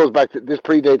this goes back to... This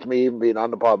predates me even being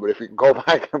on the pod, but if you can go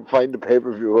back and find the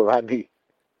pay-per-view of Andy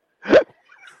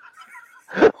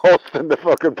hosting the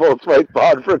fucking post-fight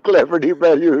pod for Cleverly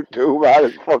Bellew too, man,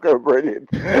 it's fucking brilliant.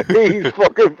 He's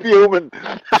fucking fuming.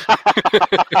 I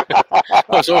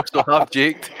was also half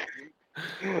jaked.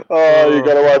 Oh, you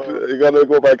gotta watch it. You gotta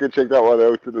go back and check that one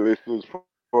out to the listeners.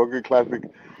 Fucking classic.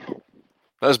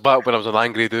 That's back when I was an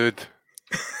angry dude.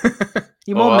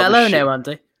 You're more mellow now,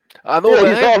 Andy. I know.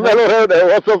 Yeah, he's all mellow now.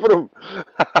 What's up with him?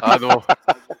 I know.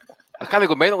 I can't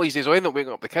go mental these days. I end up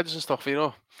waking up the kids and stuff,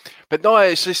 But no,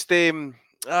 it's just. I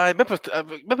remember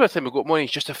the time we got money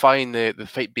justifying the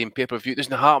fight being pay-per-view. It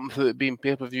doesn't happen without it being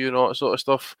pay-per-view and all that sort of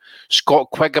stuff. Scott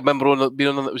Quigg, I remember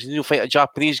being on it was a new fight, a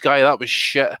Japanese guy. That was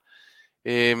shit.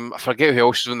 I forget who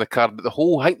else was on the card, but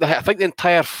I think the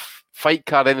entire fight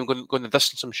card ended up going the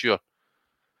distance, I'm sure.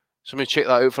 Somebody check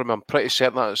that out for me. I'm pretty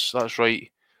certain that's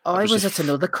right. I was at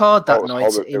another card that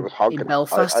night in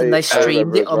Belfast, and they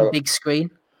streamed it on big screen.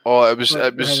 Oh,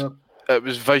 it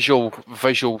was visual,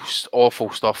 awful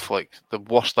stuff, like the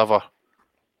worst ever.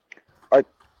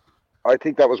 I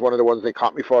think that was one of the ones they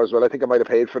caught me for as well. I think I might have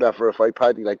paid for that for a fight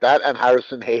party like that. And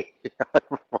Harrison Hay.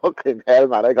 Fucking hell,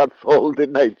 man. I got sold,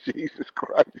 didn't I? Jesus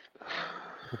Christ.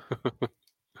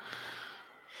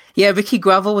 Yeah, Ricky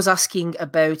Gravel was asking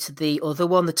about the other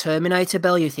one, the Terminator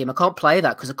Bellew theme. I can't play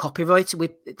that because of copyright.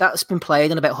 That's been played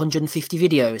on about 150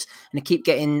 videos, and I keep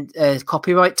getting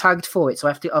copyright tagged for it. So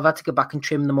I've had to go back and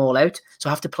trim them all out. So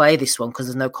I have to play this one because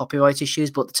there's no copyright issues.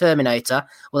 But the Terminator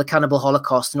or the Cannibal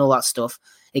Holocaust and all that stuff,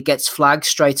 it gets flagged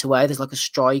straight away. There's like a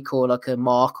strike or like a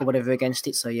mark or whatever against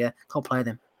it. So yeah, can't play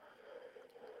them.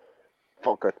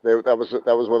 Fuck it. That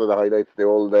was one of the highlights. The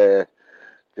old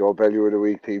Bellew of the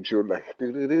Week team tune, like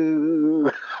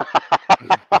doo-doo-doo.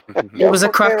 It was a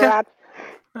cracker.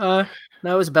 No,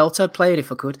 it was a belter. I'd play it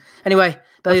if I could. Anyway,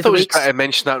 Bellew of the Week. I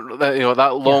mentioned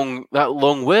that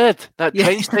long word, that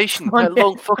train station, that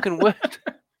long fucking word.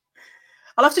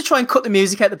 I'll have to try and cut the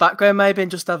music out the background maybe and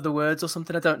just have the words or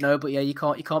something. I don't know, but yeah, you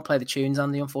can't play the tunes,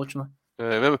 Andy, unfortunately.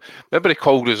 Remember he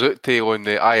called us out on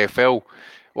the IFL.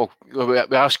 Well, we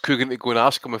asked Coogan to go and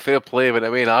ask him a fair play, but I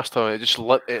went and asked him, it just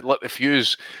lit the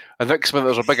fuse. And next minute,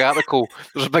 there's a big article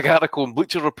in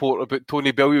Bleacher Report about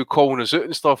Tony Bellew calling us out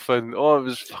and stuff, and it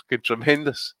was fucking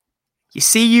tremendous. You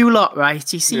see you lot,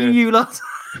 right? You lot.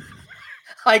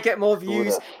 I get more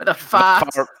views for the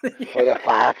fart. For the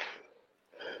fart.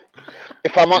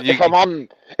 If I'm on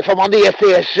the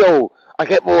SAS show, I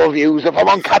get more views. If I'm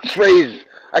on Catchphrase,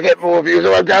 I get more views.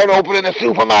 If I'm down opening a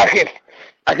supermarket,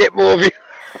 I get more views.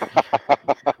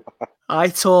 I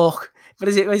talk. What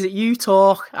is it? You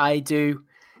talk. I do.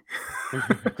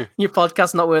 Your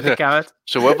podcast's not worth a carrot.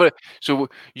 So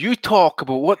you talk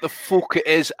about what the fuck it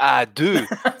is I do.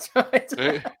 That's right.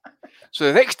 So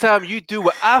the next time you do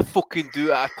what I fucking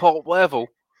do at a top level,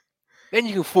 then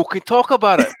you can fucking talk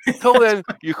about it. Until then,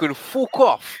 you can fuck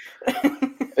off.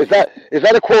 Is that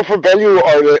a quote from Bellew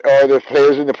or the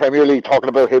players in the Premier League talking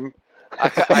about him?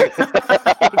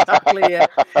 Exactly. Yeah.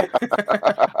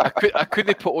 I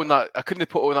couldn't put on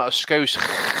that scouse.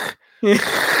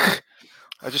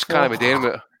 I just can't be doing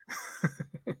with it.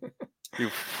 You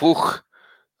fuck.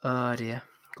 Oh dear.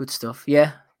 Good stuff.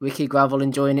 Yeah. Ricky Gravel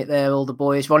enjoying it there, all the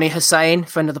boys. Ronnie Hussain,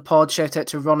 friend of the pod. Shout out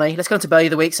to Ronnie. Let's go to Bellew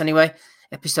of the Weeks anyway.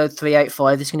 Episode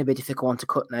 385. This is going to be a difficult one to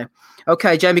cut now.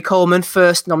 Okay, Jamie Coleman,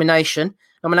 first nomination.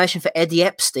 Nomination for Eddie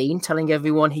Epstein, telling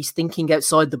everyone he's thinking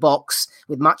outside the box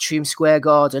with Matchroom Square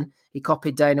Garden. He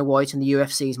copied Dana White and the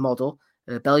UFC's model.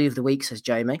 Bellew of the Week, says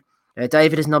Jamie.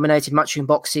 David has nominated Matchroom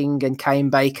Boxing and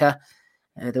Kane Baker.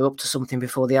 They're up to something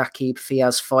before the Akib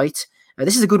Fiaz fight.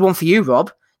 This is a good one for you,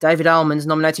 Rob. David Almonds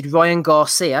nominated Ryan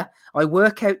Garcia. I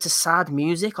work out to sad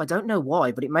music. I don't know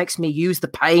why, but it makes me use the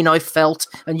pain I've felt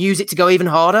and use it to go even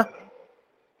harder.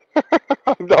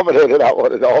 I'm nominated that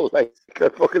one at all. Like, I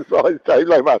fucking saw his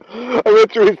timeline, man. I went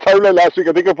through his timeline last week.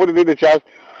 I think I put it in the chat.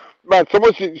 Man,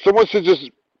 someone should just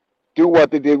do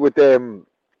what they did with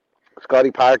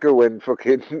Scotty Parker when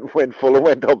Fuller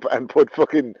went up and put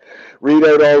fucking read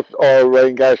out all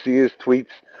Ryan Garcia's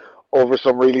tweets over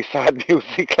some really sad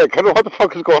music. Like, I don't know what the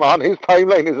fuck is going on. His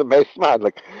timeline is a mess, man.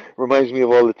 Like, reminds me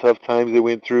of all the tough times they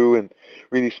went through and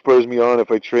really spurs me on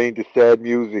if I train to sad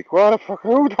music. What the fuck?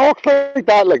 Who talks like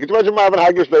that? Like, could you imagine Marvin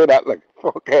Hagler saying that? Like,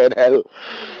 fucking hell.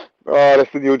 Oh, that's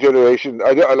the new generation.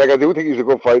 I do think he's a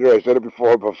good fighter. I said it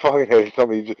before, but fucking hell,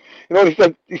 something. You know what he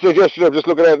said? He said yesterday, I'm just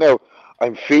looking at it now,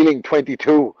 I'm feeling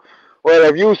 22. Well,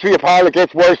 I've used for your pal, it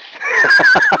gets worse.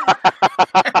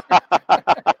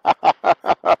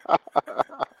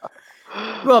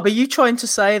 Rob, are you trying to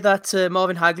say that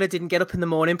Marvin Hagler didn't get up in the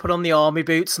morning, put on the army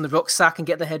boots and the rucksack and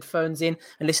get the headphones in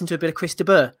and listen to a bit of Chris de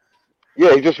Burgh?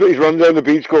 Yeah, he's running down the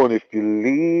beach going, if you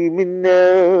leave me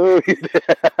now.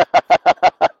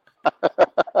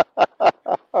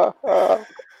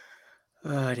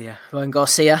 Oh dear. Ryan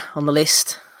Garcia on the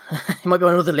list. He might be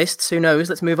on other lists. Who knows?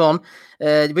 Let's move on.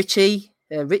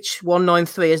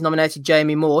 Rich193 has nominated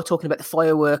Jamie Moore, talking about the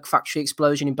firework factory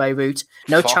explosion in Beirut.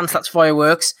 No chance that's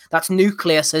fireworks. That's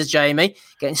nuclear, says Jamie.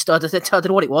 Getting started. I don't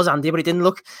know what it was, Andy, but it didn't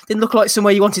look like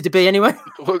somewhere you wanted to be anyway.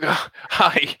 Look,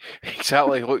 hi,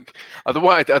 exactly. Look, I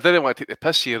didn't want to take the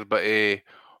piss here, but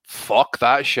fuck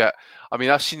that shit. I mean,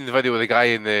 I've seen the video of the guy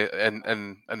in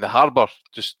the harbour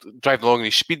just driving along in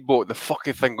his speedboat, and the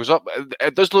fucking thing goes up.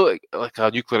 It does look like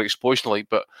a nuclear explosion, like.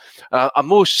 But I'm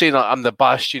not saying that I'm the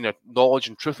bastion of knowledge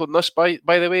and truth on this, by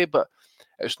the way. But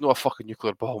it's not a fucking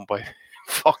nuclear bomb,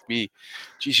 fuck me,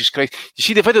 Jesus Christ! You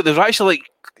see the video? There's actually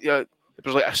there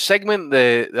was like a segment.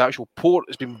 The actual port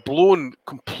has been blown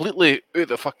completely out of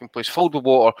the fucking place, filled with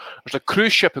water. There's a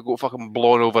cruise ship that got fucking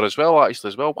blown over as well.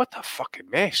 What the fucking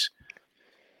mess!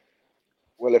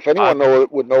 Well, if anyone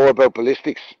would know about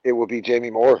ballistics, it would be Jamie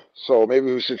Moore. So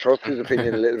maybe we should trust his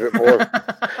opinion a little bit more.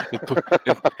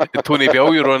 the Tony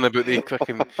Bell you're on about the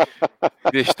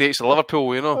estates of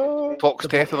Liverpool, you know, Talks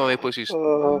Death and all the places.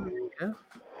 The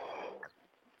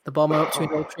bomber up to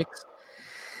no tricks.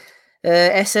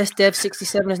 SS Dev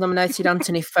 67 has nominated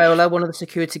Anthony Fowler. One of the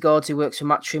security guards who works for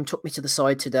Matchroom took me to the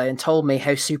side today and told me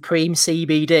how Supreme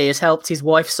CBD has helped his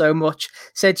wife so much.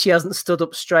 Said she hasn't stood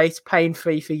up straight,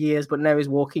 pain-free for years, but now is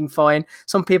walking fine.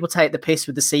 Some people take the piss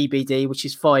with the CBD, which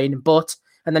is fine, but...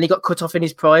 And then he got cut off in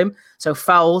his prime. So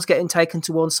Fowler's getting taken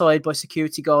to one side by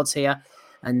security guards here.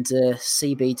 And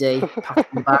CBD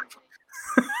patting him back.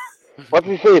 What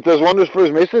did he say? It does wonders for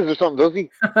his missus or something, does he?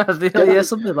 Yeah,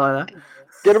 something like that.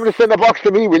 Get him to send a box to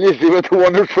me, will you? See what the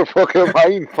wonders for fucking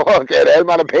mine. Fuck it, hell,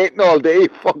 man, I'm painting all day.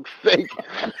 Fuck's sake.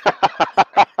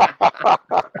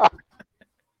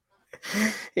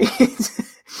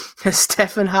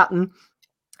 Stephen Hatton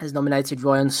has nominated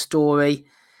Ryan Story.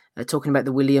 Talking about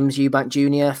the Williams Eubank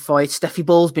Jr. fight. Steffi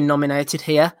Ball's been nominated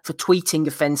here for tweeting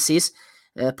offences.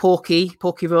 Porky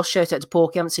Rush, shout out to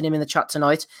Porky, haven't seen him in the chat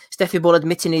tonight. Steffi Ball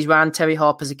admitting he's ran Terry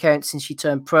Harper's account since she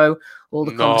turned pro. All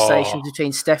the conversations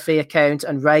between Steffi account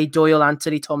and Ray Doyle,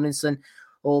 Anthony Tomlinson,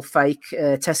 all fake.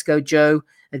 Tesco Joe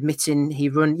admitting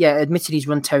he's run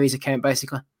Terry's account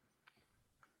basically.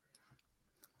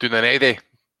 Doing an Eddie.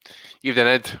 Evening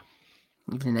Ed.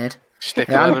 Steffi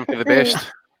Lanham for the best.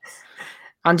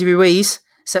 Andy Ruiz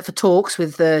set for talks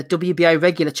with WBA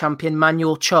regular champion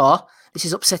Manuel Char. This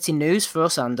is upsetting news for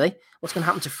us, Andy. What's going to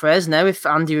happen to Frez now if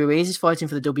Andy Ruiz is fighting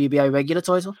for the WBA regular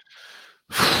title?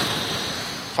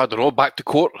 I don't know, back to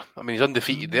court. I mean, he's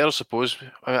undefeated there, I suppose.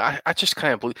 I just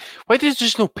can't believe... Why did they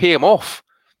just not pay him off?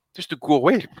 Just to go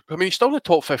away? I mean, he's still in the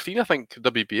top 15, I think,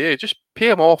 WBA. Just pay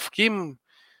him off. They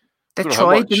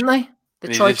tried, didn't they?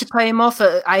 They tried to pay him off.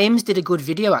 Ames did a good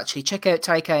video, actually. Check out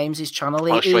Take Ames' channel.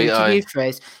 He interviewed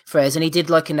Frez, and he did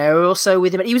like an hour or so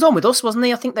with him. He was on with us, wasn't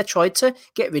he? I think they tried to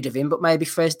get rid of him, but maybe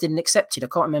Frez didn't accept it. I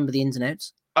can't remember the ins and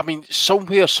outs. I mean,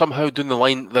 somehow down the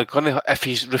line, they're going to, if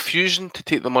he's refusing to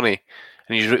take the money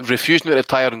and he's refusing to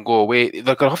retire and go away,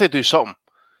 they're going to have to do something.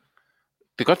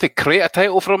 They're going to create a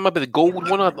title for him, maybe the gold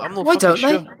one. I'm not Why don't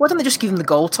sure. they? Why don't they just give him the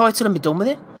gold title and be done with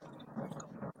it?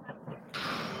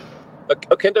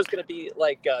 Okendo's going to be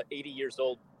like 80 years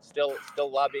old, still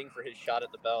lobbying for his shot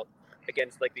at the belt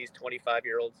against like these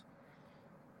 25-year-olds.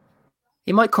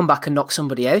 He might come back and knock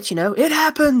somebody out, you know. It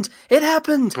happened.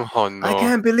 Oh, no. I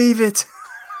can't believe it.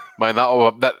 Man,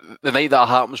 the night that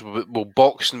happens, we'll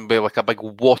box and be like a big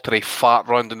watery fart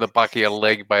round in the back of your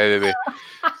leg, by the way.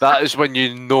 That is when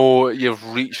you know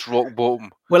you've reached rock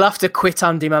bottom. We'll have to quit,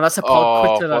 Andy, man. That's a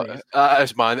pod quitter. That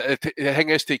is, man. The thing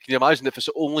is, can you imagine if it's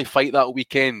the only fight that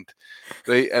weekend,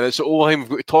 right? And it's the only time we've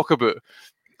got to talk about.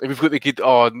 And we've got the good.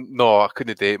 Oh, no, I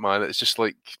couldn't do it, man. It's just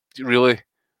like, really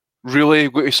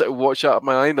got to sit and watch that.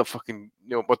 Man, I end up fucking,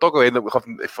 my dog will end up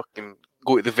having to fucking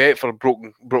go to the vet for a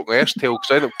broken arse tail because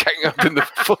I end up kicking him in the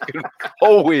fucking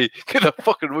hallway. Get the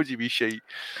fucking road, you be shite.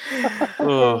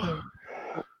 Oh.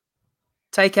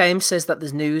 Take Aim says that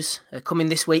there's news coming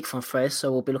this week from Frez,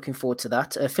 so we'll be looking forward to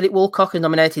that. Philip Walcock has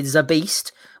nominated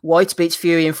Zabist. White beats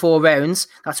Fury in 4 rounds.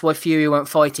 That's why Fury won't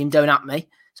fight him. Don't at me.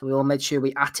 So we all made sure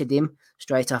we atted him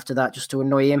straight after that just to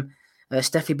annoy him.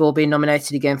 Steffi Ball being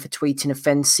nominated again for tweeting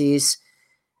offences.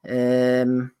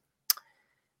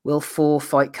 Will 4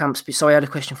 fight camps be... Sorry, I had a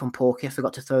question from Porky. I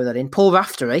forgot to throw that in. Paul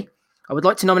Raftery. I would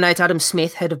like to nominate Adam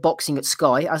Smith, head of boxing at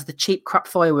Sky, as the cheap crap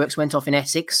fireworks went off in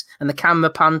Essex and the camera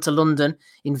panned to London.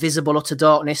 Invisible utter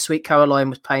darkness. Sweet Caroline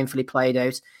was painfully played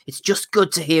out. It's just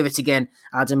good to hear it again.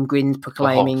 Adam grinned,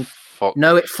 proclaiming... Fuck.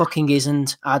 No, it fucking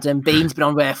isn't, Adam. Bean's been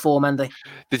on rare form, Andy.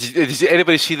 Did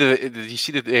anybody see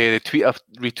the tweet I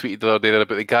retweeted the other day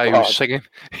about the guy who was singing?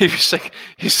 He was singing.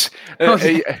 He's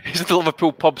at the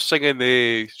Liverpool pub singing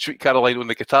Sweet Caroline on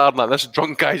the guitar, and this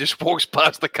drunk guy just walks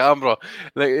past the camera,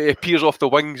 and he appears off the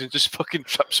wings and just fucking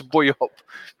trips the boy up,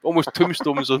 almost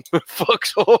tombstones on.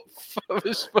 Fucks off.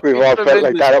 We've all felt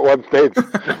like that at one stage.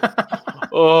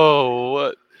 Oh,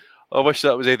 what? I wish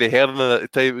that was Eddie Hearn at the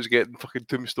time it was getting fucking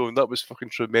tombstone. That was fucking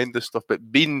tremendous stuff.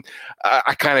 But Bean,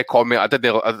 I kind of comment. I did,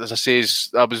 as I say,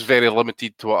 I was very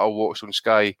limited to what I watched on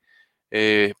Sky.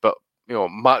 But,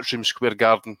 Matchroom Square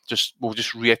Garden, we'll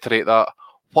just reiterate that.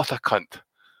 What a cunt.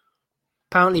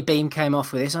 Apparently Bean came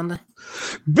off with this, Andy.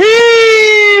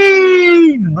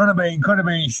 Bean! Could have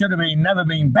been, should have been, never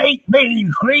been. Baked bean,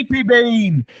 creepy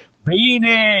bean,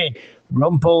 beanie,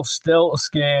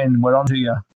 Rumpelstiltskin. We're on to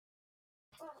you.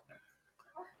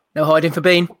 No hiding for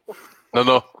Bean.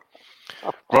 No.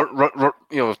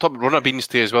 Top runner beans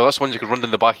too as well. That's ones you can run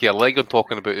in the back of your leg. I'm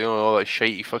talking about, all that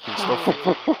shitey fucking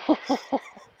stuff.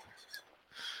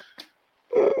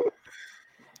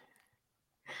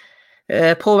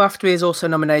 Paul Raftery is also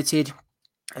nominated.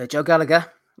 Joe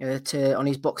Gallagher on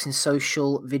his boxing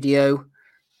social video,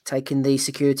 taking the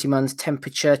security man's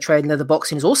temperature. Trading Leather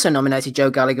Boxing has also nominated Joe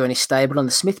Gallagher and his stable on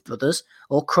the Smith brothers,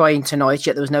 all crying tonight,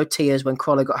 yet there was no tears when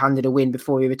Crawler got handed a win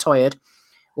before he retired,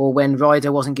 or when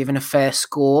Ryder wasn't given a fair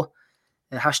score.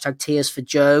 Hashtag tears for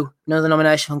Joe. Another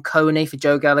nomination from Coney for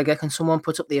Joe Gallagher. Can someone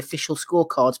put up the official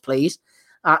scorecards, please?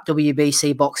 At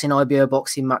WBC Boxing, IBO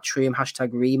Boxing, Matchroom,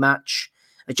 hashtag rematch.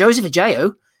 Joseph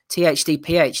Ajayo, THD,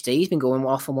 PhD, he's been going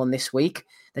off on one this week.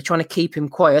 They're trying to keep him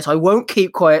quiet. I won't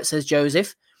keep quiet, says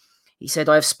Joseph. He said,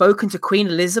 I have spoken to Queen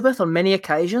Elizabeth on many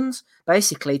occasions,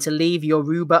 basically to leave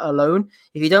Yoruba alone.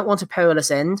 If you don't want a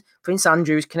perilous end, Prince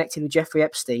Andrew is connected with Jeffrey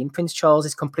Epstein, Prince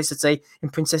Charles's complicity in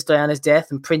Princess Diana's death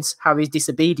and Prince Harry's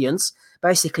disobedience.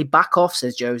 Basically, back off,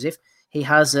 says Joseph. He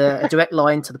has a direct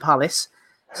line to the palace,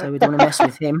 so we don't want to mess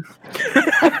with him.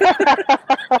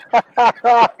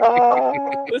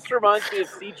 This reminds me of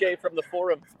CJ from the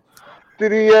forum.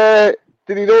 Did he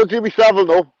know Jimmy Savile?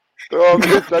 No.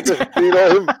 Did you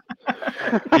know him?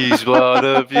 He's one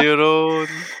of your own.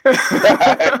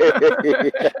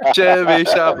 Jimmy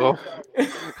Savile.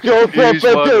 He's one of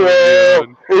your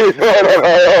own. He's one of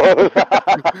our own.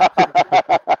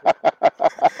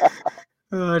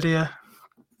 Oh dear.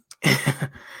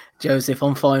 Joseph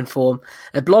on fine form.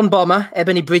 A blonde bomber,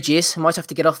 Ebony Bridges, might have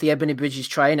to get off the Ebony Bridges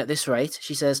train at this rate.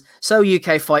 She says, so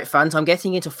UK fight fans, I'm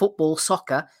getting into football,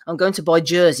 soccer. I'm going to buy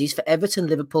jerseys for Everton,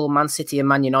 Liverpool, Man City and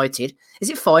Man United. Is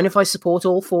it fine if I support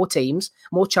all four teams?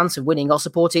 More chance of winning, I'll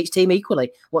support each team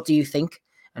equally. What do you think?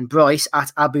 And Bryce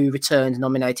at Abu Returned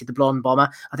nominated the blonde bomber.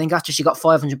 I think after she got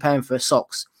 £500 for her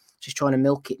socks. She's trying to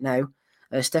milk it now.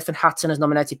 Stephen Hatton has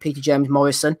nominated Peter James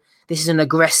Morrison. This is an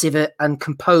aggressive and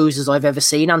composed as I've ever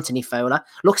seen Anthony Fowler.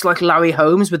 Looks like Larry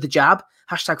Holmes with the jab.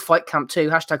 Hashtag Fight Camp 2.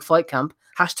 Hashtag Fight Camp.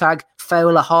 Hashtag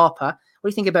Fowler Harper. What do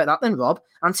you think about that then, Rob?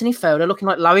 Anthony Fowler looking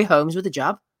like Larry Holmes with the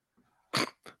jab.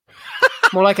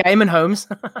 More like Eamon Holmes.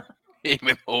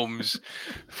 Eamon Holmes.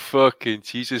 Fucking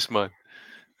Jesus, man.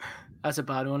 That's a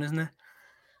bad one, isn't it?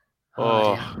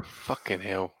 Oh fucking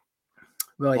hell.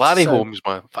 Right, Larry Holmes,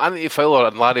 man. Anthony Fowler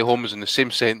and Larry Holmes in the same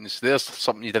sentence. There's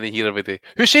something you didn't hear every day.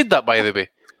 Who said that, by the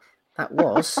way? That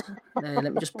was. Let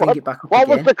me just bring it back up What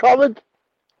again. was the comment?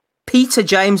 Peter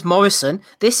James Morrison.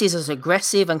 This is as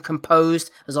aggressive and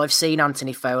composed as I've seen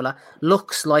Anthony Fowler.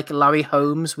 Looks like Larry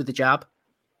Holmes with the jab.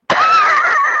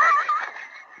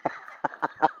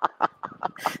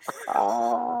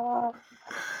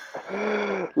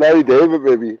 Larry David,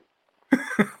 baby.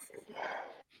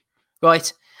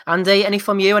 Right. Andy, any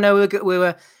from you? I know we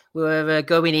were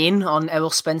going in on Errol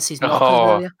Spence's knockers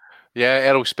earlier. Yeah,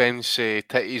 Errol Spence,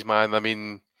 titties, man. I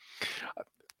mean,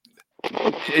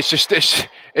 it's just it's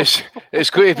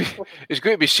going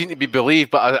to be seen to be believed.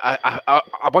 But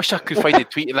I wish I could find the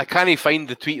tweet, and I can't find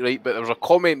the tweet right. But there was a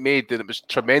comment made, and it was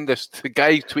tremendous. The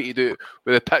guy tweeted out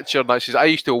with a picture, and that says, "I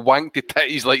used to wank the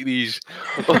titties like these."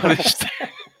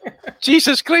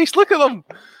 Jesus Christ, look at them.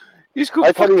 I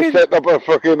thought he was setting up a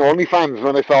fucking OnlyFans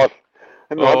when I saw it.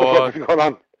 And what the fuck is going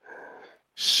on?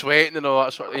 Sweating and all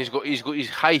that sort of. He's got his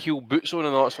high heel boots on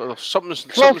and all that sort of. Something's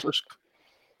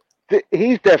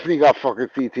he's definitely got fucking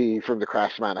CTE from the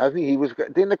crash, man, hasn't he?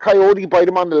 Didn't the coyote bite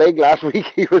him on the leg last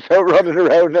week? He was out running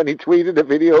around and he tweeted a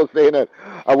video saying that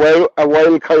a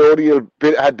wild coyote had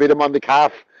bit him on the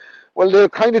calf. Well, they'll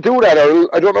kind of do that.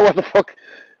 I don't know what the fuck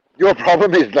your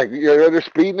problem is. Like, you're either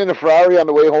speeding in a Ferrari on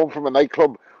the way home from a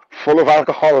nightclub full of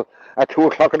alcohol at 2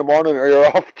 o'clock in the morning, or you're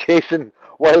off chasing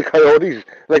wild coyotes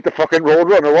like the fucking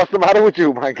Roadrunner. What's the matter with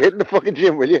you, man? Get in the fucking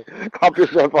gym, will you? Cop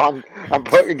yourself on and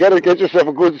get yourself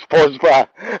a good sports bra.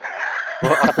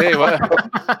 Well, I tell you what,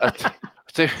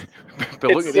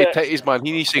 but look at the titties, man.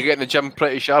 He needs to get in the gym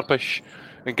pretty sharpish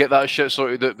and get that shit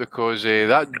sorted out, because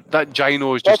that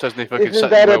gyno just isn't fucking sitting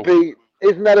well.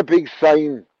 Isn't that a big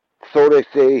sign, so they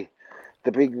say?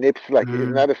 The big nips, like,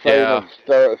 isn't that a sign of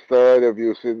steroid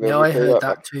abuse? Yeah, I heard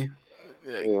that too.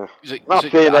 Yeah. Not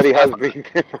saying that he has been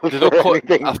or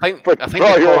anything, but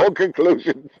draw your own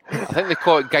conclusions. I think they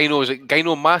call it gyno. Is it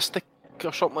gynomastic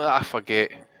or something like that? I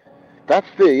forget. That's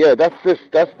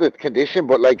the condition.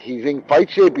 But like, he's in fight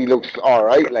shape. He looks all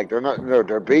right. Like,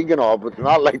 they're big and all, but they're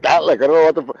not like that. Like, I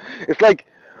don't know what it's like.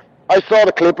 I saw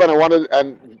the clip and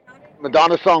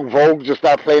Madonna's song Vogue just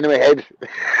started playing in my head.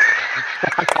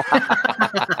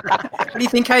 What do you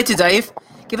think, Hater Dave?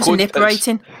 Give us a nip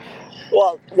rating.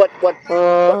 Well, what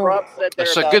Rob said there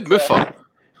it's about a good move for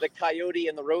the coyote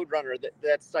and the Roadrunner,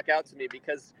 that stuck out to me,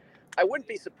 because I wouldn't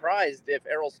be surprised if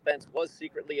Errol Spence was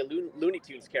secretly a Looney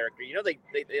Tunes character. You know, they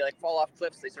like fall off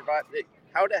cliffs. They survive.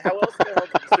 How else the hell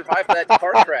did he survive that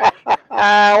car crash?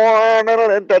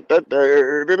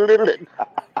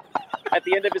 At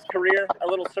the end of his career, a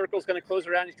little circle's going to close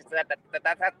around. He's going to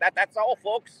say, that's all,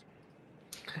 folks.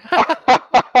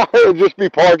 It'll just be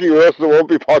Porky Russ. It won't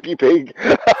be Porky Pig.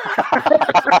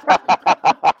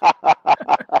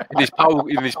 in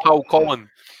his pal Colin.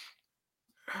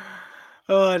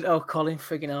 Oh, Colin,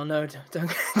 friggin' hell, no!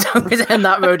 Don't go down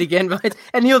that road again, right?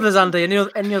 Any others, Andy? Any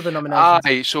other nominations?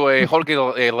 Aye, so Jorge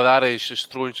Linares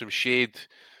just throwing some shade,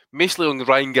 mostly on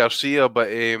Ryan Garcia, but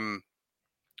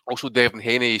also Devin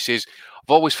Haney. He says, "I've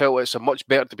always felt it's much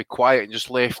better to be quiet and just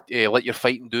let your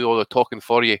fighting do all the talking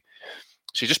for you.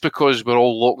 So just because we're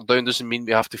all locked down doesn't mean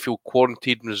we have to feel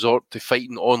quarantined and resort to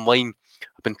fighting online.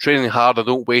 I've been training hard. I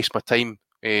don't waste my time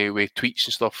with tweets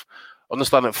and stuff. I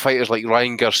understand that fighters like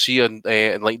Ryan Garcia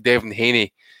and like Devin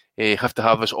Haney have to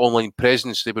have this online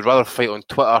presence. They would rather fight on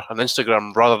Twitter and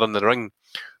Instagram rather than the ring.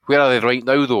 Where are they right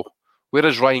now, though? Where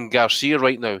is Ryan Garcia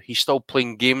right now? He's still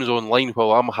playing games online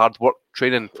while I'm hard work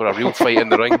training for a real fight in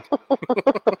the ring."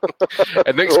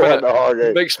 And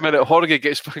next minute, Jorge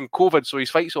gets fucking COVID, so his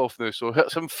fight's off now. So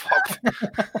it's him fucked.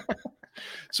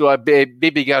 So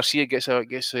Baby Garcia gets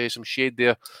some shade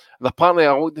there. And apparently,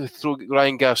 I want to throw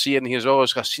Ryan Garcia in here as well.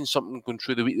 I've seen something going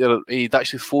through the week there. He'd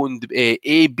actually phoned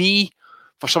AB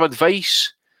for some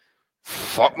advice.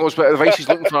 Fuck knows what advice he's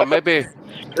looking for. Maybe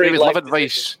love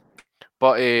advice.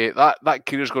 But that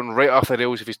career's going right off the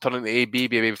rails if he's turning to AB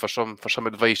baby for some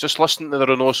advice. Just listen to the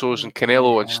Reynosos and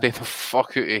Canelo and stay the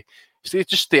fuck out of.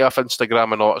 Just stay off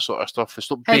Instagram and all that sort of stuff.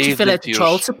 How do you fill out the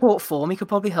child support form? He could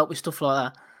probably help with stuff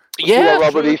like that. Yeah, see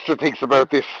what Robert Easter thinks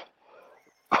about this.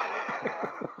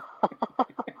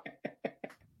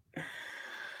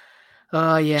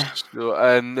 Oh yeah. So,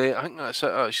 and I think that's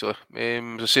it actually.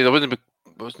 As I said, I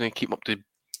wasn't keeping up to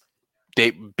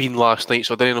date Bean last night,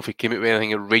 so I didn't know if he came out with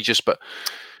anything outrageous, but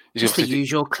it's the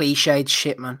usual cliched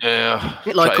shit, man. Yeah, a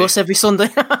bit like us every Sunday.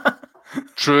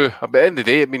 True. But at the end of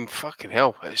the day, I mean, fucking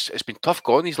hell, it's been tough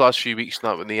going these last few weeks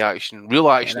now with the real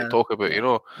action to talk about, you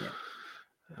know. Yeah.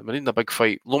 We're in a big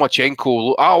fight.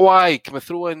 Lomachenko. Why? Can we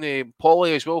throw in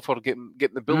Paulie as well for getting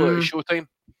the bullet at Showtime?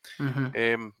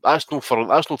 Mm-hmm. That's no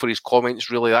for his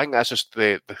comments really. I think that's just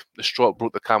the straw that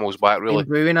broke the camel's back really. Been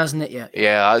brewing, hasn't it?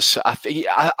 Yeah.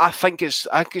 I think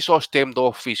it's all stemmed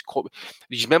off his. Do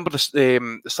you remember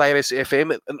the Cyrus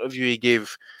FM interview he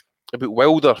gave about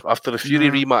Wilder after the Fury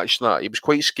rematch? And that he was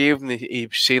quite scared, and he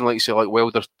was saying like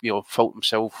Wilder, felt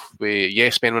himself with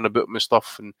yes men running about him and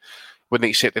stuff, and wouldn't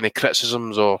accept any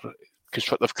criticisms or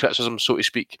constructive criticism, so to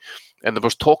speak. And there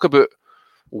was talk about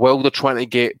Wilder trying to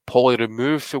get Paulie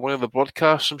removed for one of the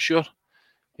broadcasts, I'm sure.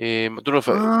 I don't know if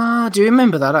do you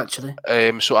remember that, actually?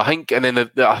 So I think, and then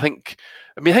the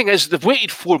thing is, they've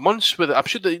waited 4 months with it. I'm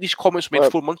sure that these comments were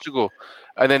made 4 months ago.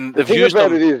 And then they've used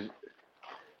them.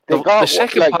 The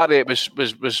second part of it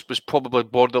was probably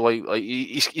borderline. Like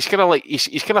he's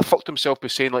kind of fucked himself by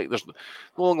saying like there's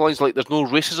along the lines like there's no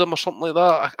racism or something like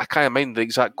that. I can't mind the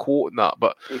exact quote in that,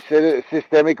 but he said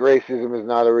systemic racism is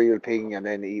not a real thing, and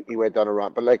then he went on a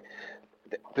rant. But like,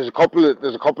 there's a couple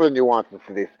of nuances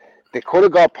to this. They could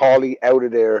have got Paulie out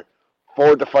of there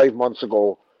 4 to 5 months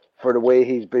ago for the way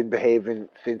he's been behaving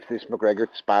since this McGregor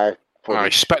spar.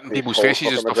 He's spitting people's faces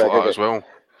and stuff like that as well.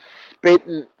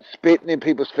 Spitting in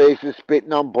people's faces,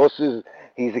 spitting on buses.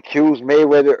 He's accused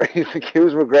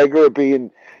McGregor of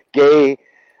being gay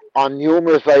on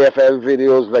numerous IFL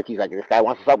videos. Like, he's like, this guy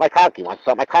wants to suck my cock. He wants to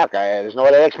suck my cock. There's no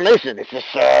other explanation. It's just,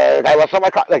 the guy wants to suck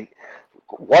my cock. Like,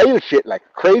 wild shit, like,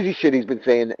 crazy shit he's been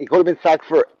saying. He could have been sacked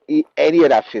for any of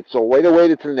that shit. So why they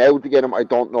waited till now to get him, I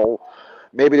don't know.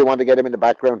 Maybe they want to get him in the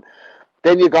background.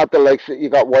 Then you got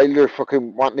Wilder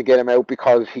fucking wanting to get him out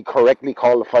because he correctly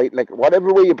called the fight. Like,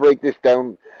 whatever way you break this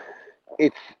down,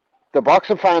 it's the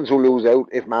boxing fans who lose out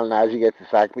if Malignaggi gets the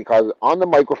sack, because on the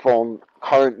microphone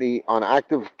currently on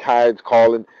active cards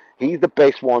calling, he's the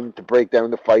best one to break down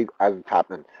the fight as it's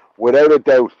happening. Without a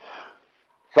doubt.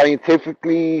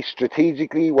 Scientifically,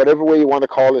 strategically, whatever way you want to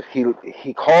call it,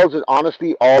 he calls it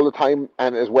honestly all the time,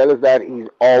 and as well as that, he's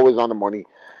always on the money.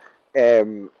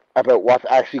 About what's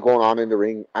actually going on in the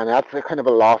ring, and that's a kind of a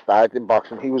lost art in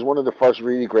boxing. He was one of the first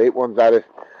really great ones at it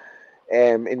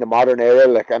in the modern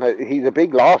era, and he's a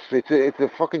big loss. It's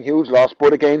a fucking huge loss,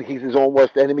 but again, he's his own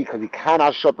worst enemy because he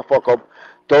cannot shut the fuck up,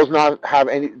 does not have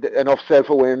enough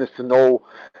self-awareness to know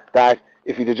that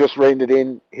if he'd have just reined it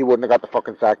in, he wouldn't have got the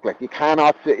fucking sack. Like, you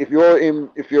cannot say, if you're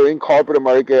in corporate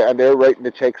America and they're writing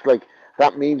the checks, like,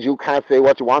 that means you can't say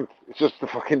what you want. It's just the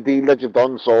fucking deal that you've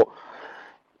done. So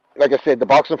like I said, the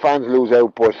boxing fans lose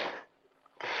out, but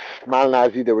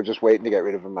Malnazi, they were just waiting to get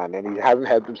rid of him, man, and he hasn't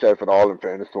helped himself at all. In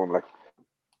fairness to him, like.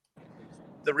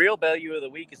 The real value of the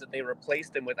week is that they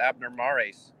replaced him with Abner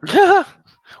Mares.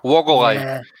 Woggle eye.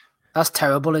 Yeah, that's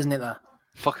terrible, isn't it? That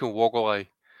fucking woggle eye.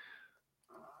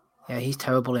 Yeah, he's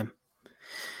terrible. Him.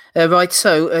 Right,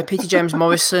 so Peter James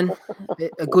Morrison,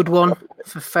 a good one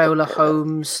for Fowler,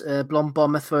 Holmes, Blonde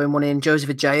Bomber throwing one in. Joseph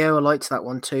Ajayo, I liked that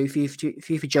one too. A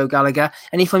few for Joe Gallagher.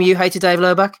 Any from you, Hater Dave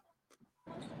Lowback?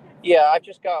 Yeah, I've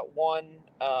just got one,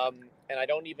 and I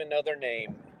don't even know their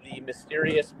name. The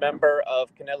mysterious member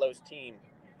of Canelo's team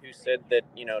who said that,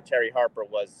 Terry Harper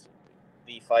was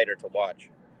the fighter to watch.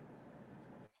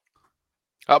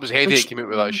 That was Headache came out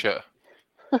with that shit.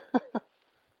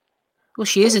 Well,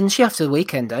 she is, isn't she, after the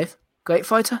weekend, Dave? Great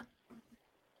fighter.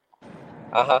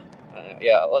 Uh-huh.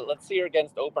 Yeah, let's see her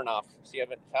against Obernoff. See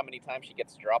how many times she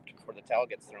gets dropped before the towel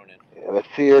gets thrown in. Yeah, let's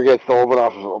see her get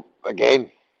Obernoff again.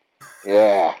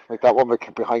 Yeah, like that one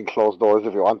behind closed doors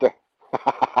if you want to.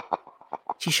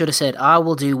 She should have said, I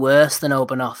will do worse than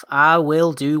Obernoff. I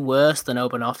will do worse than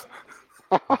Obernoff.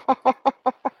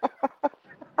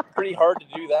 Pretty hard to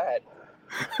do that.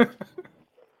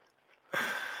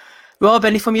 Rob,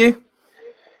 any from you?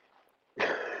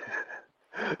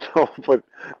 No, but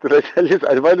did I tell you?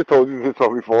 I might have told you this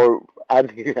one before.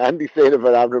 Andy saying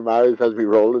about Abner Maris has me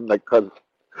rolling, like, because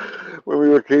when we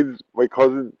were kids, my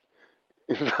cousin,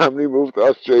 his family moved to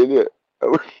Australia.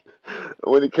 And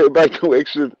when he came back to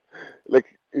Wexford, like,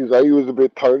 his eye was a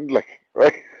bit turned, like,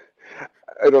 right?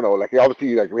 I don't know, like,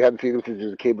 obviously, like, we hadn't seen him since he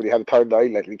was a kid, but he had a turned eye,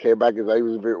 like, he came back, his eye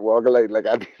was a bit woggle-eyed, like,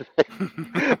 Andy said.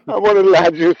 And one of the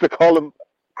lads used to call him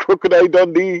Crooked Eye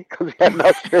Dundee, because he had an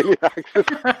Australian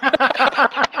accent.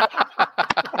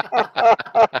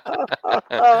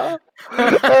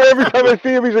 Every time I see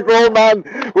him, he's a grown man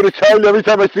with a child. Every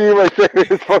time I see him, I say,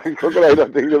 it's fucking Crooked Eye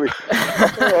Dundee to me.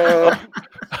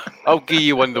 I'll give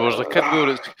you one. There was a kid we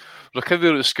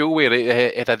were at school where he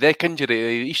had a neck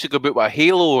injury. He used to go about with a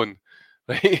halo on,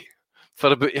 right? He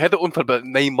had it on for about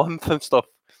 9 months and stuff.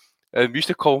 And we used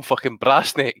to call him fucking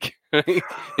Brass Neck. Right?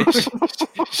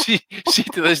 see,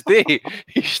 to this day,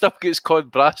 he still gets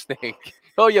called Brass Neck.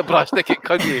 Oh, you Brass Neck,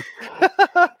 couldn't you?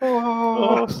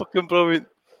 Oh, fucking brilliant.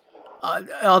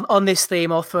 On this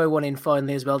theme, I'll throw one in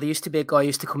finally as well. There used to be a guy who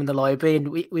used to come in the library, and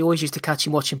we always used to catch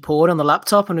him watching porn on the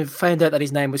laptop, and we found out that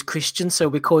his name was Christian, so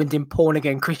we coined him Porn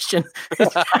Again Christian.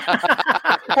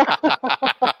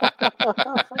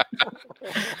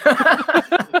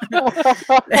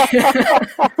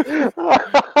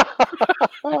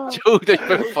 Joe, that's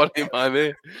very funny, man.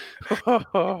 Eh?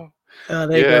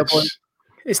 There you go, boy.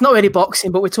 It's not really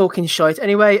boxing, but we're talking shite.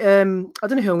 Anyway, I don't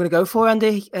know who I'm going to go for,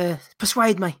 Andy.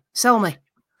 Persuade me. Sell me.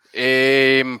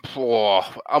 I'm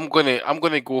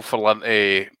gonna go for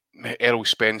Errol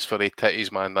Spence for the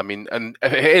titties, man. I mean, and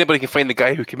if anybody can find the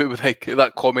guy who came out with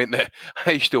that comment that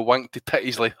I used to wank to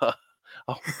titties like that,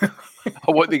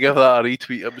 I want to give that a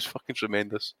retweet. It was fucking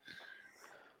tremendous.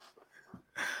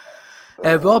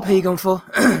 Rob, who are you going for?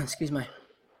 Excuse me.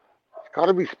 It's got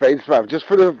to be Spence, man. Just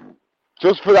for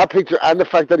that picture and the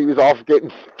fact that he was off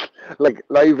getting like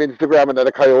live Instagram and that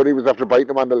a coyote was after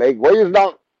biting him on the leg. Why is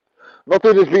nothing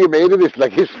is being made of this?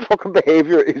 Like, his fucking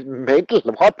behaviour is mental.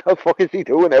 What the fuck is he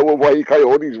doing out with wild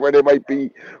coyotes where they might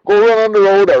be? Go run on the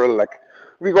road, Errol. Like,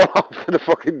 we go off to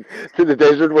the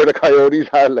desert where the coyotes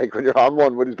are. Like, when you're on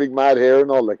one with his big mad hair and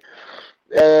all. Like,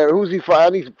 who's he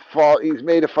fighting? He's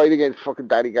made a fight against fucking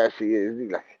Danny Garcia, isn't he?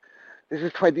 Like, this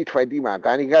is 2020, man.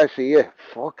 Danny Garcia,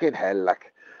 fucking hell.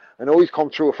 Like, I know he's come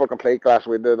through a fucking plate glass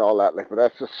window and all that, like, but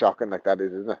that's just shocking, like that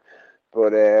is, isn't it?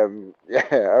 But yeah,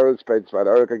 Errol Spence, man.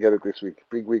 Errol can get it this week.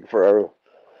 Big week for Errol.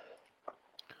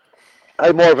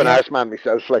 I'm more of an arse man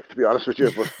myself, like, to be honest with you.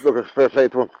 But look, fair play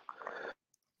to him.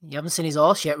 You haven't seen his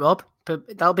arse yet, Rob, but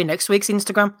that'll be next week's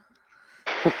Instagram.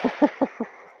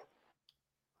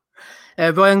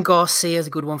 Ryan Garcia is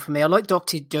a good one for me. I like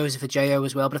Dr. Joseph Ajayo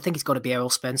as well, but I think it's got to be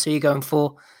Errol Spence. Who are you going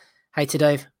for? Hey, to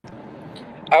Dave.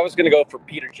 I was going to go for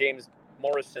Peter James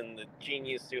Morrison, the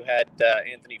genius who had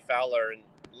Anthony Fowler and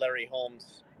Larry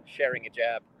Holmes sharing a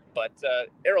jab. But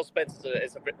Errol Spence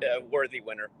is a worthy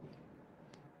winner.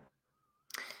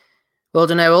 Well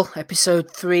done, Errol. Episode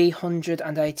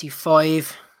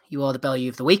 385. You are the Bellew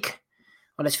of the week.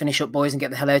 Well, let's finish up, boys, and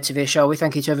get the hell out of here, shall we?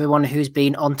 Thank you to everyone who's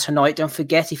been on tonight. Don't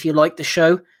forget, if you like the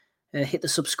show, hit the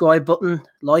subscribe button,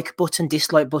 like button,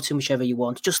 dislike button, whichever you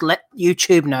want. Just let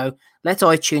YouTube know, let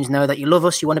iTunes know that you love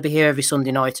us, you want to be here every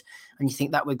Sunday night, and you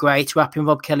think that we're great. Rapping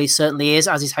Rob Kelly certainly is,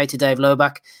 as is Hater Dave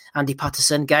Lowback, Andy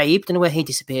Patterson, Gabe, don't know where he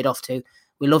disappeared off to.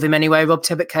 We love him anyway. Rob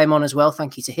Tebbett came on as well.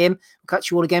 Thank you to him. We'll catch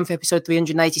you all again for episode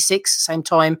 386. Same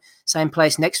time, same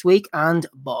place next week, and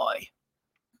bye.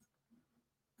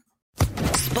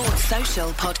 Social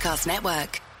Podcast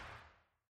Network.